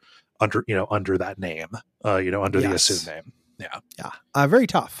under that name, under the assumed name. Yeah. Yeah. Very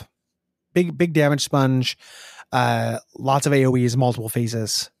tough. Big damage sponge. Lots of AoEs, multiple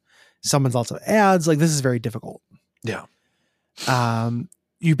phases. Summons lots of ads. Like, this is very difficult. Yeah.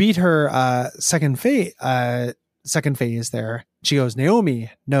 You beat her second phase there. She goes, Naomi,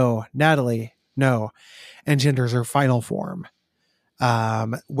 no. Natalie, no. And she enters her final form,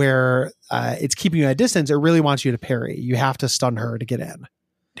 where it's keeping you at a distance. It really wants you to parry. You have to stun her to get in.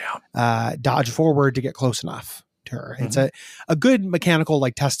 Yeah. Dodge forward to get close enough to her. Mm-hmm. It's a good mechanical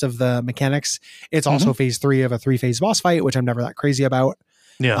test of the mechanics. It's also phase 3 of a 3-phase boss fight, which I'm never that crazy about.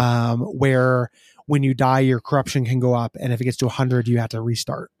 Yeah. Where when you die, your corruption can go up, and if it gets to 100, you have to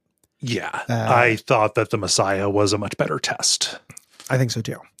restart. Yeah. I thought that the Messiah was a much better test. I think so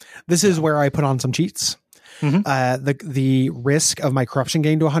too. This is where I put on some cheats. Mm-hmm. The risk of my corruption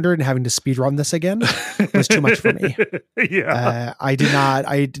getting to 100 and having to speed run this again was too much for me. Yeah. I did not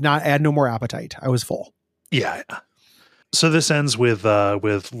add no more appetite. I was full. Yeah. So this ends with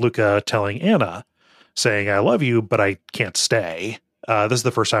Lucah telling Anna, saying, I love you, but I can't stay. This is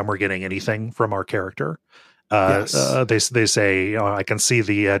the first time we're getting anything from our character. Yes. They say, I can see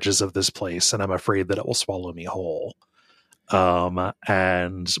the edges of this place, and I'm afraid that it will swallow me whole.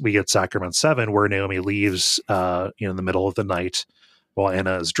 And we get Sacrament 7, where Naomi leaves in the middle of the night while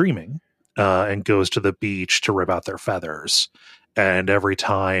Anna is dreaming, and goes to the beach to rip out their feathers. And every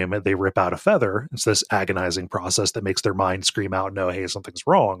time they rip out a feather, it's this agonizing process that makes their mind scream out, no, hey, something's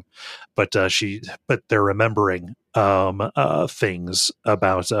wrong. But they're remembering things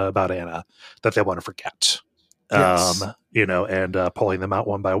about Anna that they want to forget. Yes. And pulling them out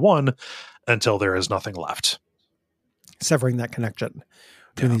one by one until there is nothing left. Severing that connection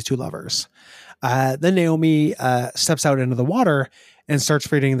between these two lovers. Then Naomi steps out into the water and starts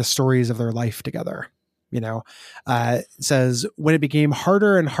reading the stories of their life together. Says, when it became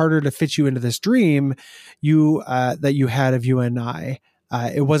harder and harder to fit you into this dream that you had of you and I,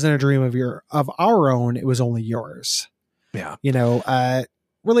 it wasn't a dream of our own. It was only yours. Yeah.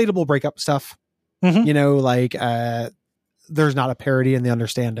 Relatable breakup stuff. Mm-hmm. There's not a parity in the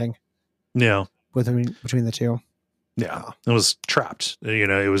understanding. Yeah. Between the two. Yeah. It was trapped.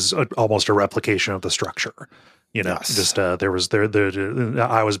 It was almost a replication of the structure. Just I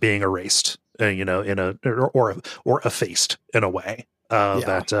was being erased. Or effaced in a way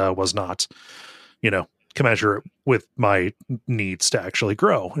that was not, commensurate with my needs to actually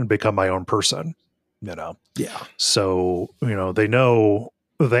grow and become my own person. Yeah. So they know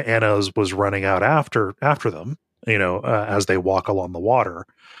that Anna's was running out after them. As they walk along the water.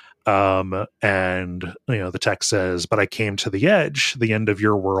 And the text says, "But I came to the edge, the end of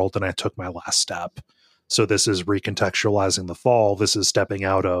your world, and I took my last step." So this is recontextualizing the fall. This is stepping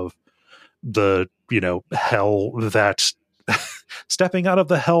out of the hell that stepping out of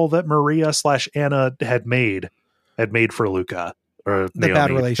the hell that Maria / Anna had made for Lucah, or the Naomi,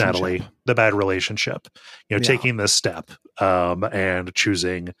 bad relationship. Natalie, the bad relationship, taking this step and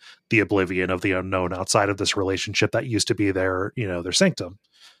choosing the oblivion of the unknown outside of this relationship that used to be their sanctum,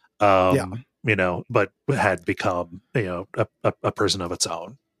 but had become a prison of its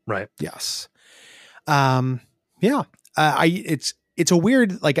own, right? Yes. It's a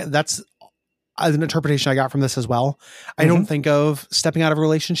weird, that's an interpretation I got from this as well. I don't think of stepping out of a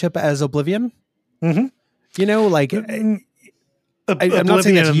relationship as oblivion. Mm-hmm. I'm not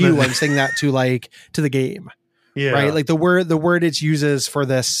saying that to you. I'm saying that to the game. Yeah. Right. Like the word it uses for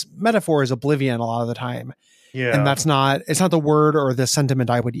this metaphor is oblivion a lot of the time. Yeah. And it's not the word or the sentiment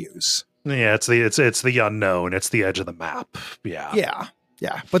I would use. Yeah. It's the unknown. It's the edge of the map. Yeah. Yeah.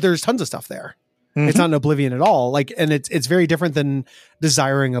 Yeah. But there's tons of stuff there. Mm-hmm. It's not an oblivion at all. And it's very different than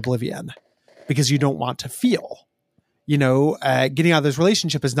desiring oblivion, because you don't want to feel, getting out of this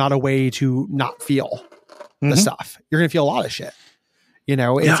relationship is not a way to not feel the stuff. You're going to feel a lot of shit, I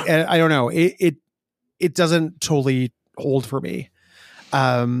don't know. It doesn't totally hold for me.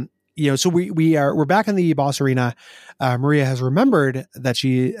 So we're back in the boss arena. Maria has remembered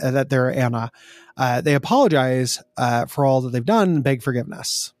that they're Anna. They apologize for all that they've done and beg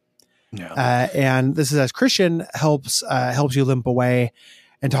forgiveness. Yeah. And this is as Christian helps you limp away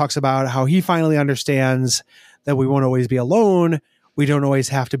and talks about how he finally understands that we won't always be alone. We don't always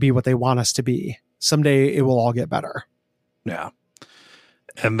have to be what they want us to be. Someday it will all get better. Yeah.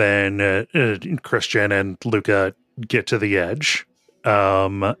 And then Christian and Lucah get to the edge,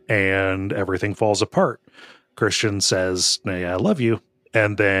 and everything falls apart. Christian says, "Hey, I love you,"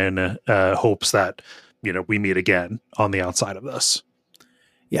 and then hopes that, we meet again on the outside of this.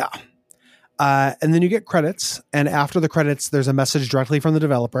 Yeah. And then you get credits, and after the credits, there's a message directly from the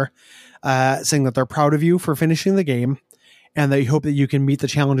developer saying that they're proud of you for finishing the game, and they hope that you can meet the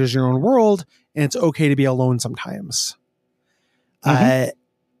challenges in your own world, and it's okay to be alone sometimes. And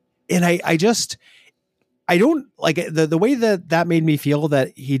I don't like the way that made me feel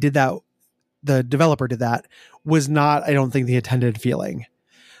that he did that. The developer did that was not, I don't think, the intended feeling.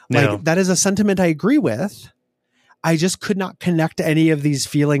 Like, that is a sentiment I agree with. I just could not connect any of these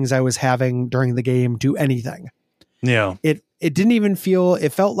feelings I was having during the game to anything. Yeah. It didn't even feel,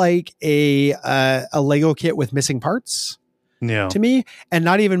 it felt like a Lego kit with missing parts to me, and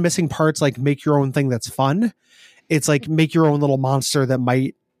not even missing parts like make your own thing that's fun. It's like make your own little monster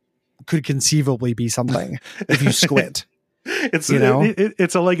that could conceivably be something if you squint. It's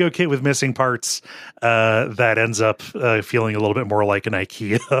it's a Lego kit with missing parts that ends up feeling a little bit more like an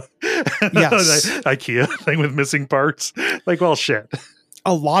IKEA IKEA thing with missing parts. Like, well, shit,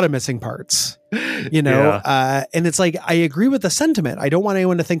 a lot of missing parts, and it's like, I agree with the sentiment. I don't want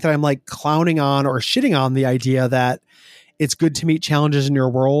anyone to think that I'm like clowning on or shitting on the idea that it's good to meet challenges in your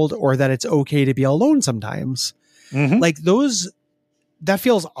world, or that it's okay to be alone sometimes. Like that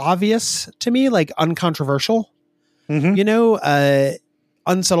feels obvious to me, like uncontroversial.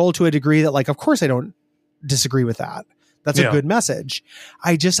 Unsubtle to a degree that, like, of course I don't disagree with that. That's a good message.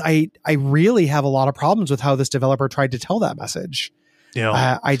 I really have a lot of problems with how this developer tried to tell that message.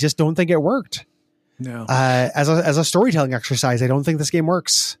 I just don't think it worked. As a storytelling exercise, I don't think this game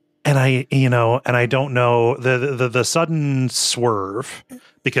works. And I don't know the sudden swerve,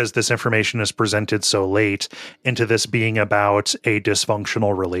 because this information is presented so late, into this being about a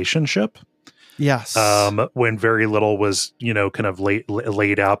dysfunctional relationship. Yes. When very little was, kind of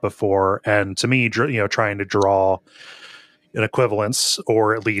laid out before. And to me, trying to draw an equivalence,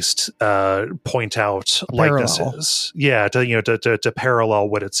 or at least point out likenesses. Yeah. To parallel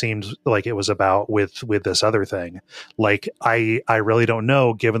what it seemed like it was about with this other thing. Like, I really don't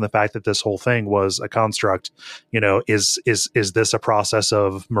know, given the fact that this whole thing was a construct, is this a process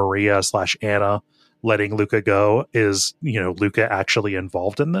of Maria/Anna letting Lucah go? Is, Lucah actually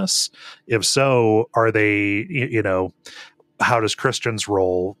involved in this? If so, are they, how does Christian's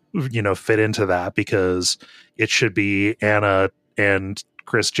role, fit into that? Because it should be Anna and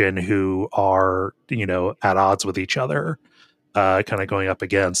Christian who are, at odds with each other, kind of going up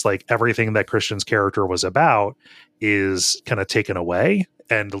against, like, everything that Christian's character was about is kind of taken away,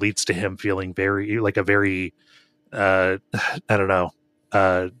 and leads to him feeling very, like, a very, I don't know,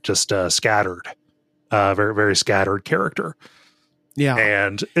 just scattered. Very, very scattered character. Yeah.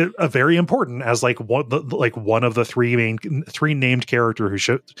 And very important as one of the three named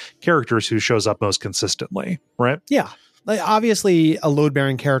characters who shows up most consistently. Right. Yeah. Like, obviously a load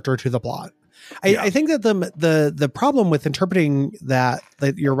bearing character to the plot. I think that the problem with interpreting that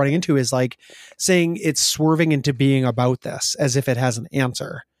you're running into is like saying it's swerving into being about this as if it has an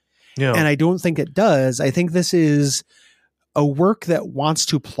answer. Yeah. And I don't think it does. I think this is a work that wants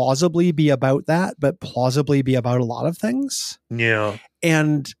to plausibly be about that, but plausibly be about a lot of things. Yeah.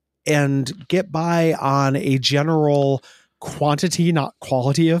 And get by on a general quantity, not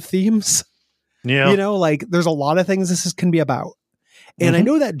quality of themes. Yeah. Like, there's a lot of things this can be about. And I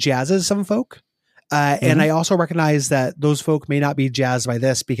know that jazzes some folk. And I also recognize that those folk may not be jazzed by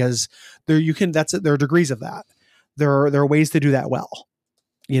this, because there are degrees of that. There are ways to do that well.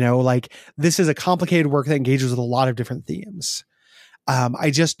 Like, this is a complicated work that engages with a lot of different themes.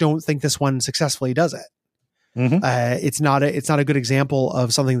 I just don't think this one successfully does it. It's not a good example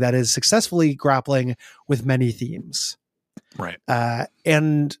of something that is successfully grappling with many themes. Right.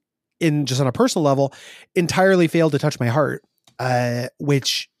 And in just on a personal level, entirely failed to touch my heart,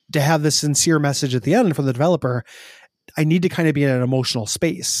 which, to have this sincere message at the end from the developer, I need to kind of be in an emotional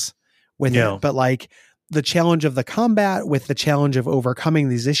space with it. But like, the challenge of the combat with the challenge of overcoming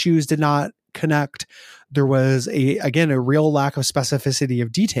these issues did not connect. There was a real lack of specificity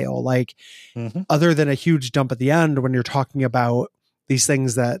of detail, like other than a huge dump at the end when you're talking about these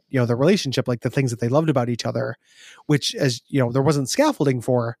things that, the relationship, like the things that they loved about each other, which, as there wasn't scaffolding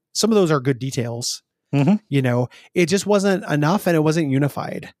for. Some of those are good details. It just wasn't enough, and it wasn't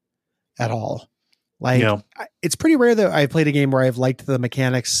unified at all. Like, it's pretty rare that I've played a game where I've liked the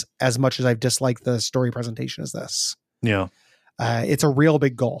mechanics as much as I've disliked the story presentation as this. Yeah. It's a real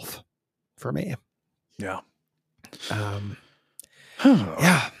big gulf for me. Yeah.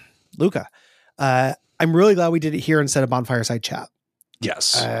 Yeah. Lucah. I'm really glad we did it here instead of Bonfireside Chat.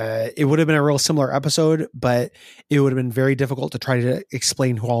 Yes. It would have been a real similar episode, but it would have been very difficult to try to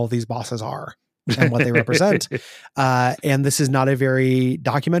explain who all of these bosses are and what they represent. And this is not a very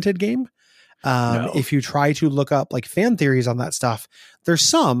documented game. No. If you try to look up like fan theories on that stuff, there's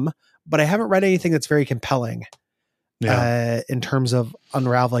some, but I haven't read anything that's very compelling in terms of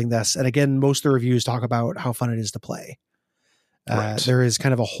unraveling this. And again, most of the reviews talk about how fun it is to play. Right. There is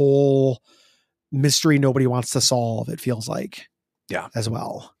kind of a whole mystery nobody wants to solve, it feels like. Yeah. As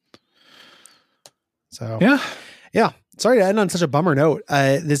well. So yeah. Sorry to end on such a bummer note.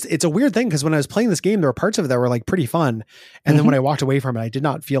 It's a weird thing because when I was playing this game, there were parts of it that were like pretty fun, and then when I walked away from it, I did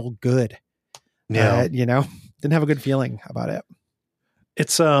not feel good. Yeah, didn't have a good feeling about it.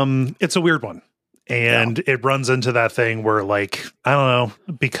 It's a weird one, and it runs into that thing where, like, I don't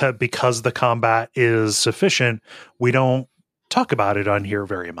know, because the combat is sufficient, we don't talk about it on here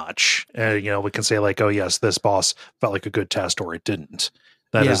very much. We can say like, oh yes, this boss felt like a good test, or it didn't.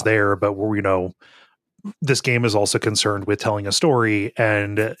 That is there, but this game is also concerned with telling a story,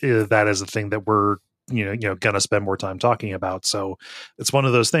 and that is the thing that we're gonna spend more time talking about. So it's one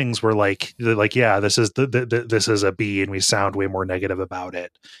of those things where like this is this is a B, and we sound way more negative about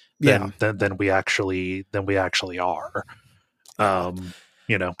it than we actually are.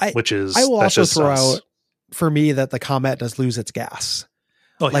 Which is, I will also throw out for me that the combat does lose its gas.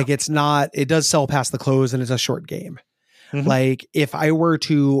 It does sell past the close, and it's a short game. Like if I were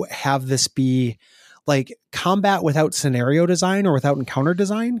to have this be like combat without scenario design or without encounter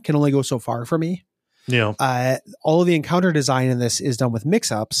design can only go so far for me. All of the encounter design in this is done with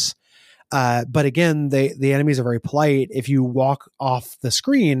mix-ups. But again, the enemies are very polite. If you walk off the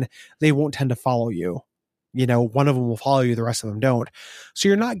screen, they won't tend to follow you. One of them will follow you, the rest of them don't. So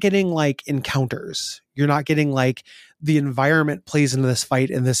you're not getting like encounters. You're not getting like the environment plays into this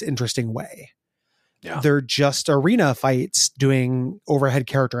fight in this interesting way. Yeah. They're just arena fights doing overhead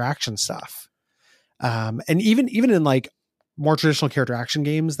character action stuff. And even in like more traditional character action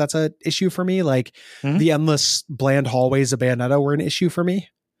games, that's an issue for me. Like the endless bland hallways of Bayonetta were an issue for me.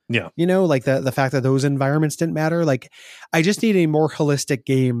 Yeah. Like the fact that those environments didn't matter. Like I just need a more holistic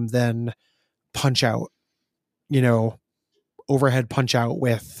game than Punch Out, overhead Punch Out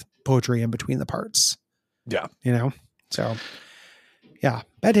with poetry in between the parts. Yeah. So yeah,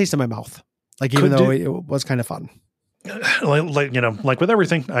 bad taste in my mouth. Like, even though it was kind of fun. Like with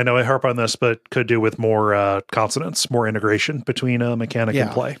everything, I know I harp on this, but could do with more consonants, more integration between mechanic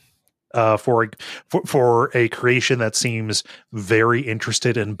and play. For a creation that seems very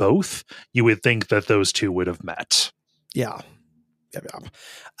interested in both, you would think that those two would have met. Yeah.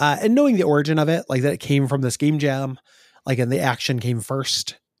 And knowing the origin of it, like that it came from this game jam, like, and the action came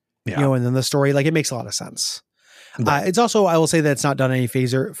first, and then the story, like, it makes a lot of sense. It's also, I will say that it's not done any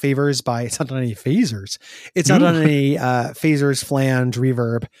favors by, it's not done any phasers. It's not done any phasers, flange,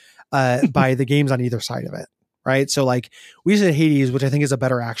 reverb by the games on either side of it. Right. So like we said Hades, which I think is a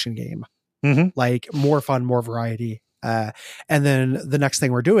better action game, like more fun, more variety. And then the next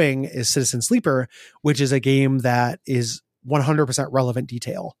thing we're doing is Citizen Sleeper, which is a game that is 100% relevant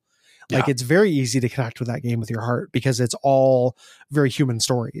detail. Like it's very easy to connect with that game with your heart because it's all very human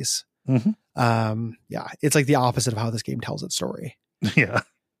stories. It's like the opposite of how this game tells its story. So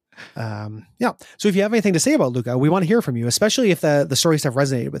if you have anything to say about Lucah, we want to hear from you, especially if the story stuff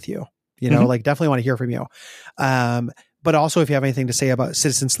resonated with you, like definitely want to hear from you. But also if you have anything to say about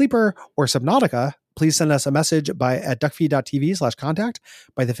Citizen Sleeper or Subnautica, please send us a message at duckfeed.tv/contact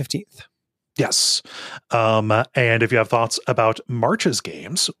by the 15th. Yes. And if you have thoughts about March's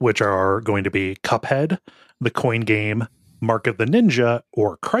games, which are going to be Cuphead, The Coin Game, Mark of the Ninja,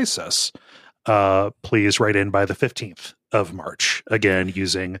 or Crisis, please write in by the 15th of March. Again,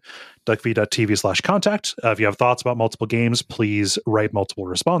 using duckfeed.tv/contact. If you have thoughts about multiple games, please write multiple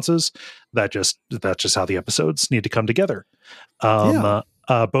responses. That's just how the episodes need to come together. Both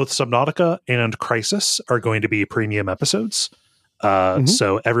Subnautica and Crisis are going to be premium episodes.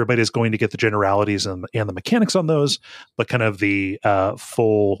 So everybody's going to get the generalities and the mechanics on those, but kind of the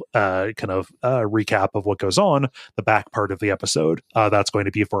full recap of what goes on, the back part of the episode, that's going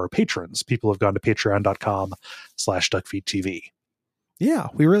to be for our patrons. People have gone to patreon.com/duckfeedtv. Yeah,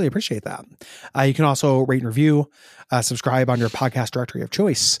 we really appreciate that. You can also rate and review, subscribe on your podcast directory of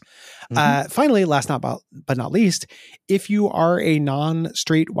choice. Finally, last but not least, if you are a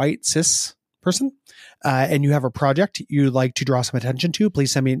non-straight white cis person and you have a project you'd like to draw some attention to,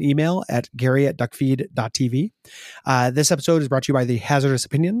 please send me an email at gary@duckfeed.tv. This episode is brought to you by the Hazardous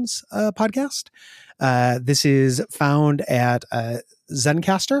Opinions podcast. This is found at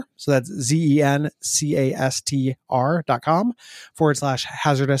Zencastr. So that's ZENCASTR.com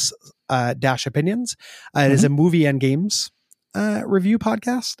 /hazardous -opinions. It is a movie and games review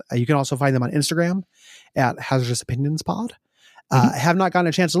podcast. You can also find them on Instagram at Hazardous Opinions Pod. I have not gotten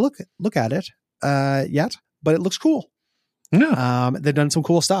a chance to look at it yet, but it looks cool. Yeah. They've done some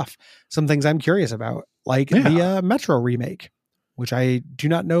cool stuff. Some things I'm curious about, like the Metro remake, which I do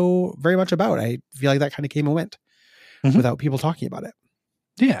not know very much about. I feel like that kind of came and went without people talking about it.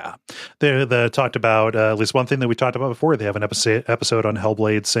 Yeah. They talked about at least one thing that we talked about before. They have an episode on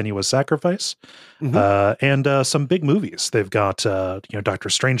Hellblade's Senua's Sacrifice and some big movies. They've got, Dr.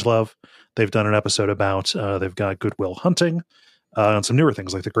 Strangelove. They've done an episode about, they've got Good Will Hunting and some newer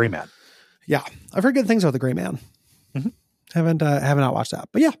things like The Gray Man. Yeah. I've heard good things about The Gray Man. Haven't not watched that,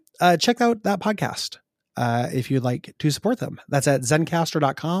 but check out that podcast if you'd like to support them. That's at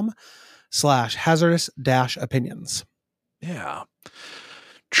zencastr.com/hazardous-opinions. Yeah.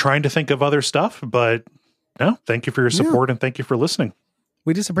 Trying to think of other stuff, but no, thank you for your support and thank you for listening.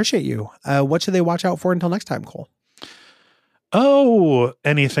 We just appreciate you. What should they watch out for until next time, Cole? Oh,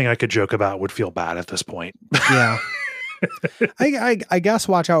 anything I could joke about would feel bad at this point. Yeah. I guess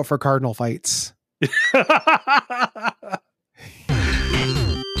watch out for cardinal fights.